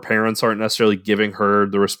 even though her parents aren't necessarily giving her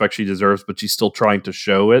the respect she deserves, but she's still trying to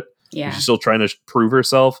show it. Yeah. She's still trying to prove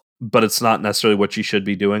herself, but it's not necessarily what she should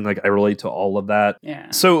be doing. Like, I relate to all of that.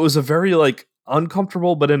 Yeah. So it was a very, like,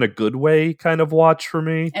 uncomfortable, but in a good way kind of watch for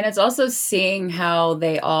me. And it's also seeing how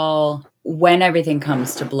they all, when everything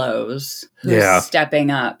comes to blows, who's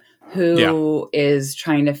stepping up, who is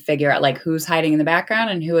trying to figure out, like, who's hiding in the background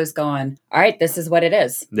and who is going, all right, this is what it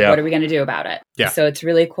is. Yeah. What are we going to do about it? Yeah. So it's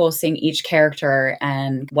really cool seeing each character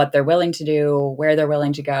and what they're willing to do, where they're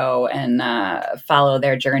willing to go, and follow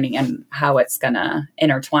their journey and how it's going to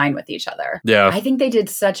intertwine with each other. Yeah. I think they did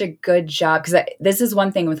such a good job, because this is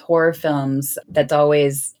one thing with horror films that's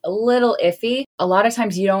always a little iffy. A lot of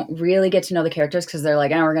times you don't really get to know the characters because they're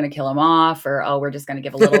like, oh, we're going to kill them off, or, oh, we're just going to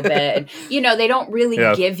give a little bit. You know, they don't really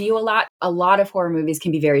give you a lot. A lot of horror movies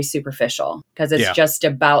can be very superficial because it's just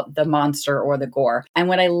about the monster or the gore. And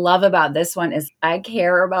what I love about this one is I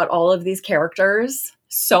care about all of these characters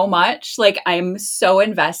so much. Like, I'm so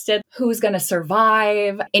invested. Who's going to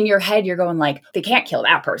survive? In your head, you're going like, they can't kill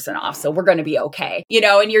that person off, so we're going to be okay. You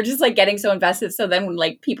know, and you're just like getting so invested. So then when,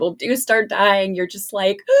 like, people do start dying, you're just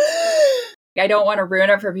like, I don't want to ruin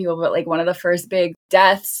it for people, but, like, one of the first big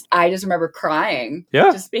deaths, I just remember crying.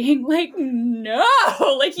 Yeah. Just being like, no,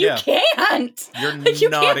 like, you can't. You're like, you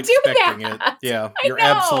not can't expecting do it. that. Yeah. I You're know.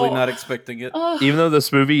 absolutely not expecting it. Even though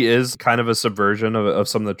this movie is kind of a subversion of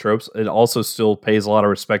some of the tropes, it also still pays a lot of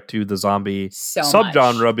respect to the zombie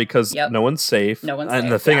subgenre because no one's safe. No one's and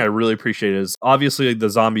safe, the thing I really appreciate is obviously the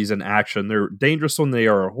zombies in action. They're dangerous when they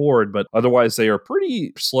are a horde, but otherwise they are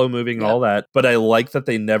pretty slow moving and all that. But I like that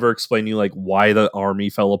they never explain you, like, why the army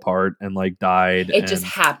fell apart and, like, died. It just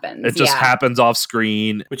happens. It just happens off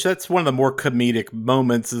screen. Which that's one of the more comedic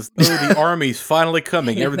moments is, oh, the army's finally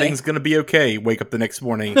coming. Everything's going to be okay. Wake up the next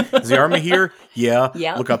morning. Is the army here? Yeah.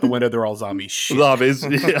 Yep. Look out the window. They're all zombies. Shit. Zombies.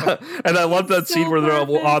 Yeah. And I love that scene where they're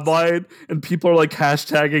all online and people are, like,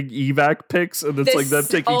 hashtagging evac pics and it's like them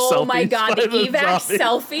taking selfies. Oh my God, the evac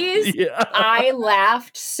selfies. Yeah. I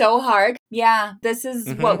laughed so hard. Yeah, this is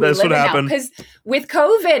what we That's live what in now. happened. Because with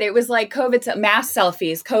COVID, it was like mass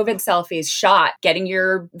selfies, COVID selfies, shot, getting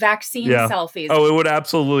your vaccine selfies. Oh, it would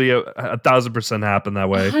absolutely 1,000% happen that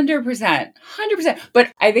way. 100%. But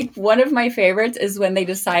I think one of my favorites is when they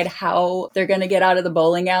decide how they're going to get out of the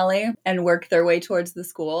bowling alley and work their way towards the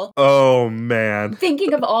school. Oh, man.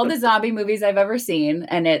 Thinking of all the zombie movies I've ever seen,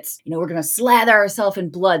 and it's, you know, we're going to slather ourselves in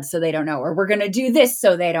blood so they don't know, or we're going to do this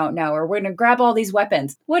so they don't know, or we're going to grab all these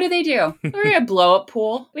weapons. What do? We're going to blow up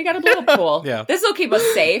pool. We got a blow up pool. Yeah. This will keep us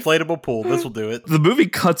safe. Inflatable pool. This will do it. The movie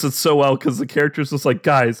cuts it so well because the character's just like,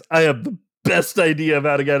 guys, I have the best idea of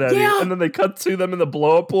how to get Eddie. Yeah. And then they cut to them in the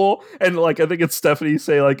blow-up pool, and like I think it's Stephanie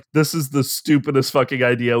say like, this is the stupidest fucking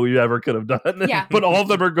idea we ever could have done. Yeah. But all of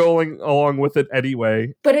them are going along with it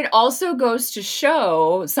anyway. But it also goes to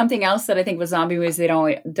show something else that I think with zombie movies they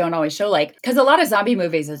don't always show, like, because a lot of zombie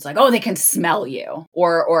movies it's like, oh, they can smell you,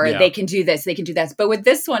 or they can do this, they can do that. But with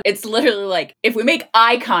this one, it's literally like, if we make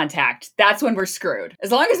eye contact, that's when we're screwed.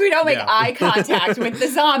 As long as we don't make eye contact with the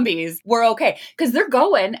zombies, we're okay. Because they're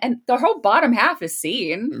going, and the whole bottom half is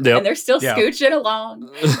seen, and they're still scooching along.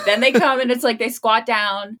 Then they come, and it's like they squat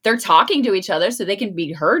down. They're talking to each other, so they can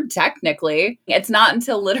be heard technically. It's not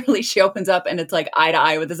until literally she opens up, and it's like eye to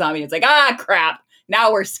eye with the zombie. It's like, ah, crap.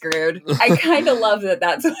 Now we're screwed. I kind of love that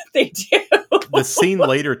that's what they do. The scene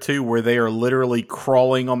later, too, where they are literally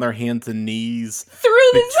crawling on their hands and knees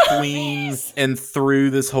between and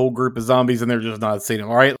through this whole group of zombies, and they're just not seeing them.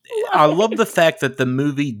 All right. I love the fact that the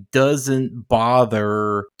movie doesn't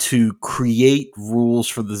bother to create rules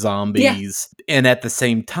for the zombies. And at the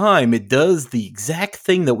same time, it does the exact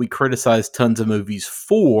thing that we criticize tons of movies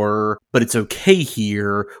for, but it's okay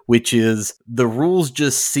here, which is the rules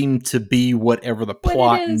just seem to be whatever the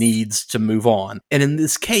plot needs to move on. And in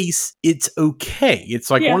this case, it's okay. It's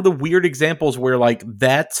like one of the weird examples where like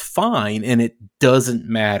that's fine and it doesn't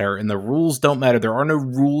matter and the rules don't matter. There are no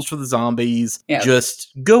rules for the zombies.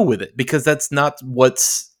 Just go with it because that's not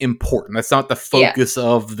what's important. That's not the focus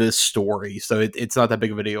of this story. So it's not that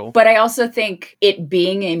big of a deal. But I also think it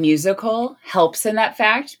being a musical helps in that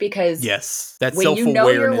fact because that's when you know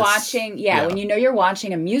you're watching, when you know you're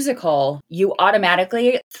watching a musical, you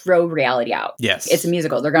automatically throw reality out. Yes. It's a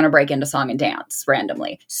musical. They're going to break into song and dance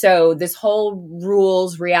randomly. So this whole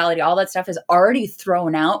rules, reality, all that stuff is already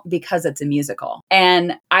thrown out because it's a musical.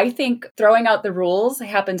 And I think throwing out the rules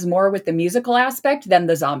happens more with the musical aspect than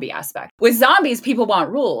the zombie aspect. With zombies, people want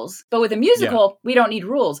rules. But with a musical, we don't need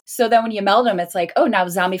rules. So then when you meld them, it's like, oh, now a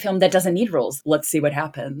zombie film that doesn't need rules. Let's see what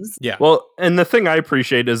happens. Yeah. Well, and the thing I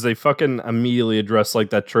appreciate is they fucking immediately address like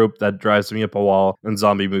that trope that drives me up a wall in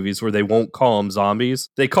zombie movies where they won't call them zombies.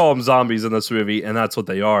 They call them zombies in this movie, and that's what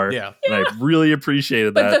they are. Yeah. And I really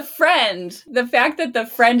appreciated that. But the fact that the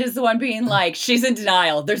friend is the one being like, she's in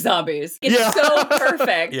denial, they're zombies. It's so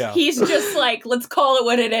perfect. He's just like, let's call it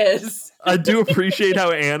what it is. I do appreciate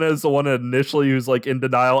how Anna is the one initially who's like in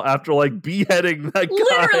denial after like beheading that guy.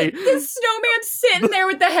 Literally, the snowman's sitting there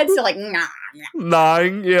with the head still like, nah.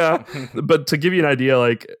 Gnawing, But to give you an idea,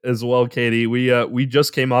 like as well, Katie, we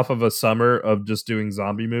just came off of a summer of just doing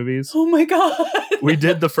zombie movies. Oh my god! We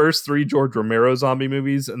did the first 3 George Romero zombie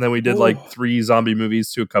movies, and then we did like 3 zombie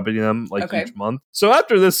movies to accompany them each month. So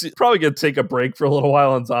after this, probably gonna take a break for a little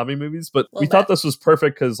while on zombie movies. But we thought this was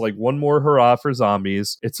perfect because like one more hurrah for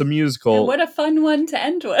zombies. It's a musical. And what a fun one to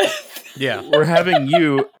end with. We're having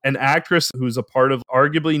you, an actress who's a part of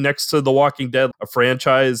arguably next to The Walking Dead, a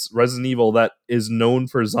franchise, Resident Evil, that is known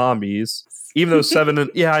for zombies. Even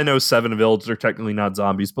though I know 7 Village are technically not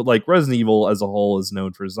zombies, but like Resident Evil as a whole is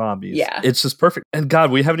known for zombies. Yeah. It's just perfect. And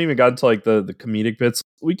God, we haven't even gotten to like the comedic bits.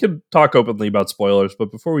 We could talk openly about spoilers,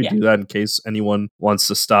 but before we do that, in case anyone wants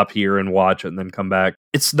to stop here and watch it and then come back,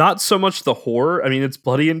 it's not so much the horror. I mean, it's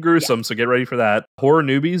bloody and gruesome, so get ready for that. Horror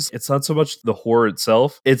newbies, it's not so much the horror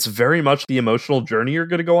itself. It's very much the emotional journey you're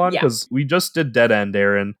going to go on because we just did Dead End,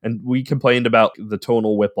 Aaron, and we complained about the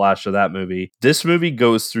tonal whiplash of that movie. This movie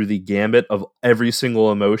goes through the gambit of every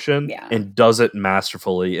single emotion and does it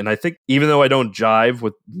masterfully. And I think even though I don't jive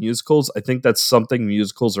with musicals, I think that's something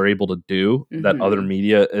musicals are able to do that other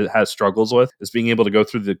media has struggles with, is being able to go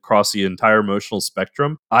through across the entire emotional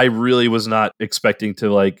spectrum. I really was not expecting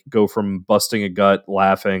to like go from busting a gut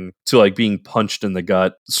laughing to like being punched in the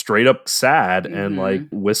gut, straight up sad and like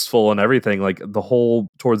wistful and everything. Like the whole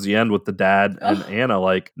towards the end with the dad and Anna,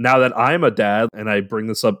 like now that I'm a dad, and I bring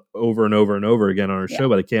this up over and over and over again on our show,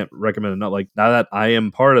 but I can't recommend enough. Like now that I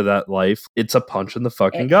am part of that life, it's a punch in the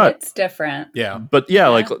fucking gut. It's different. But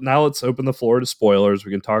like now let's open the floor to spoilers.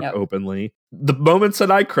 We can talk openly. The moments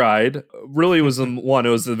that I cried really was one. It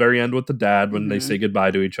was the very end with the dad when they say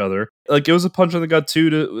goodbye to each other. Like it was a punch in the gut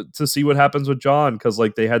too to see what happens with John, because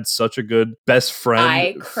like they had such a good best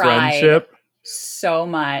friend friendship. So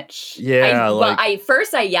much. I yelled.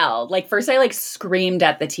 First I screamed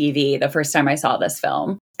at the TV the first time I saw this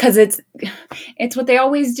film. Because it's what they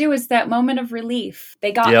always do. Is that moment of relief.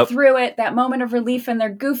 They got through it, that moment of relief, and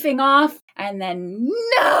they're goofing off. And then,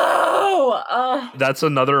 no! That's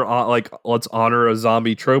another, let's honor a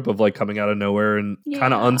zombie trope of, like, coming out of nowhere and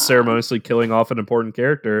kind of unceremoniously killing off an important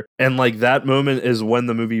character. And, like, that moment is when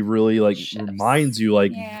the movie really, like, reminds you,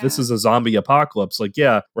 like, this is a zombie apocalypse. Like,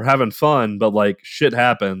 yeah, we're having fun, but, like, shit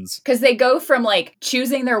happens. Because they go from, like,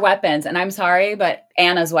 choosing their weapons, and I'm sorry, but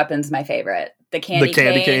Anna's weapon's my favorite. The candy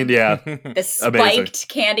cane, yeah. The spiked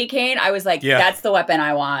candy cane. I was like, that's the weapon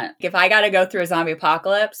I want. If I got to go through a zombie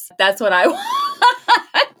apocalypse, that's what I want.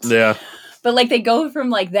 Yeah. But, like, they go from,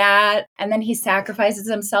 like, that, and then he sacrifices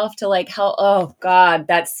himself to, like, hell. Oh, God,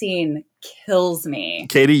 that scene kills me.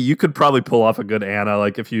 Katie, you could probably pull off a good Anna,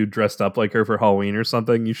 like, if you dressed up like her for Halloween or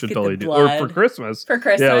something. You should totally do, or for Christmas. For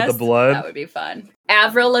Christmas, yeah, with the blood, that would be fun.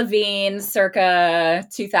 Avril Lavigne, circa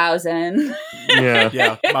 2000.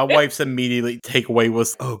 Yeah. My wife's immediately takeaway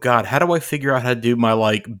was, oh God, how do I figure out how to do my,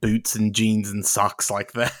 like, boots and jeans and socks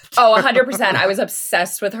like that? Oh, 100%. I was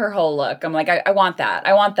obsessed with her whole look. I'm like, I want that.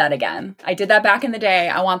 I want that again. I did that back in the day.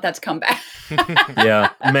 I want that to come back.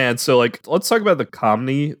 Yeah, man. So, like, let's talk about the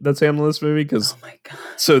comedy that's handled in this movie, because oh my God.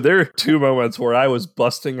 So there are 2 moments where I was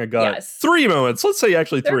busting a gut. Yes. 3 moments. Let's say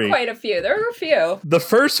actually 3. There are quite a few. There were a few. The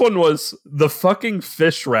first one was the fucking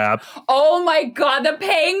fish wrap. Oh my God, the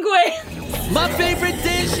penguin. My favorite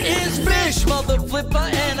dish is fish, mother flipper,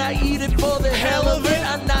 and I eat it for the hell of it.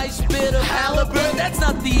 A nice bit of halibut. That's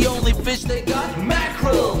not the only fish they got.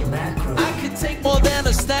 Mackerel. I could take more than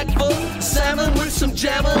a snack full. Salmon with some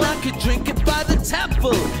jam, and I could drink it by the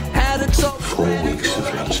tapful. Had it so 4 weeks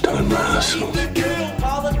of lunchtime rehearsals.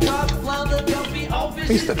 At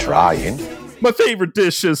least they're trying. My favorite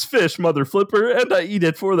dish is fish, mother flipper, and I eat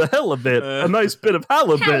it for the hell of it. A nice bit of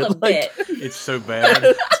halibut. Like, it's so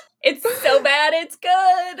bad. It's so bad, it's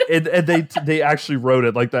good. And they actually wrote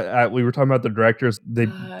it like that. We were talking about the directors. They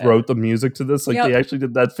wrote the music to this. Like they actually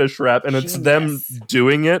did that fish rap, and it's them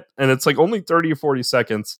doing it, and it's like only 30 or 40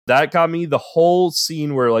 seconds. That got me. The whole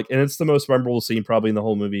scene where, like, and it's the most memorable scene probably in the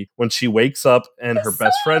whole movie, when she wakes up and her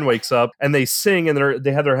best friend wakes up, and they sing, and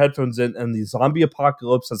they have their headphones in, and the zombie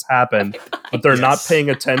apocalypse has happened, but they're not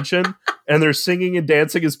paying attention, and they're singing and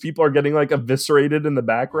dancing as people are getting, like, eviscerated in the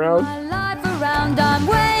background. Around, I'm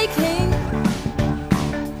waking.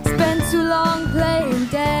 Spent too long playing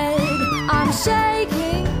dead. I'm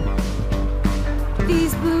shaking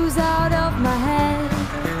these blues out of my head.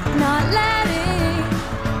 Not letting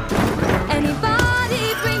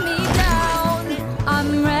anybody bring me down.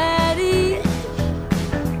 I'm ready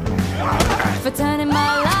for turning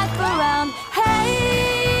my life around. Hey,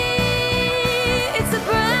 it's a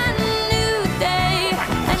brand new day,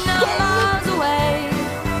 and I'm miles away.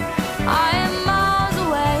 I am miles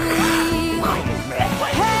away.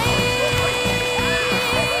 Hey,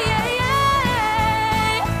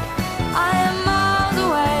 I am miles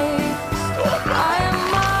away. I am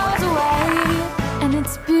miles away, and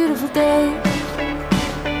it's a beautiful day.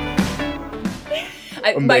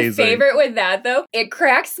 My favorite with that, though, it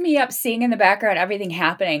cracks me up seeing in the background everything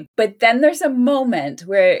happening. But then there's a moment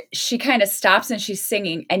where she kind of stops and she's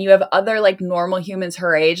singing, and you have other, like, normal humans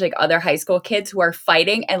her age, like other high school kids who are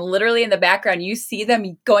fighting. And literally in the background, you see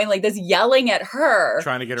them going like this, yelling at her,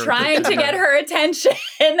 trying to get her attention.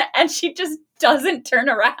 And she just doesn't turn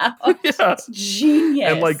around. Yeah. It's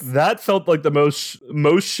genius. And, like, that felt like the most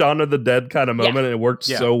Shaun of the Dead kind of moment, and it worked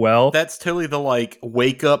so well. That's totally the, like,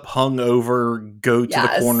 wake up hungover, go to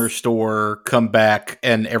the corner store, come back,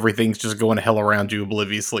 and everything's just going to hell around you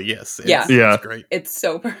obliviously. Yes. It's great. It's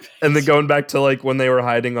so perfect. And then going back to, like, when they were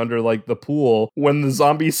hiding under, like, the pool, when the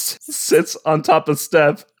zombie sits on top of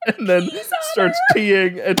Steph and then starts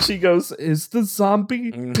peeing, and she goes, "Is the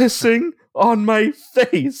zombie pissing on my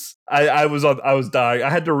face?" I was dying. I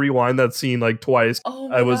had to rewind that scene like twice. Oh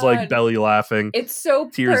I was like belly laughing. It's so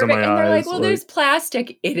tears perfect. in my and they're eyes. like, well, there's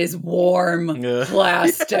plastic. It is warm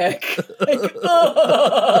plastic.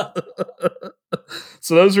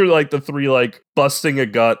 So those are like the 3 like busting a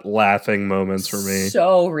gut laughing moments for me.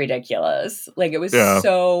 So ridiculous. Like, it was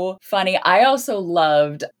so funny. I also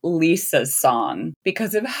loved Lisa's song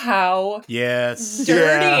because of how dirty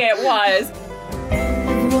it was.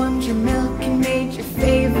 Warmed your milk and made your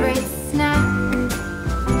favorite snack.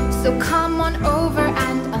 So come on over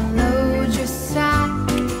and unload your sack.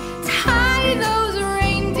 Tie those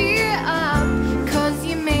reindeer up, 'cause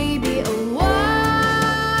you may be a while,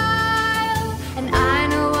 and I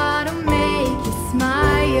know what'll make you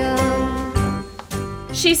smile.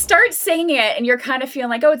 She starts singing it, and you're kind of feeling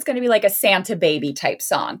like, oh, it's going to be like a Santa Baby type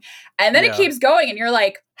song. And then it keeps going, and you're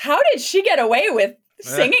like, how did she get away with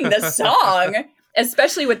singing this song?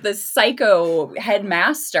 especially with the psycho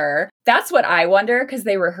headmaster. That's what I wonder, because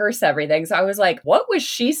they rehearse everything. So I was like, what was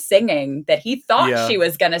she singing that he thought she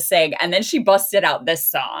was going to sing? And then she busted out this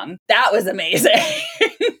song. That was amazing.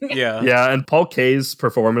 Yeah, and Paul Kaye's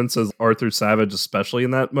performance as Arthur Savage, especially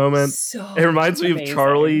in that moment. It reminds me of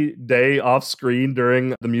Charlie Day off screen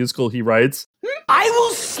during the musical he writes. I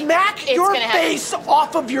will smack your face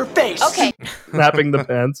off of your face. Okay. Snapping the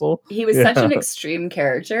pencil. He was such an extreme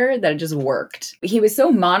character that it just worked. He was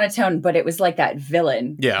so monotone, but it was like that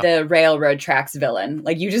villain. Yeah. The railroad tracks villain.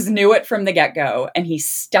 Like, you just knew it from the get-go, and he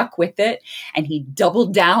stuck with it, and he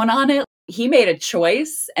doubled down on it. He made a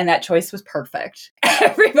choice, and that choice was perfect.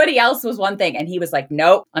 Everybody else was one thing, and he was like,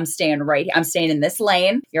 nope, I'm staying right here. I'm staying in this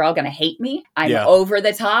lane. You're all going to hate me. I'm over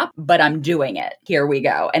the top, but I'm doing it. Here we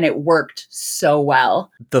go. And it worked so well.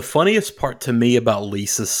 The funniest part to me about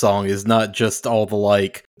Lisa's song is not just all the,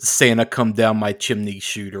 like, Santa come down my chimney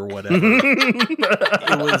chute or whatever.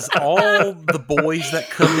 It was all the boys that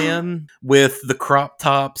come in with the crop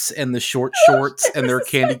tops and the short shorts and their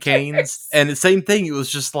candy canes. And the same thing, it was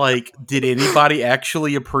just like, did anybody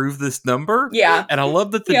actually approve this number? Yeah. And I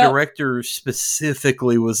love that the director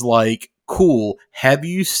specifically was like, cool, have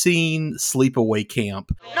you seen Sleepaway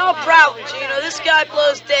Camp? No problem, Gino. This guy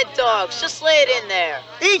blows dead dogs. Just lay it in there.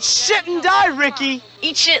 Eat shit and die, Ricky.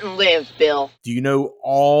 Eat shit and live, Bill. Do you know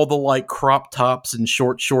all the like crop tops and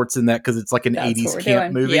short shorts in that because it's like an 80s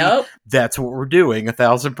camp movie? Yep. That's what we're doing,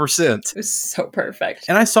 1000%. It was so perfect.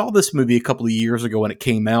 And I saw this movie a couple of years ago when it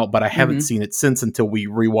came out, but I haven't seen it since until we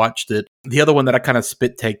rewatched it. The other one that I kind of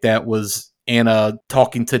spit take that was Anna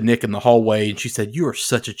talking to Nick in the hallway, and she said, "You are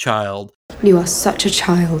such a child." You are such a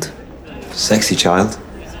child. Sexy child?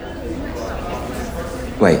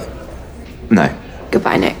 Wait. No.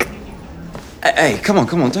 Goodbye, Nick. Hey, come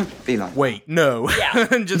on, don't be like... Wait, no. Yeah.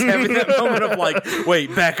 Just having that moment of like,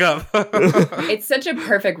 wait, back up. It's such a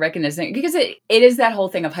perfect recognition, because it is that whole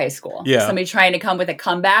thing of high school. Yeah. Somebody trying to come with a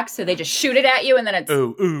comeback, so they just shoot it at you, and then it's,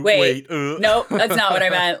 wait. Nope, that's not what I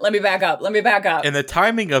meant. Let me back up. And the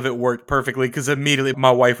timing of it worked perfectly, because immediately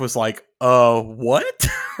my wife was like, what?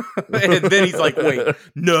 And then he's like, wait,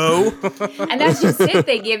 no. And that's just it.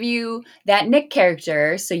 They give you that Nick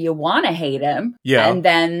character, so you want to hate him. Yeah. And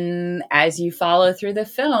then as you follow through the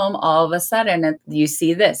film, all of a sudden you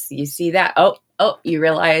see this, you see that. Oh, you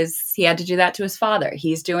realize he had to do that to his father.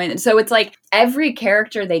 He's doing it. So it's like every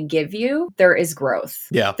character they give you, there is growth.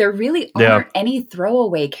 Yeah. There really aren't any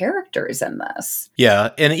throwaway characters in this. Yeah.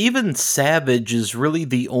 And even Savage is really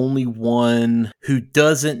the only one who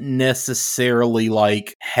doesn't necessarily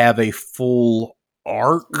like have a full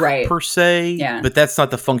arc per se, but that's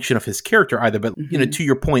not the function of his character either. But you know, to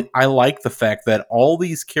your point, I like the fact that all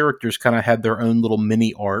these characters kind of had their own little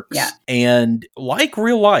mini arcs, and like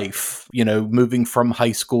real life, you know, moving from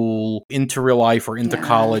high school into real life or into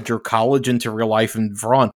college, or college into real life and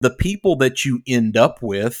on, the people that you end up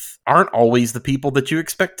with aren't always the people that you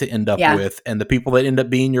expect to end up with, and the people that end up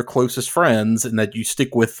being your closest friends and that you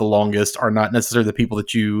stick with the longest are not necessarily the people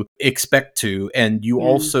that you expect to. And you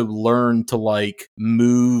also learn to like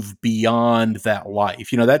move beyond that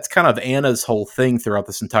life. You know, that's kind of Anna's whole thing throughout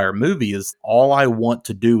this entire movie is all I want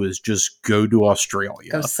to do is just go to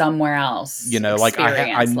Australia. Go somewhere else. You know, like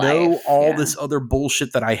I know all this other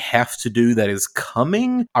bullshit that I have to do that is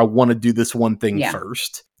coming. I want to do this one thing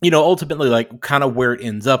first. You know, ultimately, like, kind of where it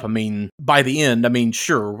ends up. I mean, by the end, I mean,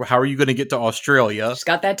 sure, how are you going to get to Australia? Just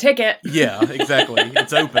got that ticket. Yeah, exactly.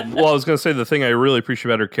 It's open. Well, I was going to say the thing I really appreciate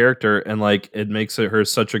about her character, and, like, it makes her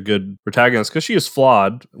such a good protagonist, because she is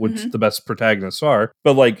flawed, which the best protagonists are,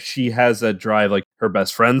 but, like, she has that drive. Like, her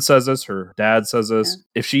best friend says this, her dad says this.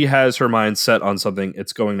 If she has her mind set on something,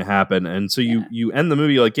 it's going to happen. And so you end the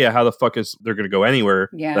movie like, how the fuck is they're going to go anywhere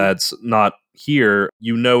that's not here?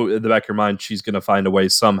 You know, in the back of your mind, she's going to find a way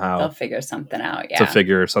somehow. They'll figure something out. To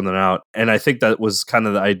figure something out. And I think that was kind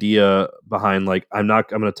of the idea behind, like, I'm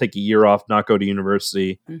going to take a year off, not go to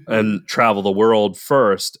university, and travel the world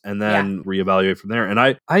first, and then reevaluate from there. And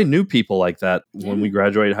I knew people like that when we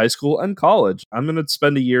graduated high school and college. I'm going to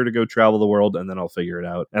spend a year to go travel the world, and then I'll figure it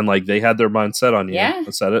out. And like, they had their mind set on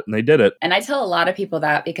you, set it, and they did it. And I tell a lot of people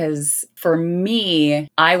that, because for me,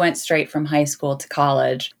 I went straight from high school to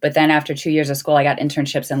college, but then after 2 years of school, I got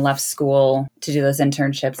internships and left school to do those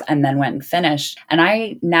internships, and then went and finished. And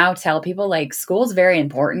I now tell people, like, school is very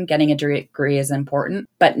important. Getting a degree is important,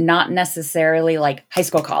 but not necessarily like high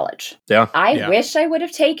school, college. I wish I would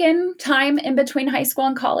have taken time in between high school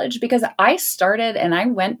and college, because I started and I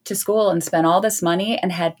went to school and spent all this money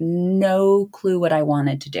and had no clue what I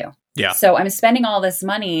wanted to do. Yeah. So I'm spending all this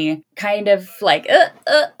money kind of like,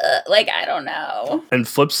 like, I don't know. And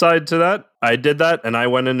flip side to that, I did that, and I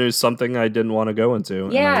went into something I didn't want to go into,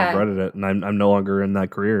 and I Yeah. regretted it, and I'm no longer in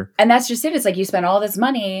that career. And that's just it. It's like you spend all this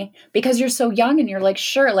money because you're so young and you're like,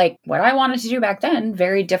 sure, like what I wanted to do back then,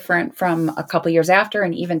 very different from a couple years after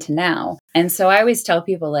and even to now. And so I always tell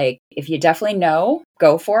people, like, if you definitely know,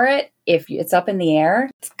 go for it. If it's up in the air,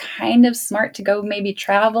 it's kind of smart to go maybe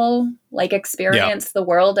travel, like experience the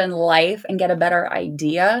world and life and get a better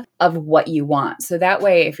idea of what you want. So that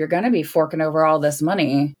way, if you're going to be forking over all this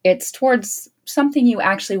money, it's towards something you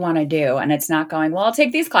actually want to do. And it's not going, well, I'll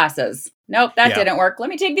take these classes. Nope, that didn't work. Let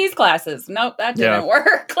me take these classes. Nope, that didn't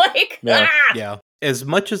work. Like, Yeah. As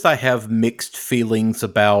much as I have mixed feelings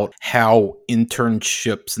about how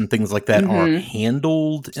internships and things like that are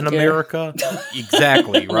handled in America,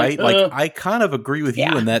 exactly, right? Like, I kind of agree with you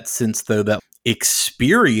in that sense, though, that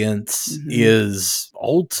experience is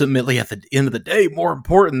ultimately, at the end of the day, more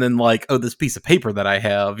important than like, oh, this piece of paper that I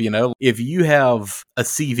have, you know? If you have a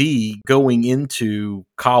CV going into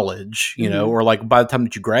college, you know, or like by the time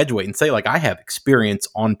that you graduate and say, like, I have experience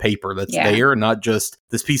on paper that's there, not just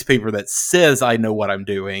this piece of paper that says I know what I'm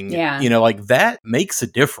doing, you know, like that makes a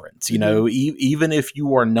difference, you know, even if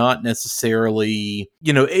you are not necessarily,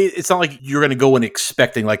 you know, it's not like you're going to go in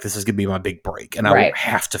expecting like this is going to be my big break and I will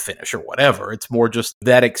have to finish or whatever. It's more just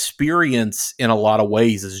that experience in a lot of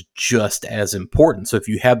ways is just as important. So if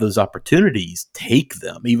you have those opportunities, take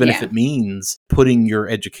them, even if it means putting your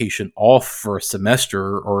education off for a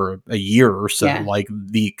semester or a year or so. Like,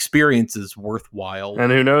 the experience is worthwhile.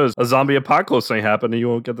 And who knows, a zombie apocalypse may happen and you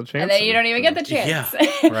won't get the chance. And then you don't even get the chance.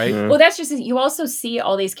 Yeah, right? Well, that's just, you also see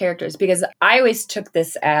all these characters, because I always took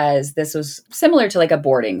this as, this was similar to like a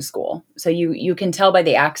boarding school. So you can tell by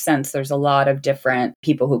the accents, there's a lot of different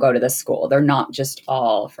people who go to this school. They're not just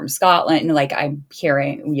all from Scotland. Like, I'm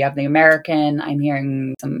hearing, you have the American, I'm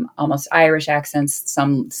hearing some almost Irish accents,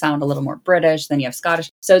 some sound a little more British, then you have Scottish.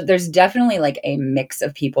 So there's definitely like a mix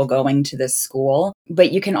of people going to this school,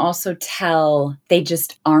 but you can also tell they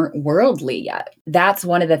just aren't worldly yet. That's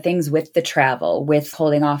one of the things with the travel, with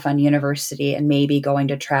holding off on university and maybe going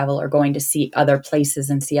to travel or going to see other places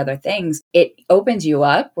and see other things. It opens you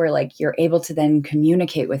up where like you're able to then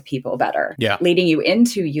communicate with people better, leading you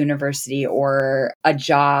into university or a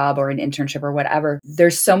job or an internship or whatever.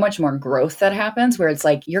 There's so much more growth that happens where it's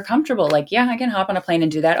like, you're comfortable. Like, yeah, I can hop on a plane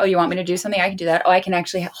and do that. Oh, you want me to do something? I can do that. Oh, I can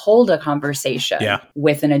actually hold a conversation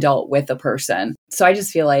with an adult, with a person. So I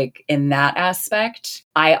just feel like in that aspect,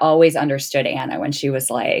 I always understood Anna when she was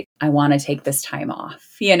like, I want to take this time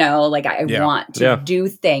off, you know, like I want to do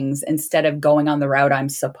things instead of going on the route I'm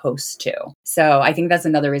supposed to. So I think that's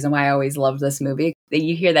another reason why I always loved this movie.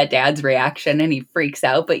 You hear that dad's reaction and he freaks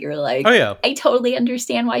out, but you're like, oh yeah, I totally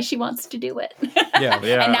understand why she wants to do it.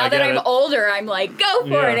 And now that I'm older, I'm like, go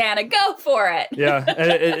for it, Anna, go for it.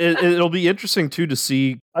 It'll be interesting too to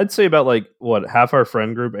see. I'd say about like what half our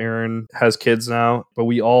friend group, Aaron, has kids now, but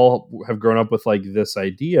we all have grown up with like this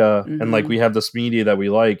idea and like we have this media that we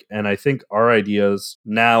like. And I think our ideas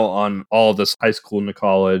now on all of this high school and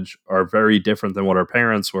college are very different than what our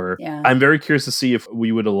parents were. I'm very curious to see if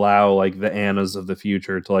we would allow like the Annas of the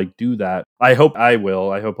future to like do that. I hope I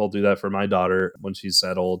will. I hope I'll do that for my daughter when she's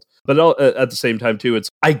that old. But at the same time too,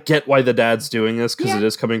 I get why the dad's doing this because it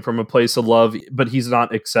is coming from a place of love, but he's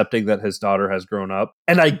not accepting that his daughter has grown up.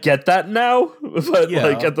 And I get that now, but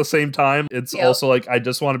like at the same time, it's also like, I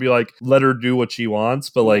just want to be like, let her do what she wants.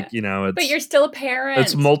 But like, you know, but you're still a parent.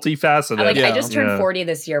 It's multifaceted. I just turned 40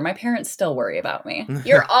 this year. My parents still worry about me.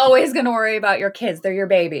 You're always going to worry about your kids. They're your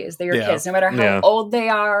babies. They're your kids. No matter how old they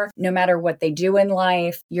are, no matter what they do in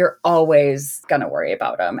life, you're always going to worry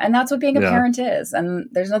about them. And that's what being a parent is. And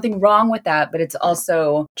there's nothing wrong with that, but it's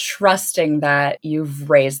also trusting that you've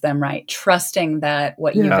raised them right. Trusting that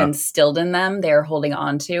what you've instilled in them, they're holding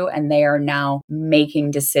on to, and they are now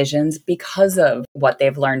making decisions because of what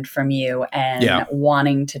they've learned from you and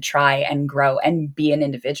wanting to try and grow and be an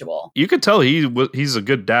individual. You could tell he's a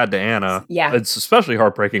good dad to Anna. Yeah. It's especially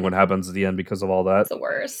heartbreaking what happens at the end because of all that. It's the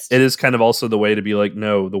worst. It is kind of also the way to be like,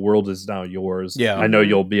 no, the world is now yours. Yeah. I know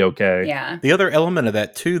you'll be okay. Yeah. The other element of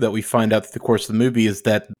that too that we find out through the course of the movie is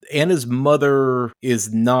that Anna's mother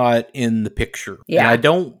is not in the picture. Yeah. And I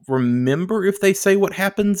don't remember if they say what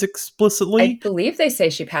happens explicitly. I believe they say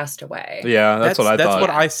she passed away. Yeah, that's what I thought. That's what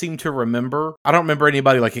I seem to remember. I don't remember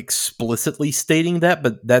anybody like explicitly stating that,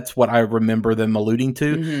 but that's what I remember them alluding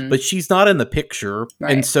to. But she's not in the picture.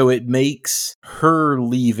 Right. And so it makes her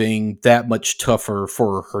leaving that much tougher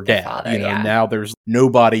for her dad. Father, now there's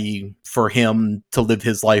nobody for him him to live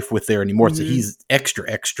his life with there anymore. So he's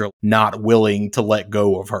extra not willing to let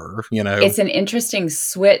go of her, you know. It's an interesting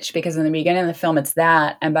switch because in the beginning of the film it's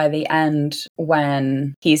that, and by the end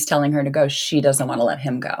when he's telling her to go, she doesn't want to let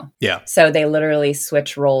him go. Yeah. So they literally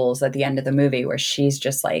switch roles at the end of the movie where she's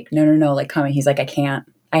just like, no, like coming. He's like, I can't.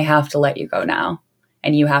 I have to let you go now.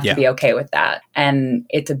 And you have to be okay with that. And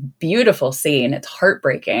it's a beautiful scene. It's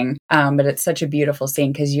heartbreaking, but it's such a beautiful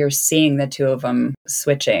scene because you're seeing the two of them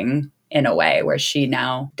switching in a way where she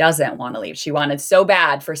now doesn't want to leave. She wanted so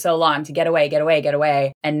bad for so long to get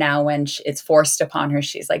away. And now when it's forced upon her,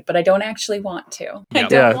 she's like, but I don't actually want to. I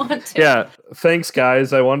don't want to. Yeah. Thanks,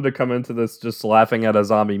 guys. I wanted to come into this just laughing at a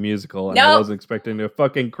zombie musical. And I wasn't expecting to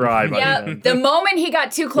fucking cry by the end. The moment he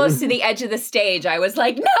got too close to the edge of the stage, I was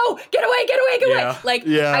like, no, get away. Like,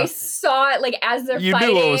 I saw it like as they're fighting.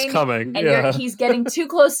 You knew what was coming. And he's getting too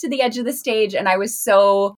close to the edge of the stage. And I was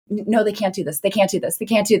so, no, they can't do this. They can't do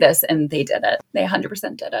this. And they did it. They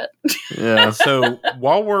 100% did it. Yeah. So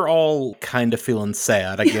while we're all kind of feeling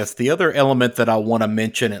sad, I guess the other element that I want to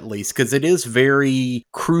mention at least, because it is very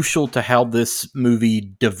crucial to how this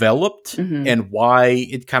movie developed and why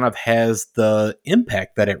it kind of has the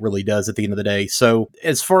impact that it really does at the end of the day. So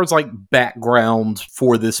as far as like background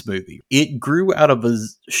for this movie, it grew out of a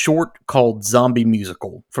short called Zombie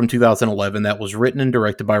Musical from 2011 that was written and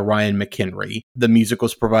directed by Ryan McHenry. The music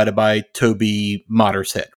was provided by Toby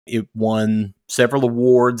Mottershead. It won several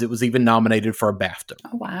awards. It was even nominated for a BAFTA.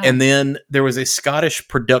 Oh, wow. And then there was a Scottish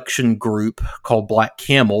production group called Black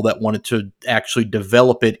Camel that wanted to actually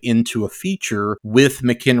develop it into a feature with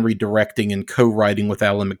McHenry directing and co-writing with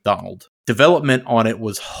Alan McDonald. Development on it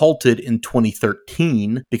was halted in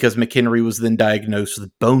 2013 because McHenry was then diagnosed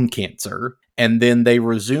with bone cancer. And then they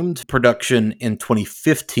resumed production in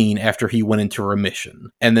 2015 after he went into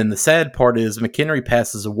remission. And then the sad part is McHenry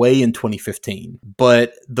passes away in 2015,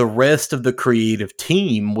 but the rest of the creative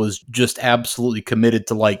team was just absolutely committed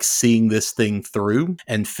to like seeing this thing through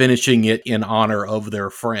and finishing it in honor of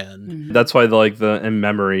their friend. That's why the in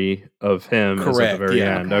memory of him is at the very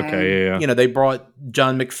yeah. end. Okay, yeah. You know, they brought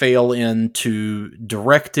John McPhail in to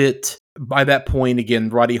direct it. By that point, again,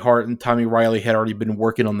 Roddy Hart and Tommy Riley had already been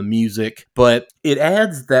working on the music, but it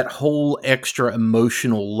adds that whole extra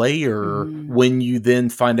emotional layer when you then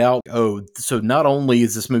find out, oh, so not only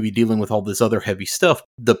is this movie dealing with all this other heavy stuff,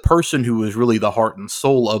 the person who was really the heart and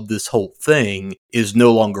soul of this whole thing is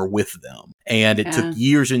no longer with them. And it took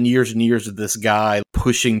years and years and years of this guy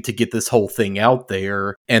pushing to get this whole thing out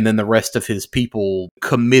there, and then the rest of his people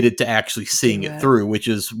committed to actually seeing it through, which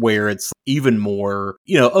is where it's even more,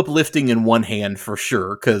 you know, uplifting in one hand for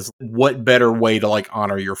sure, because what better way to like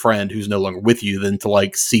honor your friend who's no longer with you than to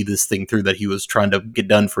like see this thing through that he was trying to get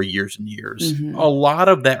done for years and years. A lot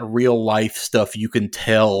of that real life stuff you can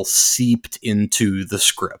tell seeped into the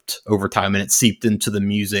script over time, and it seeped into the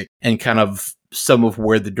music and kind of some of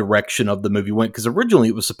where the direction of the movie went, because originally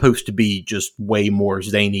it was supposed to be just way more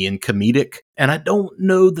zany and comedic, and I don't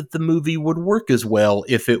know that the movie would work as well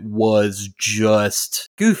if it was just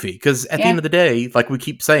goofy, because at the end of the day, like we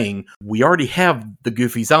keep saying, we already have the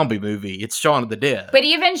goofy zombie movie. It's Shaun of the Dead. But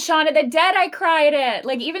even Shaun of the Dead, I cried at.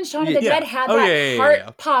 Like, even Shaun of the Dead had that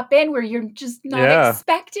heart pop in where you're just not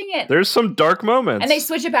expecting it. There's some dark moments. And they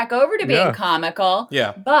switch it back over to being comical.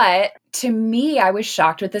 Yeah. But to me, I was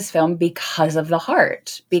shocked with this film because of the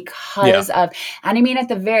heart, because of, and I mean, at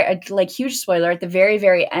the very, like, huge spoiler, at the very,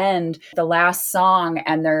 very end, the last song,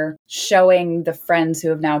 and they're showing the friends who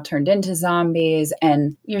have now turned into zombies,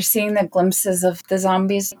 and you're seeing the glimpses of the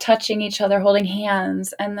zombies touching each other, holding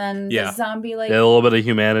hands, and then the zombie, like, a little bit of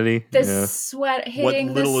humanity. The sweat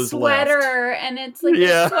hitting the sweater, and it's like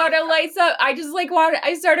the sweater lights up. I just like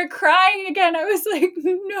I started crying again. I was like,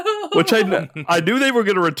 no. Which I knew they were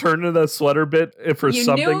going to return to that sweater bit for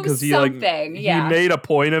something, because he made a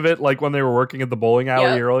point of it, like when they were working at the bowling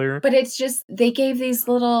alley earlier. But it's just, they gave these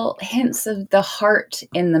little hints of the heart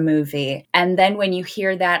in the movie, and then when you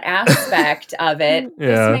hear that aspect of it,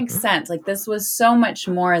 this makes sense. Like, this was so much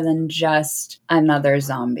more than just another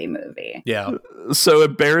zombie movie. Yeah. So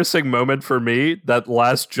embarrassing moment for me, that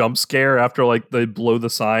last jump scare after like they blow the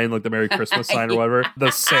sign, like the Merry Christmas sign or whatever.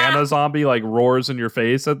 The Santa zombie like roars in your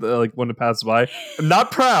face at the, like when it passes by. I'm not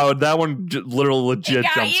proud. That one literally legit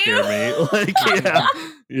jump scared me. Like,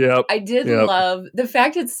 Yep. I did love the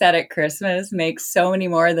fact it's set at Christmas makes so many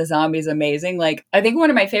more of the zombies amazing. Like, I think one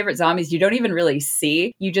of my favorite zombies you don't even really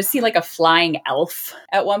see. You just see like a flying elf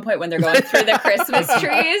at one point when they're going through the Christmas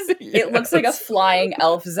trees. It looks like a flying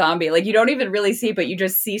elf zombie. Like, you don't even really see, but you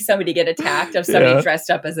just see somebody get attacked of somebody dressed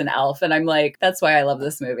up as an elf. And I'm like, that's why I love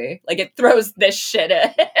this movie. Like, it throws this shit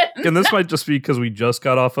in. And this might just be because we just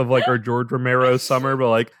got off of like our George Romero summer, but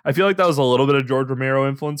like I feel like that was a little bit of George Romero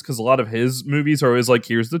influence because a lot of his movies are always like,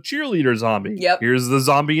 here's the cheerleader zombie. Yep. Here's the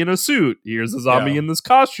zombie in a suit. Here's the zombie in this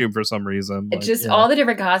costume for some reason. It's just all the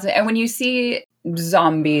different costumes. And when you see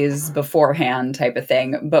zombies beforehand type of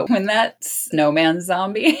thing, but when that snowman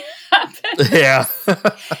zombie happens,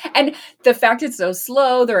 and the fact it's so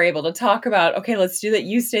slow, they're able to talk about, okay, let's do that,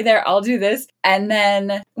 you stay there, I'll do this, and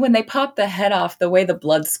then when they pop the head off, the way the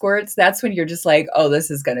blood squirts, that's when you're just like, oh, this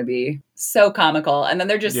is gonna be so comical. And then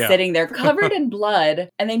they're just sitting there covered in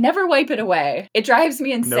blood and they never wipe it away. It drives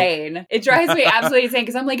me insane. Nope. It drives me absolutely insane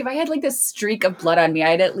because I'm like, if I had like this streak of blood on me,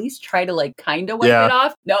 I'd at least try to like kind of wipe it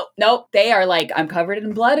off. Nope. They are like, I'm covered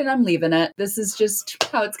in blood and I'm leaving it. This is just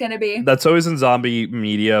how it's going to be. That's always in zombie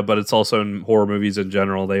media, but it's also in horror movies in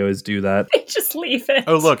general. They always do that. They just leave it.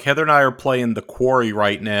 Oh, look, Heather and I are playing The Quarry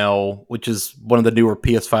right now, which is one of the newer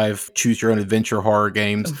PS5 choose your own adventure horror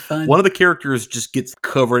games. One of the characters just gets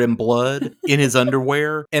covered in blood in his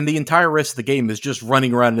underwear, and the entire rest of the game is just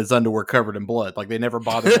running around in his underwear covered in blood. Like, they never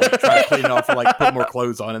bother to like, try to clean it off or like put more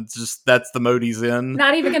clothes on. It's just, that's the mode he's in.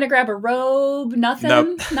 Not even gonna grab a robe, nothing?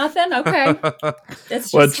 Nope. Nothing? Okay.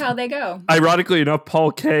 It's just how they go. Ironically enough,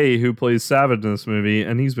 Paul Kaye, who plays Savage in this movie,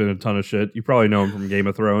 and he's been in a ton of shit. You probably know him from Game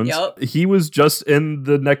of Thrones. Yep. He was just in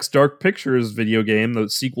the next Dark Pictures video game, the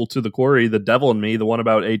sequel to The Quarry, The Devil in Me, the one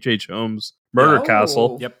about H.H. Holmes' Murder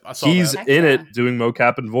Castle. Yep, I saw He's that. in it doing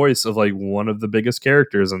mocap and voice of like one of the biggest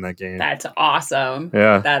characters in that game. That's awesome.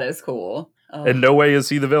 Yeah. That is cool. Oh. In no way is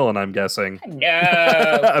he the villain, I'm guessing. No.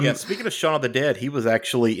 Yeah, speaking of Shaun of the Dead, he was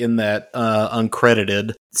actually in that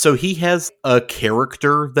uncredited. So he has a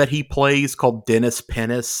character that he plays called Dennis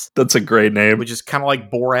Pennis. That's a great name. Which is kind of like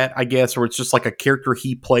Borat, I guess, or it's just like a character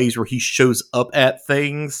he plays where he shows up at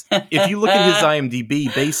things. If you look at his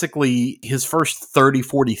IMDb, basically his first 30,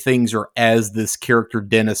 40 things are as this character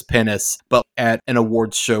Dennis Pennis, but at an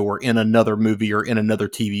awards show or in another movie or in another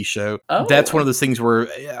TV show. Oh. That's one of those things where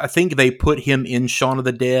I think they put him in Shaun of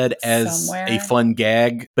the Dead as a fun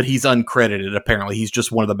gag, but he's uncredited, apparently. He's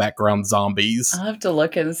just one of the background zombies. I'll have to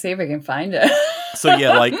look and see if I can find it. So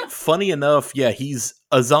yeah, like, funny enough, yeah, he's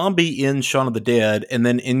a zombie in Shaun of the Dead, and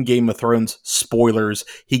then in Game of Thrones, spoilers,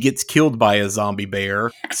 he gets killed by a zombie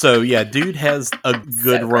bear. So yeah, dude has a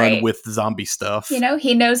good run with zombie stuff. You know,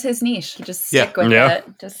 he knows his niche. Just stick with it.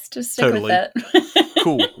 Just stick with it.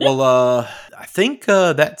 Cool. Well, I think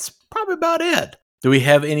that's probably about it. Do we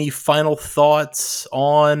have any final thoughts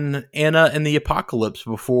on Anna and the Apocalypse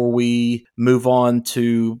before we move on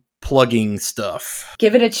to plugging stuff?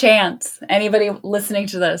 Give it a chance. Anybody listening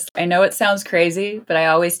to this, I know it sounds crazy, but I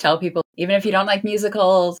always tell people, even if you don't like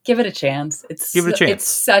musicals, give it a chance. Give it a chance. It's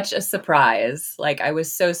such a surprise. Like, I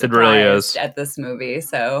was so surprised really at this movie.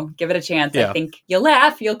 So give it a chance. Yeah. I think you'll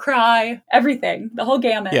laugh, you'll cry, everything, the whole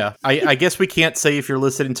gamut. Yeah, I guess we can't say if you're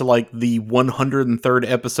listening to like the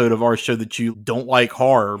 103rd episode of our show that you don't like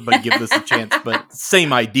horror, but give this a chance. But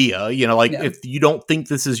same idea, you know, like if you don't think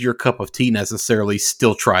this is your cup of tea necessarily,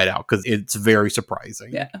 still try it out because it's very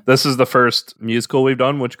surprising. Yeah. This is the first musical we've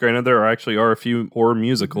done, which granted there actually are a few horror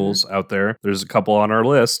musicals out there. There's a couple on our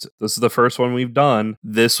list. This is the first one we've done.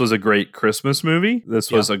 This was a great Christmas movie.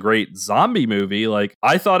 This was a great zombie movie. Like,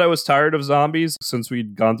 I thought I was tired of zombies since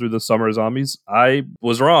we'd gone through the summer of zombies. I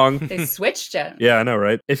was wrong. They switched it. Yeah, I know,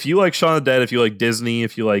 right? If you like Shaun of the Dead, if you like Disney,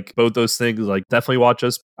 if you like both those things, like, definitely watch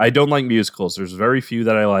us. I don't like musicals. There's very few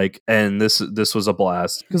that I like, and this was a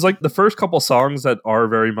blast. Because like the first couple songs that are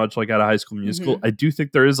very much like at a High School Musical, I do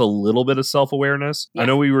think there is a little bit of self-awareness. I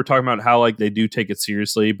know we were talking about how like they do take it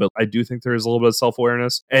seriously, but I do think there is a little bit of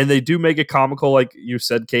self-awareness, and they do make it comical, like you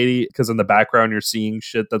said, Katie, because in the background you're seeing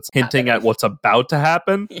shit that's hinting at what's about to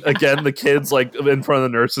happen. Again, the kids like in front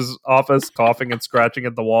of the nurse's office coughing and scratching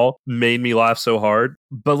at the wall made me laugh so hard.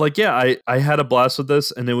 But like, yeah, I had a blast with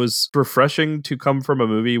this, and it was refreshing to come from a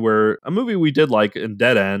movie we did like in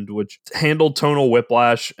Dead End, which handled tonal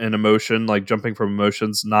whiplash and emotion, like jumping from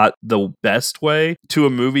emotions not the best way, to a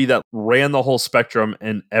movie that ran the whole spectrum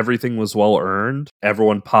and everything was well earned.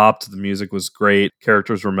 Everyone popped. The music was great.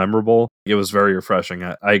 Characters were memorable. It was very refreshing.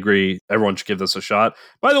 I agree. Everyone should give this a shot.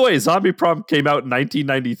 By the way, Zombie Prom came out in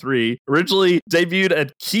 1993. Originally debuted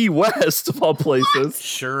at Key West, of all places.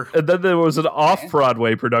 Sure. And then there was an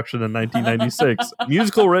off-Broadway production in 1996.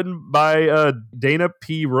 Musical written by Dana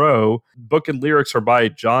P. Rowe. Book and lyrics are by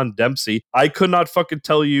John Dempsey. I could not fucking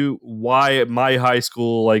tell you why my high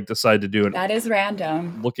school decided to do it. That is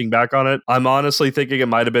random. Looking back on it, I'm honestly thinking it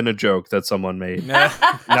might have been a joke that someone made. Now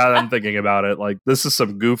that I'm thinking about it, this is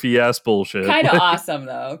some goofy ass bullshit. Kind of awesome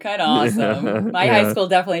though. Kind of awesome. My high school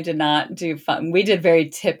definitely did not do fun. We did very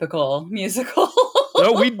typical musical.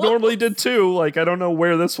 No, we normally did too. I don't know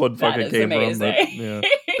where this one fucking came from. But, yeah.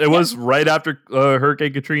 It was right after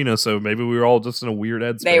Hurricane Katrina, so maybe we were all just in a weird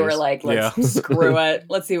headspace. They were like, let's screw it.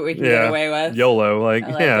 Let's see what we can get away with. YOLO. I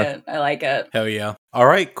like it. Hell yeah. All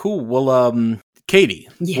right, cool. Well, Katie,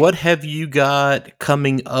 what have you got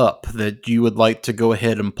coming up that you would like to go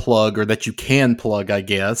ahead and plug, or that you can plug, I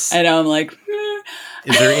guess? I know, I'm like...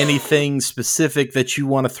 Is there anything specific that you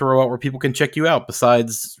want to throw out where people can check you out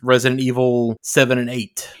besides Resident Evil 7 and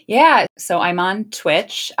 8? Yeah, so I'm on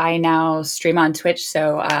Twitch. I now stream on Twitch,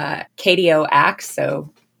 so KDO Axe,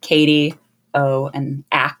 so Katie O and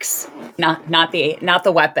Axe. Not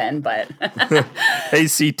the weapon, but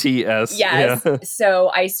ACTS. Yes. Yeah.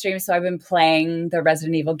 So I stream. So I've been playing the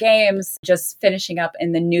Resident Evil games. Just finishing up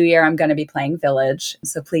in the new year, I'm going to be playing Village.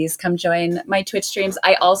 So please come join my Twitch streams.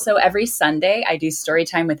 I also, every Sunday, I do story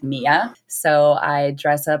time with Mia. So I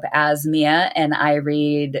dress up as Mia and I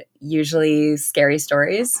read usually scary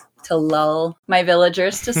stories to lull my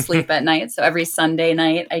villagers to sleep at night. So every Sunday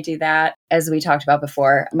night I do that. As we talked about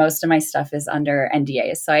before, most of my stuff is under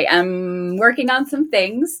NDA. So I am working on some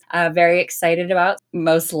things very excited about.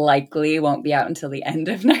 Most likely won't be out until the end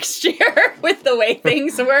of next year with the way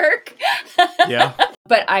things work. Yeah.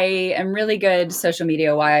 But I am really good social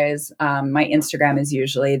media wise. My Instagram is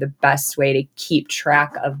usually the best way to keep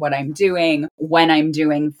track of what I'm doing, when I'm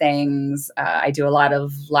doing things. I do a lot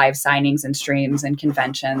of live signings and streams and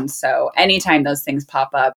conventions. So anytime those things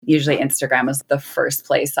pop up, usually Instagram is the first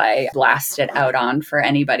place I blast it out on for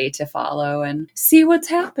anybody to follow and see what's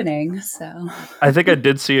happening. So I think I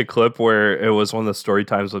did see a clip where it was one of the story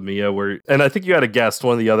times with Mia and I think you had a guest,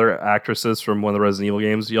 one of the other actresses from one of the Resident Evil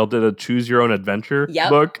games. Y'all did a choose your own adventure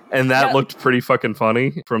book, and that looked pretty fucking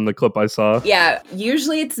funny from the clip I saw. Yeah,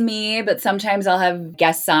 usually it's me, but sometimes I'll have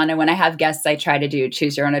guests on, and when I have guests, I try to do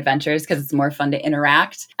choose your own adventures because it's more fun to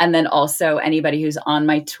interact. And then also anybody who's on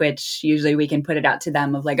my Twitch, usually we can put it out to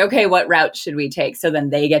them of okay, what route should we take? So then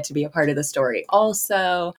they get to be a part of the story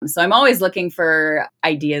also. So I'm always looking for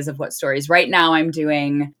ideas of what stories. Right now I'm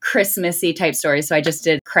doing Christmassy type stories. So I just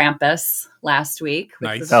did Krampus last week,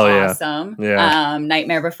 which was awesome. Yeah.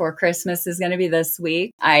 Nightmare Before Christmas is going to be this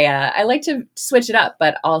week. I like to switch it up,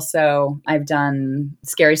 but also I've done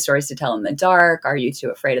Scary Stories to Tell in the Dark. Are You Too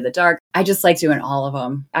Afraid of the Dark? I just like doing all of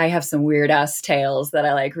them. I have some weird ass tales that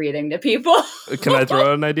I like reading to people. Can I throw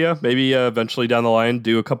out an idea? Maybe eventually down the line,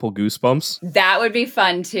 do a couple Goosebumps. That would be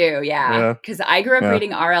fun too. Yeah. Because I grew up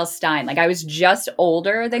reading R.L. Stine. I was just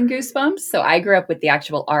older than Goosebumps. So I grew up with the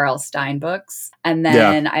actual R.L. Stine books. And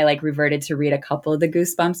then I reverted to read a couple of the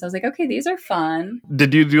Goosebumps. I was like, okay, these are fun.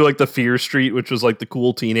 Did you do the Fear Street, which was the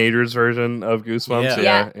cool teenagers version of Goosebumps?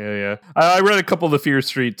 Yeah. I read a couple of the Fear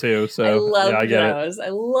Street too. So I love those. I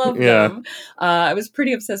love them. I was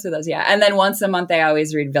pretty obsessed with those. Yeah. And then once a month, I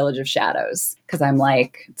always read Village of Shadows because I'm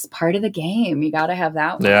it's part of the game. You got to have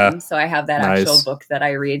that one. Yeah. So I have that actual book that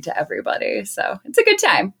I read to everybody. So it's a good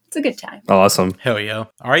time. It's a good time. Awesome. Hell yeah.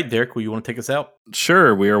 All right, Derek, will you want to take us out?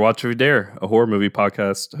 Sure. We are Watch If You Dare, a horror movie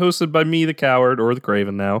podcast hosted by me, the Coward, or the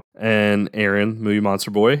Craven now, and Aaron, Movie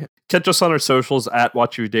Monster Boy. Catch us on our socials at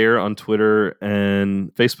Watch You Dare on Twitter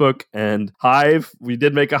and Facebook and Hive. We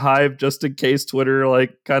did make a Hive just in case Twitter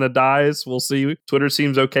kind of dies. We'll see. Twitter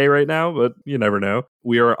seems okay right now, but you never know.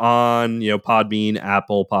 We are on, Podbean,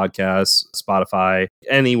 Apple Podcasts, Spotify,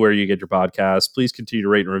 anywhere you get your podcasts. Please continue to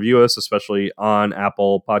rate and review us, especially on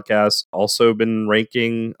Apple Podcasts. Also been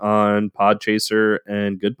ranking on Podchaser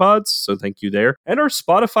and Good Pods, so thank you there. And our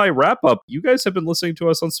Spotify wrap-up. You guys have been listening to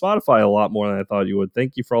us on Spotify a lot more than I thought you would.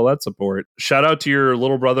 Thank you for all that support. Shout out to your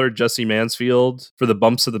little brother, Jesse Mansfield, for the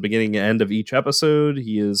bumps at the beginning and end of each episode.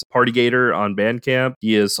 He is Party Gator on Bandcamp.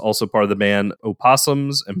 He is also part of the band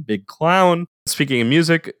Opossums and Big Clown. Speaking of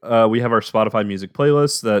music, we have our Spotify music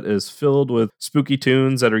playlist that is filled with spooky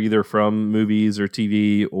tunes that are either from movies or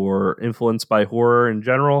TV or influenced by horror in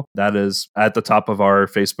general. That is at the top of our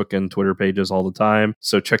Facebook and Twitter pages all the time.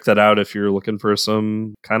 So check that out if you're looking for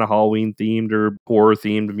some kind of Halloween themed or horror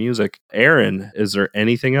themed music. Aaron, is there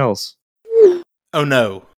anything else? Oh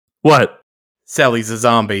no. What? Sally's a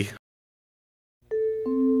zombie.